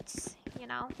teammates, you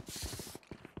know.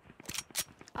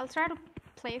 I'll try to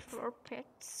play floor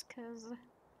picks because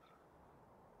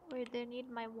they need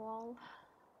my wall.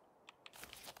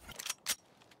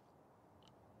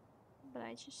 But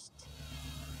I just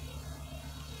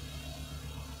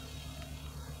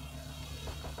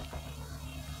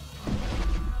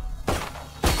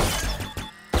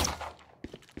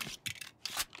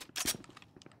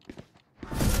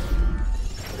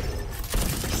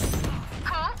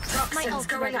my ult's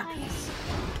going up.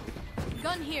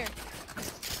 Gun here.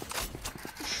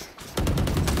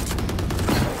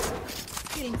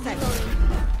 Getting sight.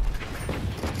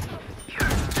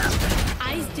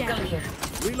 Eyes down. Gun here.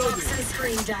 Reloading. Toxin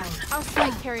screen down. Our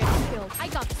spike carrier is killed. I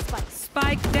got the spike.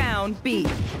 Spike down, B.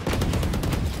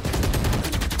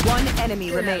 One enemy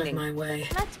Get remaining. Out of my way.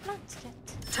 let's get.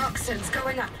 Toxins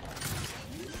going up.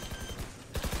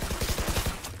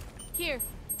 Here.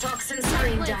 Toxin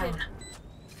screen down.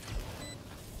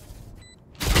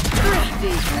 I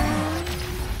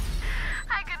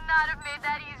could not have made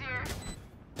that easier.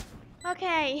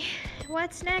 Okay,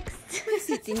 what's next?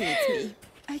 City needs me.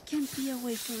 I can't be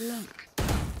away for long.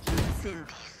 Send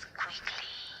this quickly.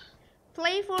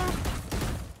 Play for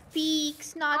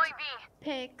peaks, not Boy B.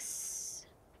 picks.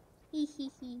 Hee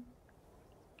hee hee.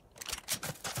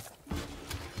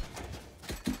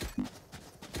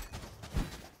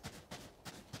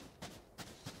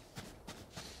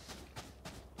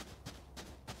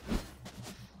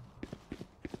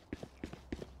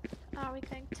 Are we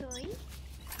going to leave?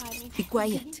 Be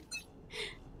quiet.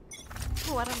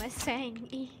 What am I saying?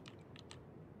 E.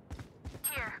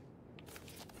 Here.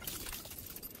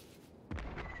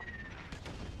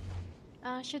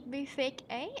 Should we fake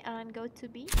A and go to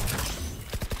B?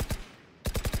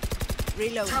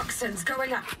 Reload. Toxins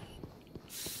going up.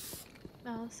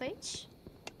 Sage?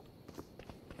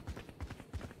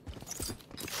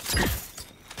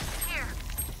 Here.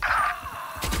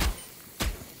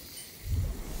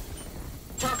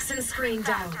 Toxin screen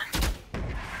down.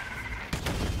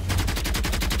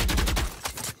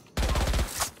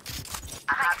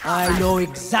 I know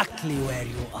exactly where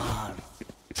you are.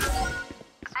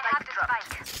 I have the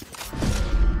spike.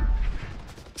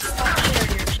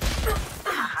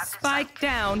 Spike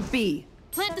down B.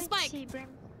 Plant the spike.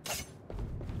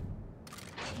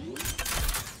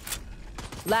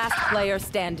 Last player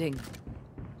standing.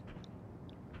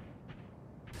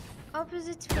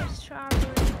 Opposite for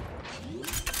strawberry.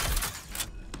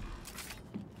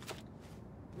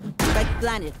 Spike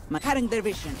planet. Cutting their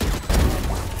vision.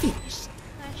 Finished.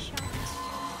 Nice shot.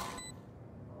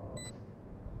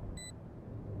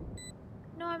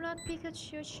 No, I'm not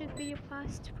Pikachu. It should be your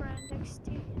past friend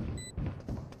XT.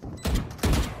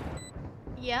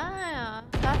 Yeah,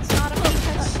 that's not a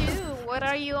Pikachu. What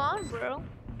are you on, bro?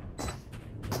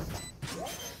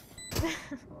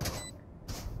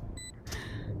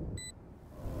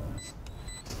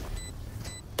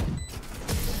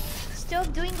 Still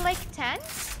doing like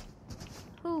 10s?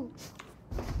 Who?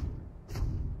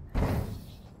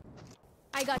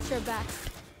 I got your back.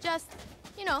 Just,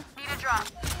 you know. Need a drop.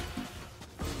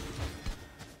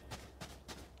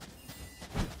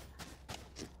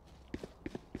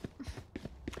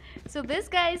 So this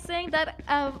guy is saying that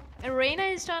Reina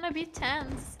is trying to be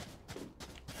 10s.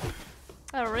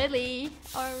 Oh really?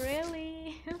 Oh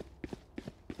really?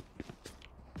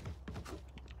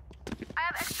 I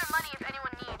have extra money if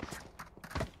anyone needs.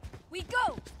 We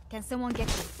go! Can someone get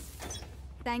this?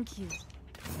 Thank you.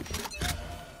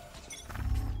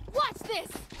 Watch this!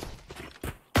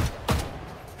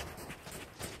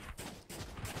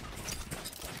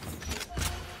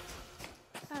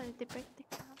 Oh, they break the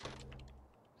crowd.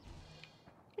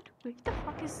 Where the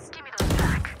fuck is... Give me those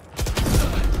back.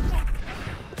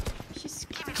 She's...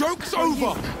 Joke's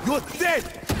over! You're dead!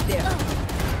 There.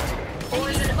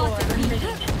 Poison orb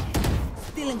emitting.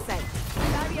 Still inside.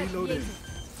 Reloading.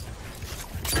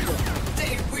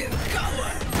 They will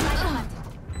cover.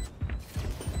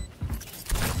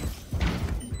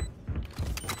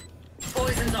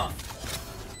 Poison's off.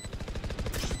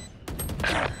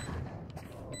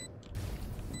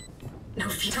 No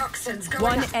toxins going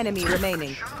One up. enemy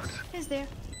remaining. Is there?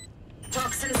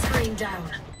 Toxin screen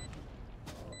down.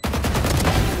 You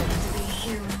wanted to be a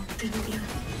hero, didn't you?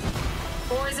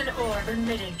 Poison orb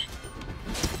emitting.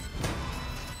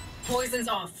 Poison's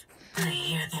off. I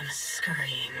hear them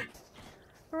scurrying.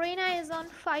 Reina is on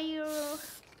fire.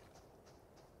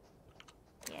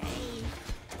 Yay.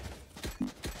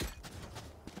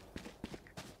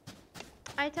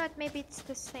 I thought maybe it's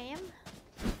the same.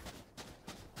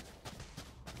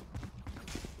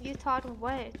 You thought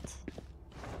what?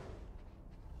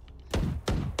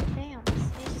 Damn,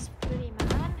 this is pretty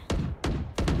man.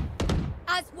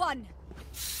 As one.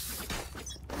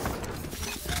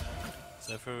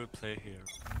 Zephyr will play here.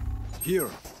 Here.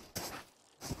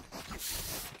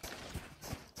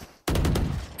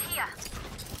 Here.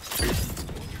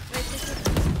 Wait, is it?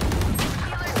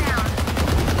 Healer down.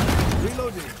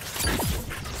 Reloading.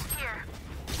 Here.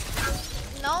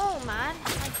 No, man.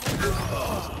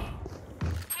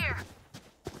 Here.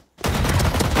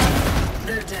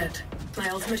 They're dead. My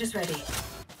ultimate is ready.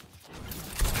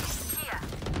 Here.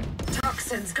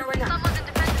 Toxins going up. Someone's in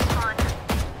defensive spawn.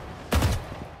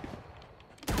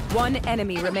 One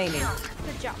enemy remaining.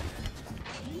 Good job.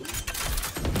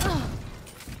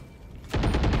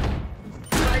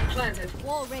 Spike planted.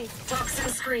 Wall raised. Toxin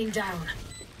screen down.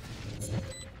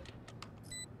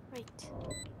 Wait.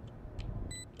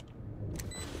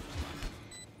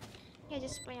 Yeah,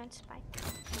 just play on spike.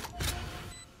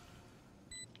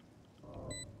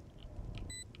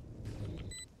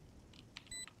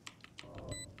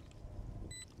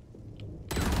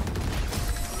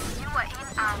 You are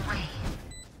in our way.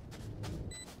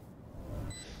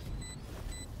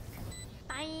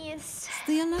 Nice.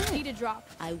 Stay alive. Need a drop.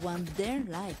 I want their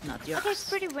life, not yours. Okay, it's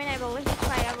pretty winnable. Let's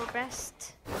try our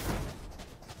best.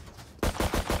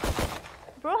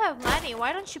 Bro, have money.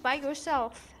 Why don't you buy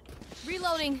yourself?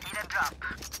 Reloading. Need a drop.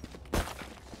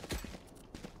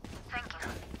 Thank you.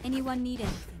 Anyone need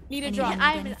anything? Need a Anyone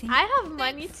drop. need anything? I have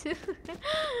money too.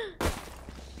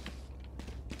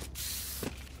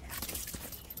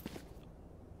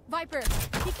 Viper,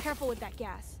 be careful with that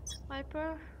gas.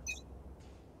 Viper.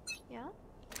 Yeah?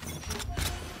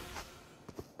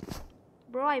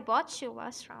 Bro, I bought you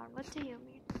last round. What do you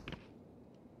mean?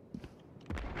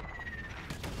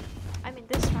 I mean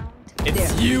this round.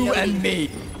 It's you and me.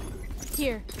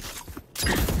 Here.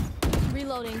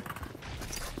 Reloading.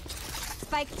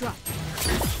 Spike drop.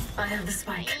 I have the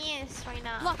spike. Yes, right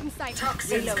now. Blocking sight.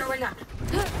 Toxins Reload. going up.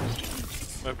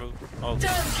 Purple. Oh. Don't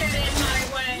get in my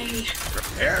way.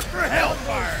 Prepare for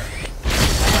hellfire.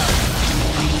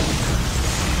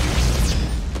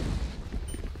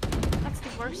 That's the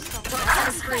worst song.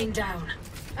 Toxin screen down.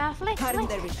 Flick.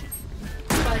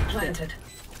 Spike planted.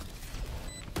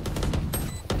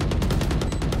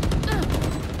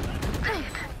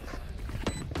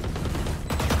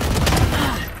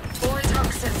 Boy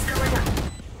toxins going up.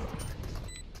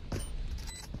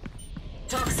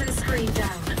 Toxin screen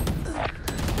down.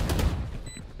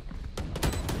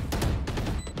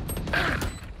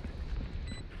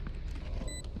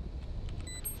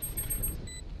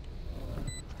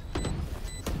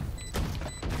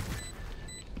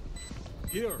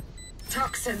 Here.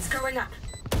 Toxins going up.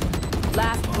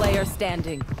 Last player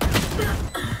standing.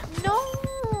 No!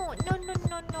 No.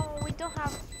 We don't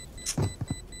have...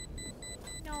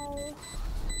 No.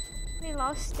 We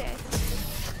lost it.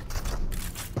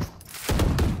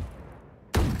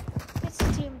 It's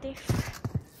team diff.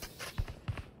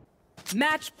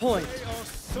 Match point.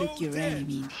 Look your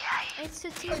enemy. It's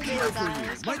a team diff,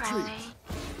 guys. My Come on. treat.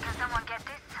 Can someone get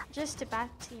this? Just a bad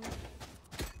team.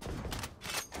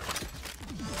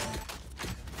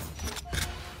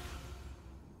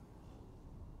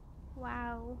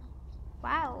 Wow.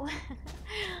 Wow.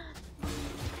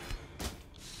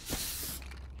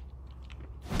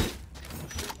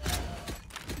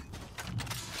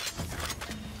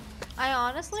 I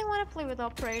honestly want to play with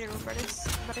operator, but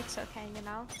it's okay, you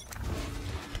know.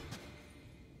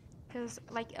 Because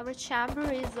like our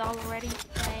chamber is already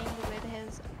playing with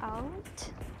his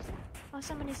ult. Oh,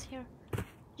 someone is here.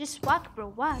 Just walk, bro.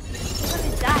 Walk. You're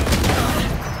gonna die.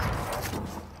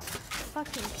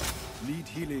 Fucking. Need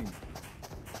healing.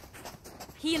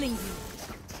 Healing you.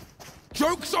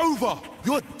 Joke's over!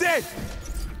 You're dead!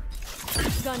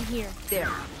 Gun here.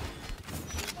 There.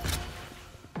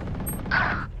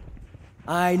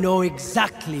 I know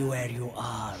exactly where you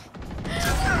are.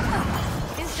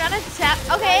 He's gonna tap.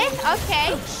 Okay.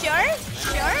 Sure.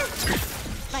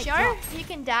 Sure. You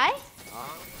can die.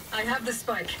 I have the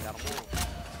spike.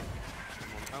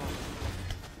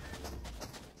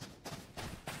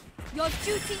 Your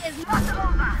duty is What's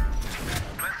over?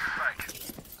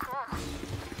 Cool.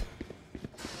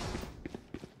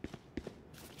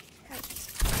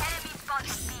 Enemy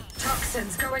spotted me.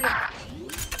 Toxins going up.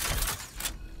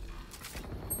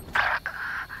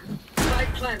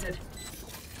 Spike planted.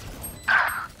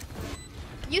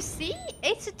 You see?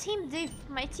 It's a team diff.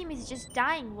 My team is just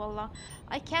dying, wallah.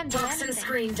 I can't do Toxin anything.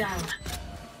 screen down.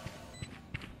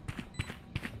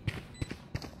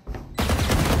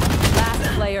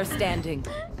 Last player standing.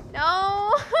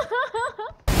 No.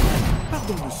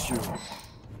 Pardon, monsieur.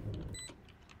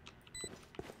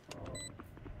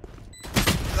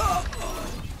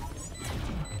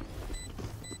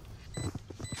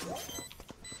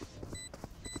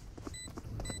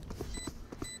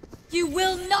 You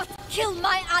will not kill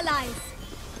my allies.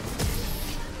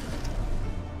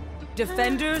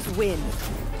 Defenders win.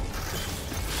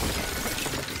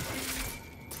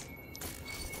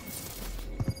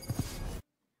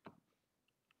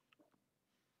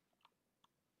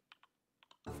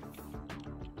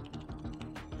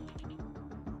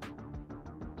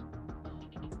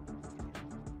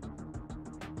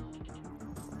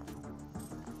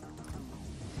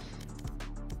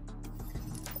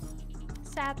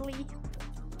 Sadly,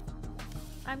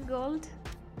 I'm gold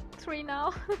 3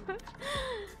 now.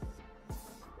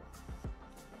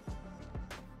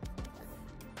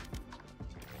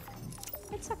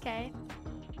 It's okay.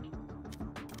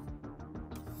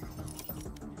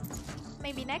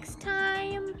 Maybe next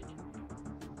time.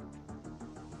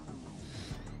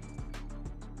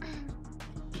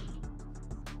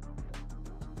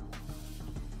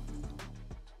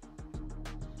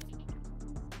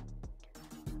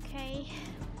 Okay.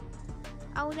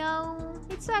 Oh no,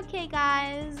 it's okay,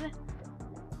 guys.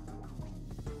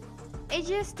 It's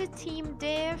just a team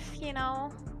diff, you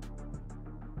know.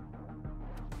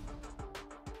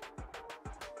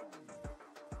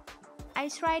 I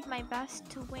tried my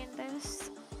best to win this.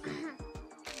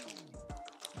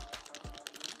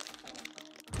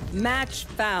 Match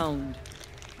found.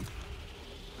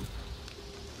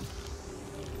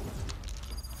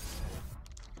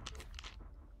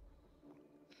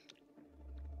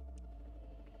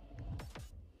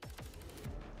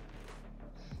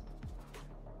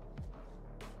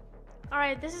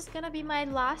 Alright, this is gonna be my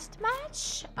last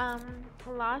match.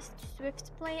 Last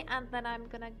Swift play, and then I'm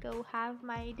gonna go have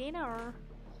my dinner.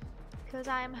 Because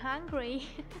I'm hungry.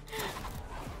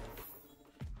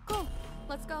 Cool.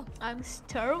 Let's go. I'm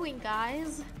starving,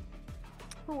 guys.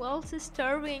 Who else is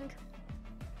starving?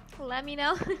 Let me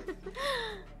know.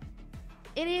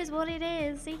 It is what it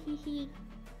is.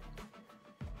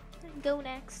 Go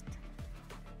next.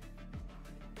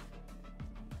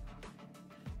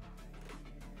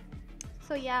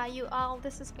 So yeah, you all,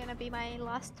 this is gonna be my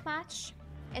last match.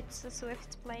 It's a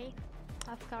Swift play,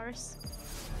 of course.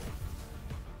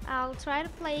 I'll try to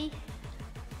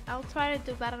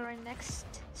do better in next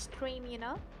stream, you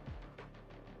know?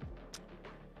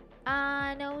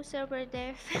 No server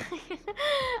diff.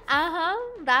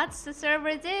 That's the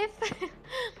server diff.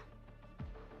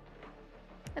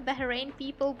 The Bahrain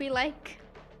people be like,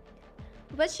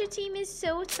 but your team is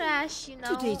so trash, you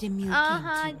know? Today the mute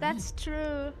that's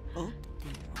true. Oh.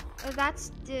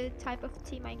 That's the type of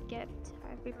team I get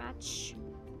every match.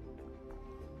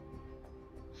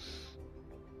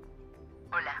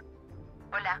 Hola.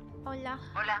 Hola. Hola.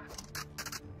 Hola.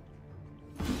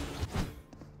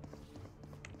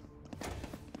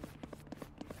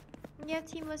 Your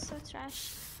team was so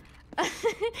trash.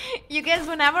 You guys,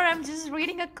 whenever I'm just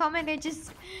reading a comment, I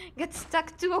just get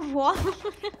stuck to a wall.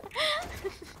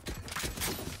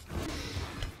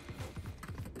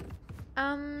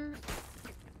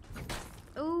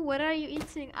 Ooh, what are you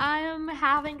eating? I am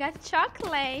having a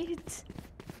chocolate.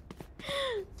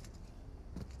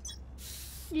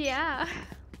 Yeah,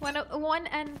 one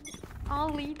and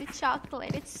only the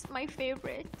chocolate. It's my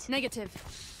favorite. Negative.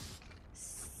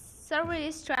 Server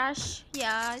is trash.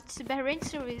 Yeah, it's Bahrain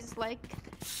server is like,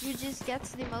 you just get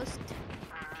the most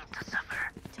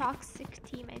toxic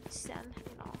teammates, and you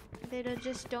know they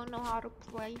just don't know how to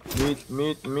play.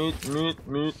 Meat.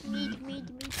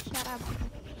 Shut up.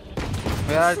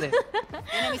 Where are they?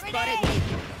 Enemy spotted.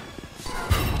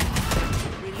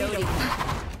 Reloading.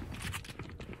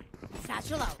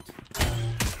 Satchel out.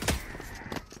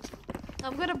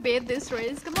 I'm gonna bait this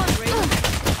race. Come on, race.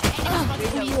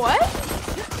 What?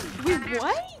 Wait,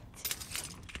 what?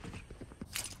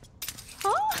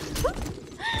 Huh?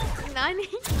 Nani?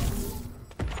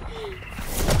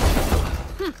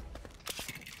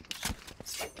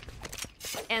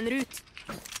 En route.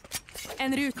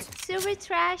 Super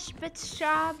trash, but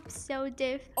sharp, so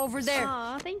diff. Over there.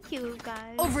 Aw, thank you,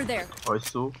 guys. Over there. I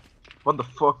saw. What the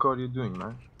fuck are you doing,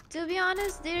 man? To be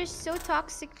honest, they're so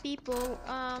toxic people.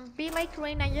 Be like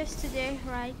Reina yesterday,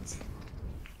 right?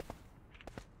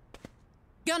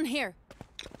 Gun here.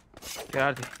 Where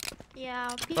are they?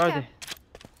 Yeah, pick Where are up. they?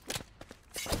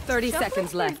 30 Chocolate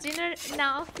seconds for left. dinner?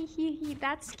 No,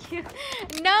 that's cute.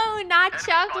 No, not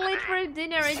chocolate for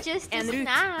dinner. It's just a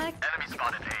snack.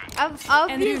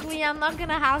 Obviously, I'm not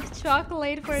gonna have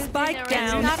chocolate for Spike dinner.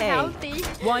 down It's not A. healthy.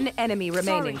 One enemy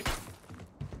remaining.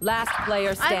 Last player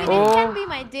I standing. mean, it can be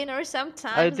my dinner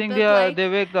sometimes. I think but they like, they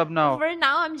wake up now. for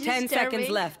now, I'm just 10 starving. seconds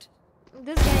left.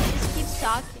 This guy just keeps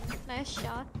talking. Nice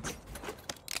shot.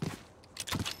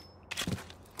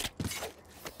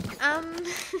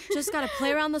 Just gotta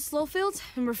play around the slow fields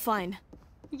and we're fine.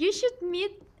 You should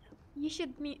mute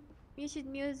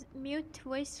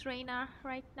voice Reina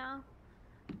right now.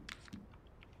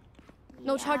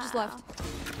 No charges left.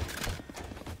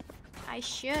 I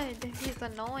should. He's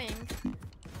annoying.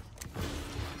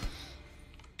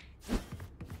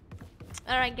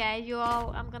 Alright guys, you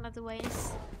all, I'm gonna do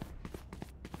ace.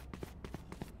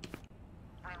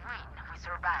 We win. We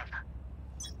survive.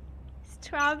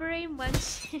 Strawberry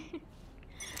munch.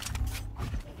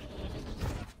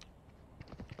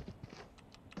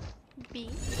 B.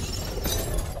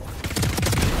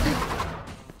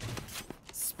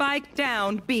 Spike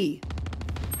down B.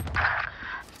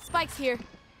 Spike's here.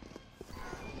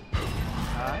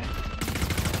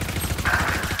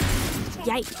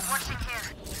 Yikes. Watching here.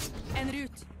 En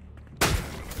route.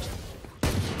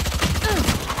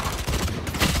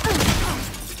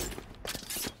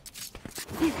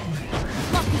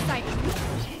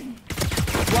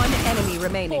 One enemy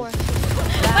remaining. Four.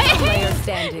 Last player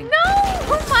standing. No!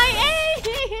 My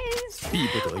ace!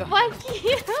 Fuck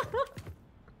you!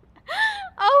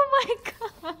 Oh my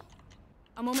god!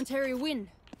 A momentary win.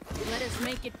 Let us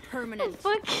make it permanent.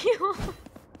 Fuck you!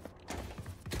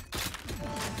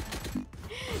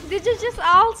 Did you just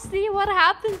all see what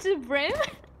happened to Brim?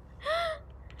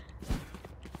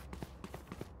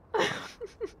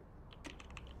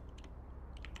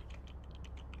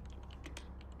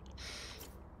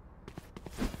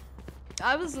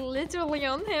 I was literally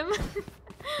on him.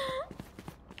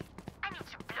 I need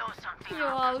to blow something Yo,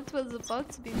 up. it was about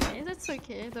to be me. That's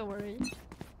okay, don't worry.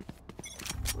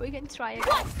 We can try it.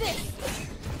 What's this?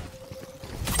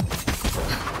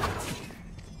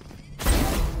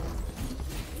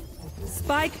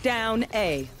 Spike down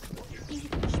A.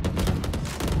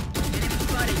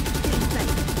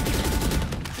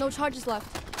 No charges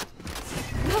left.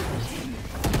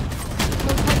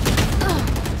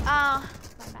 Ah,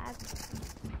 my bad.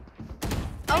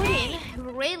 Odin,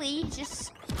 really?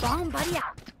 Just bomb buddy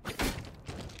out.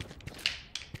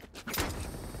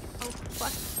 Oh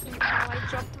fucking hell, I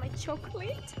dropped my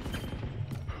chocolate.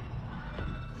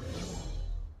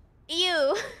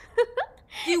 Ew.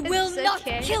 You will It's not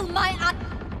okay. kill my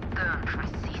Don't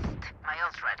resist. My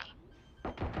ult's ready.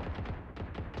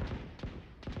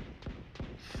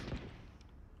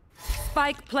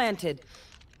 Spike planted.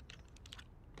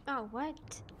 Oh,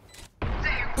 what?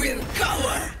 Will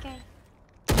cover. Okay.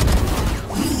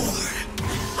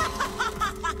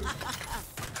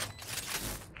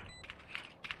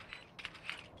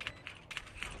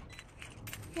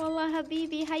 Wallah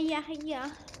habibi, hayya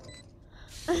hayya.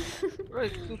 Bro,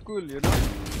 it's too cool, you know?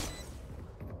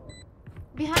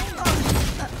 Behind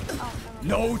us.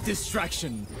 No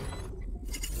distraction.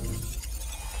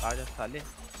 Aja sale.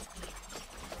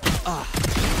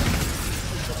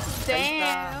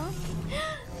 Damn.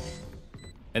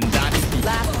 And that's the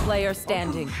Last player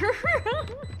standing.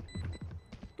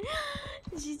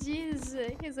 GG's.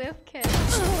 He's AFK.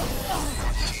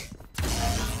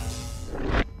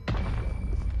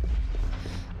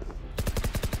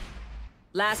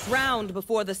 Last round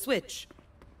before the switch.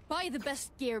 Buy the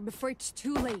best gear before it's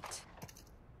too late.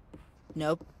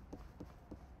 Nope.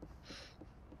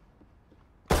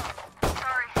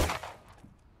 Sorry.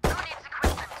 Who needs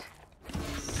equipment?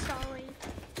 Sorry.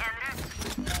 En route.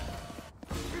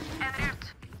 En route.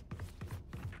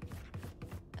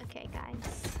 Okay, guys.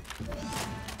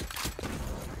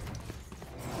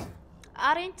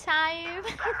 Are in time.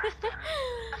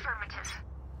 Affirmative.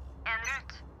 En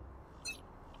route.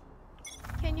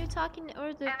 Can you talk in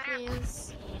Urdu,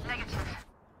 please? Negative.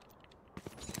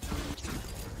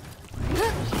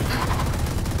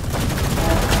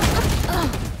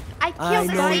 I killed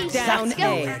know her. Down Let's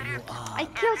go. A. I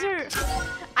killed her.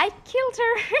 I killed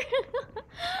her.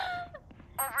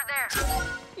 Over there.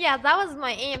 Yeah, that was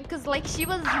my aim, cause like she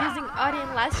was using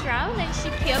Odin last round and she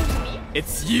killed me.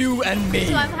 It's you and me.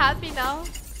 So I'm happy now.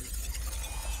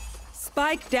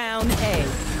 Spike down A.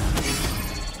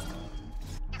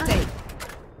 Take.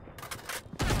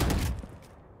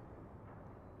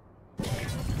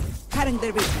 Cutting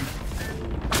their vision.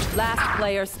 Last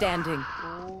player standing.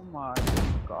 Oh my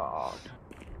god.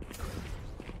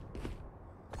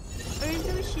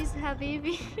 Urdu, she's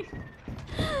habibi.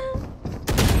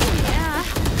 Yeah.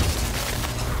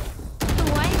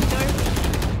 Why ignore me?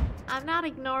 I'm not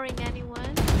ignoring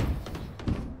anyone.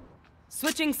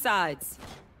 Switching sides.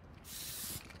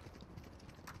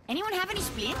 Anyone have any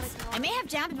splints? I may have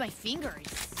jammed my fingers.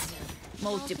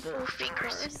 Multiple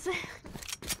fingers.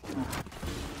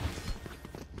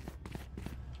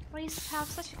 We used to have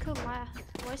such a cool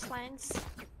voice lines.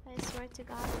 I swear to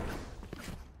God.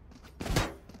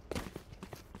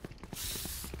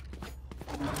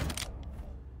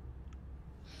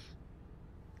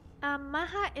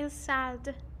 Maha is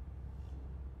sad.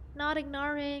 Not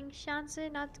ignoring Shanse,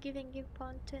 not giving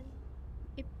importance.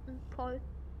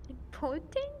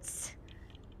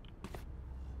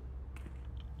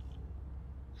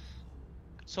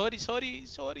 Sorry.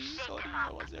 I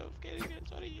was AFK again,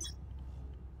 sorry.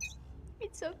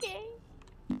 It's okay.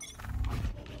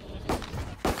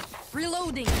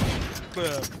 Reloading.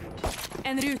 Bruh.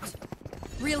 En route.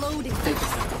 Reloading.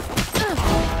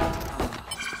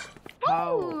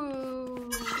 Ooh,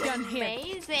 Gun here.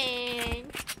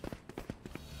 amazing.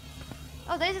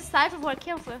 Oh, there's a cypher for a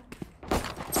kill for.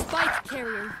 Spike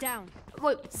carrier down.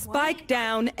 Wait, Spike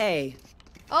down A.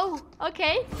 oh,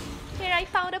 okay. Here I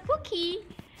found a Pookie.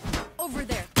 Over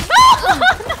there.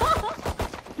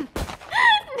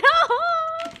 No!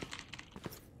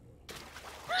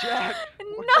 Jack!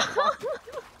 No!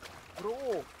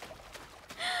 Bro!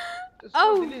 Just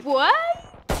Oh, delete. what?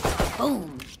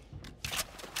 Boom.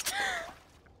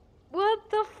 What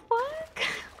the fuck?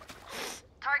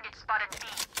 Target spotted B.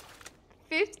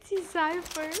 50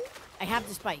 cypher. I have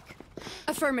the spike.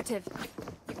 Affirmative.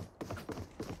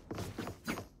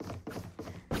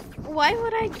 Why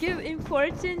would I give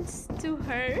importance to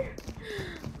her?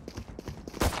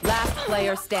 Last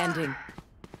player standing.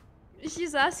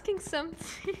 She's asking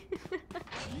something.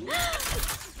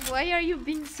 Why are you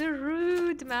being so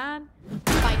rude, man?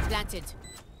 Spike planted.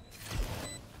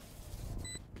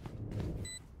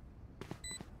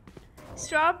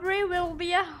 Strawberry will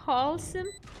be a wholesome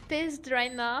pissed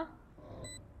right now.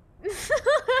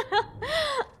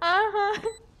 Uh-huh.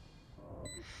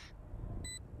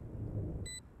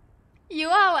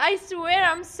 Wow, I swear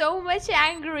I'm so much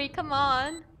angry. Come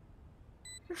on.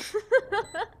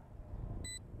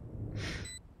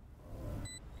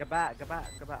 Go back, go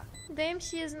back, go back. Damn,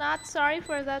 she is not sorry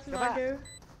for that Go back. murder.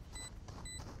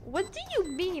 What do you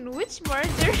mean? Which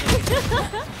murder?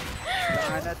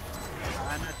 Lahanat.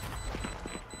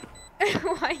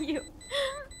 Why you?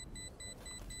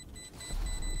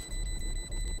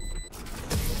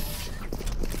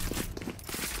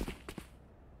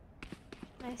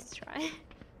 Nice try.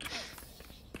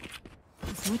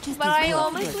 But I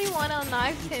honestly wanna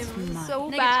knife him so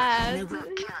bad.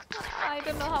 I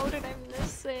don't know how did I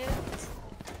miss it.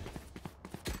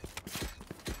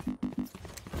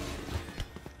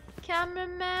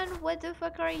 Cameraman, what the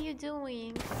fuck are you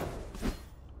doing?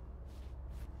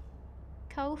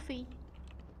 Kofi.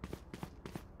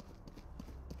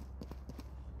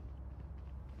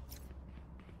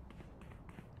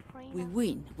 We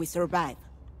win. We survive.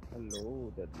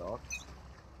 Hello, deadlock.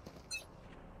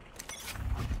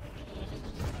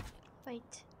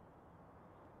 Wait.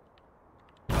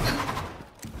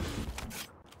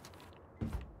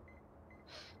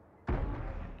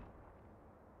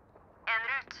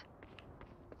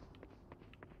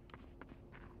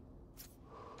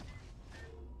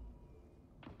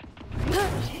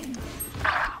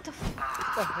 The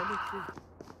fuck?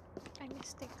 I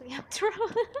mistakenly after all.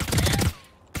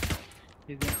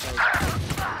 He's inside.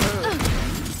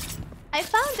 I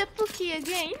found the Pookie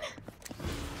again.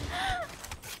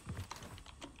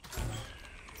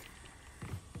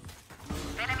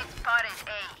 Enemy spotted A.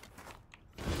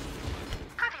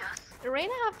 Adios.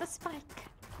 Reina have the spike.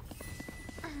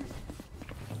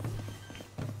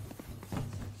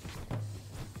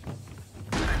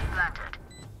 Planted.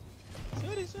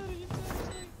 Sorry.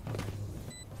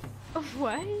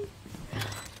 Why?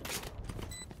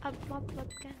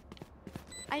 Again.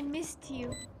 I missed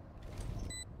you.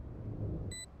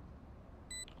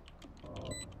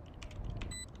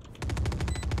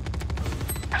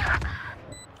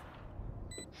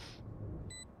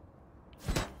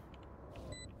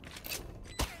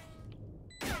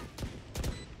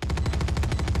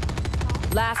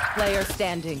 Last player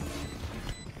standing.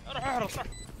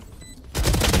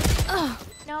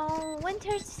 No,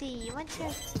 Winter C, man.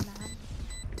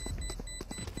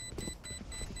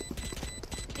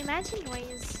 Imagine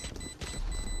ways.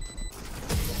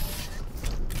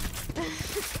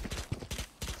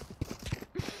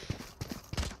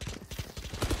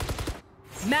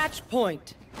 Match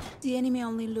point. The enemy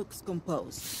only looks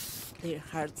composed. Their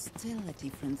hearts tell a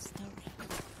different story.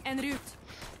 En route.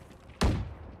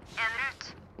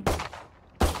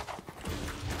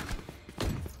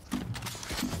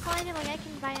 Finally, I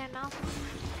can buy enough.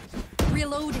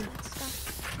 Reloading.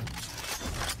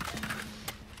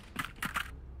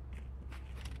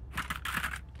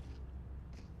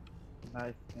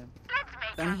 Nice, man.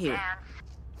 Come here.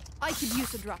 I could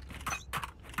use a drop.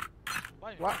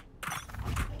 What?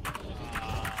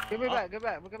 Give me back, give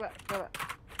back.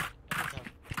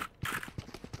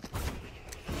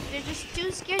 They're just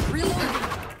too scared. Reloading.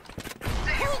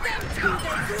 Pull them to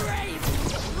their grave.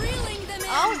 Reeling them in.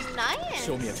 Oh, nice.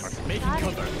 Show me a target. Making Got it.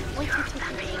 cover.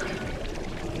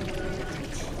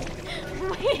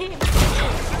 Wait.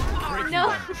 No.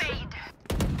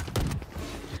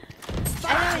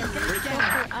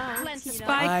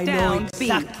 Spike know down.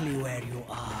 exactly where you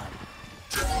are.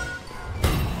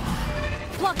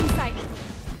 Blocking sight.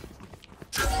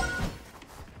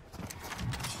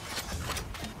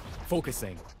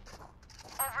 Focusing.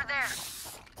 Over there.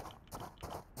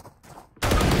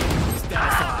 Stand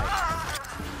aside.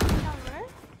 Tower?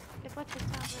 They got the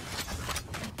tower.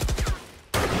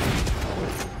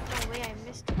 No way, I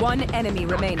missed. One enemy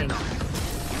remaining.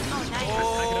 Oh,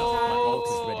 nice.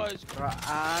 Bro,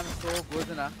 I'm so good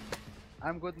now.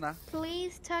 I'm good now.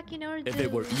 Please talk in order. If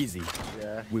it were easy,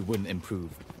 Yeah. we wouldn't improve.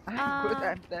 I'm good.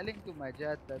 I'm telling to my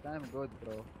chat that I'm good,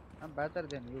 bro. I'm better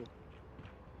than you.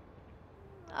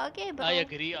 Okay, bro. I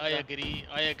agree,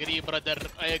 brother.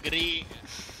 I agree.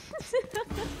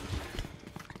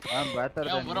 I'm better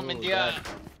I'm than from you. India. Dad.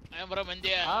 I'm from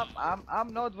India.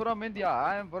 I'm not from India.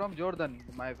 I'm from Jordan,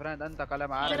 my friend. أنت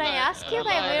كلام عارف. Did I ask you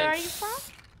like where are you from?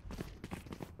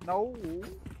 No.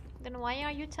 Then why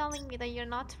are you telling me that you're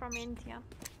not from India?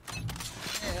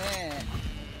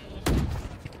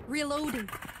 Reloading.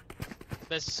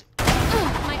 This.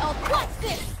 My ult. What's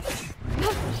this?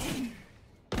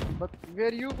 But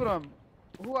where you from?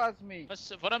 Who asked me?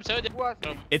 From Saudi. Who asked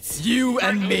me? It's you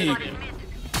and me.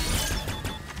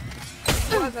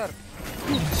 Brother.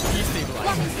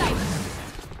 Destabilize.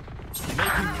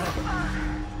 Making cover.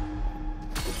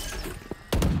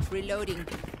 Reloading.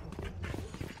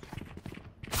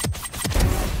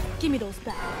 Give me those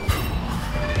back.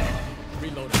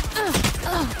 Reloading.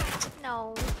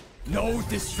 No. No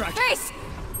distraction. Face!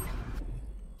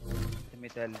 Let me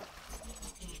tell.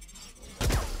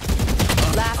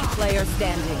 Last player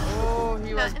standing. Oh,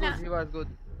 he was No. good. He was good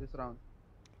this round.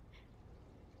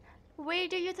 Where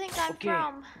do you think I'm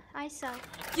from? Isa.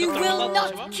 You will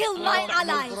not kill my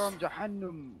allies! From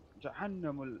Jahannam.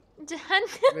 Jahannam.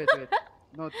 Jahannam. Wait.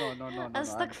 No.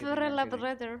 Astaghfirullah,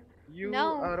 brother. You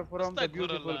No. are from the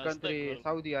beautiful country,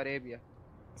 Saudi Arabia.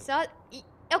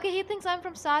 Okay, he thinks I'm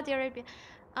from Saudi Arabia.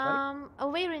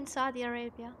 Where in Saudi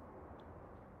Arabia?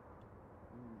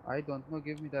 I don't know.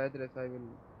 Give me the address. I will.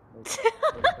 I'll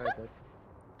try that.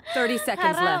 30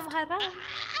 seconds left. Haram.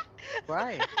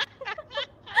 Why?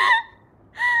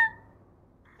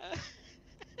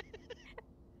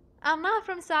 I'm not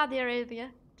from Saudi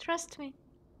Arabia. Trust me.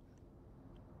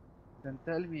 Then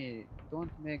tell me.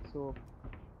 Don't make so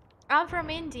I'm from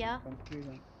India.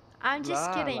 confusing. I'm just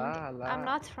La, kidding. la, la. I'm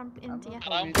not from India.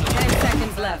 10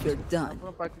 seconds left. You're I'm done.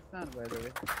 from Pakistan, by the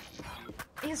way.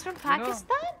 He's from know,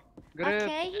 Pakistan? Great.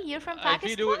 Okay, you're from I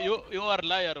Pakistan? feel you are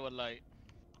liar, wallahi.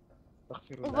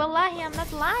 Astaghfirullah. Wallahi, I'm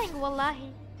not lying,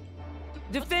 wallahi.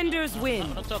 Defenders win.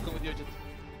 I'm not talking with you, Jit.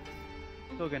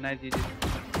 So good night, GG.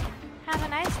 Have a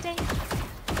nice day.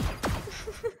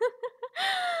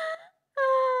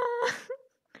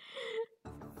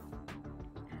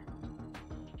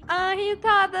 He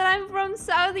thought that I'm from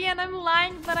Saudi and I'm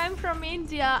lying that I'm from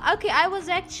India. Okay, I was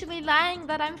actually lying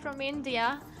that I'm from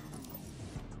India.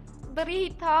 But he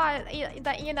thought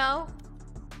that, you know.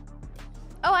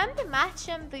 Oh, I'm the match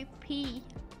MVP.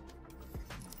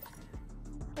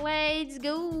 Let's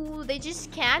go. They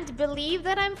just can't believe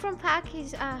that I'm from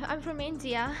Pakistan. I'm from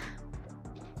India.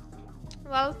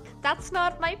 Well, that's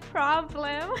not my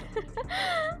problem.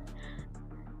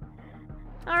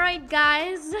 Alright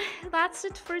guys, that's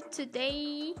it for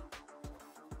today.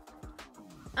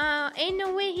 In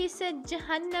a way he said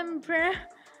Jahannam, bruh.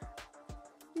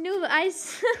 No,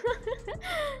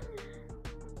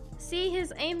 see,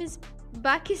 his aim is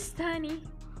Pakistani.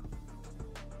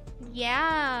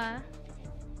 Yeah,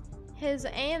 his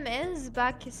aim is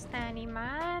Pakistani,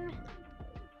 man.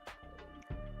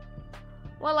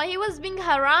 Well, he was being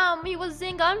haram. He was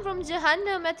saying I'm from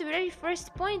Jahannam at the very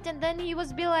first point, and then he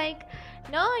was be like,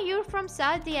 no, you're from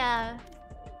Saudi.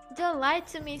 Don't lie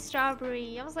to me,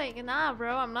 Strawberry. I was like, nah,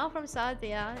 bro, I'm not from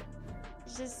Saudi.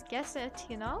 Just guess it,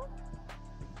 you know?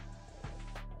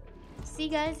 See,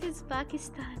 guys, he's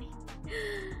Pakistani.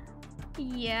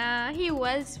 Yeah, he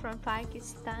was from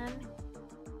Pakistan.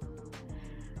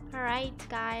 Alright,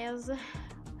 guys.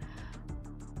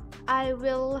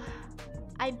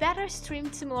 I better stream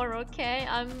tomorrow, okay?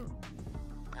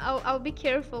 I'll be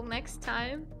careful next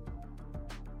time.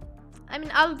 I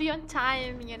mean, I'll be on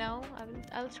time, you know.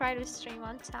 I'll try to stream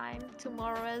on time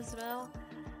tomorrow as well.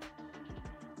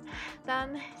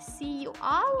 Then see you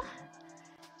all.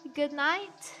 Good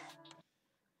night.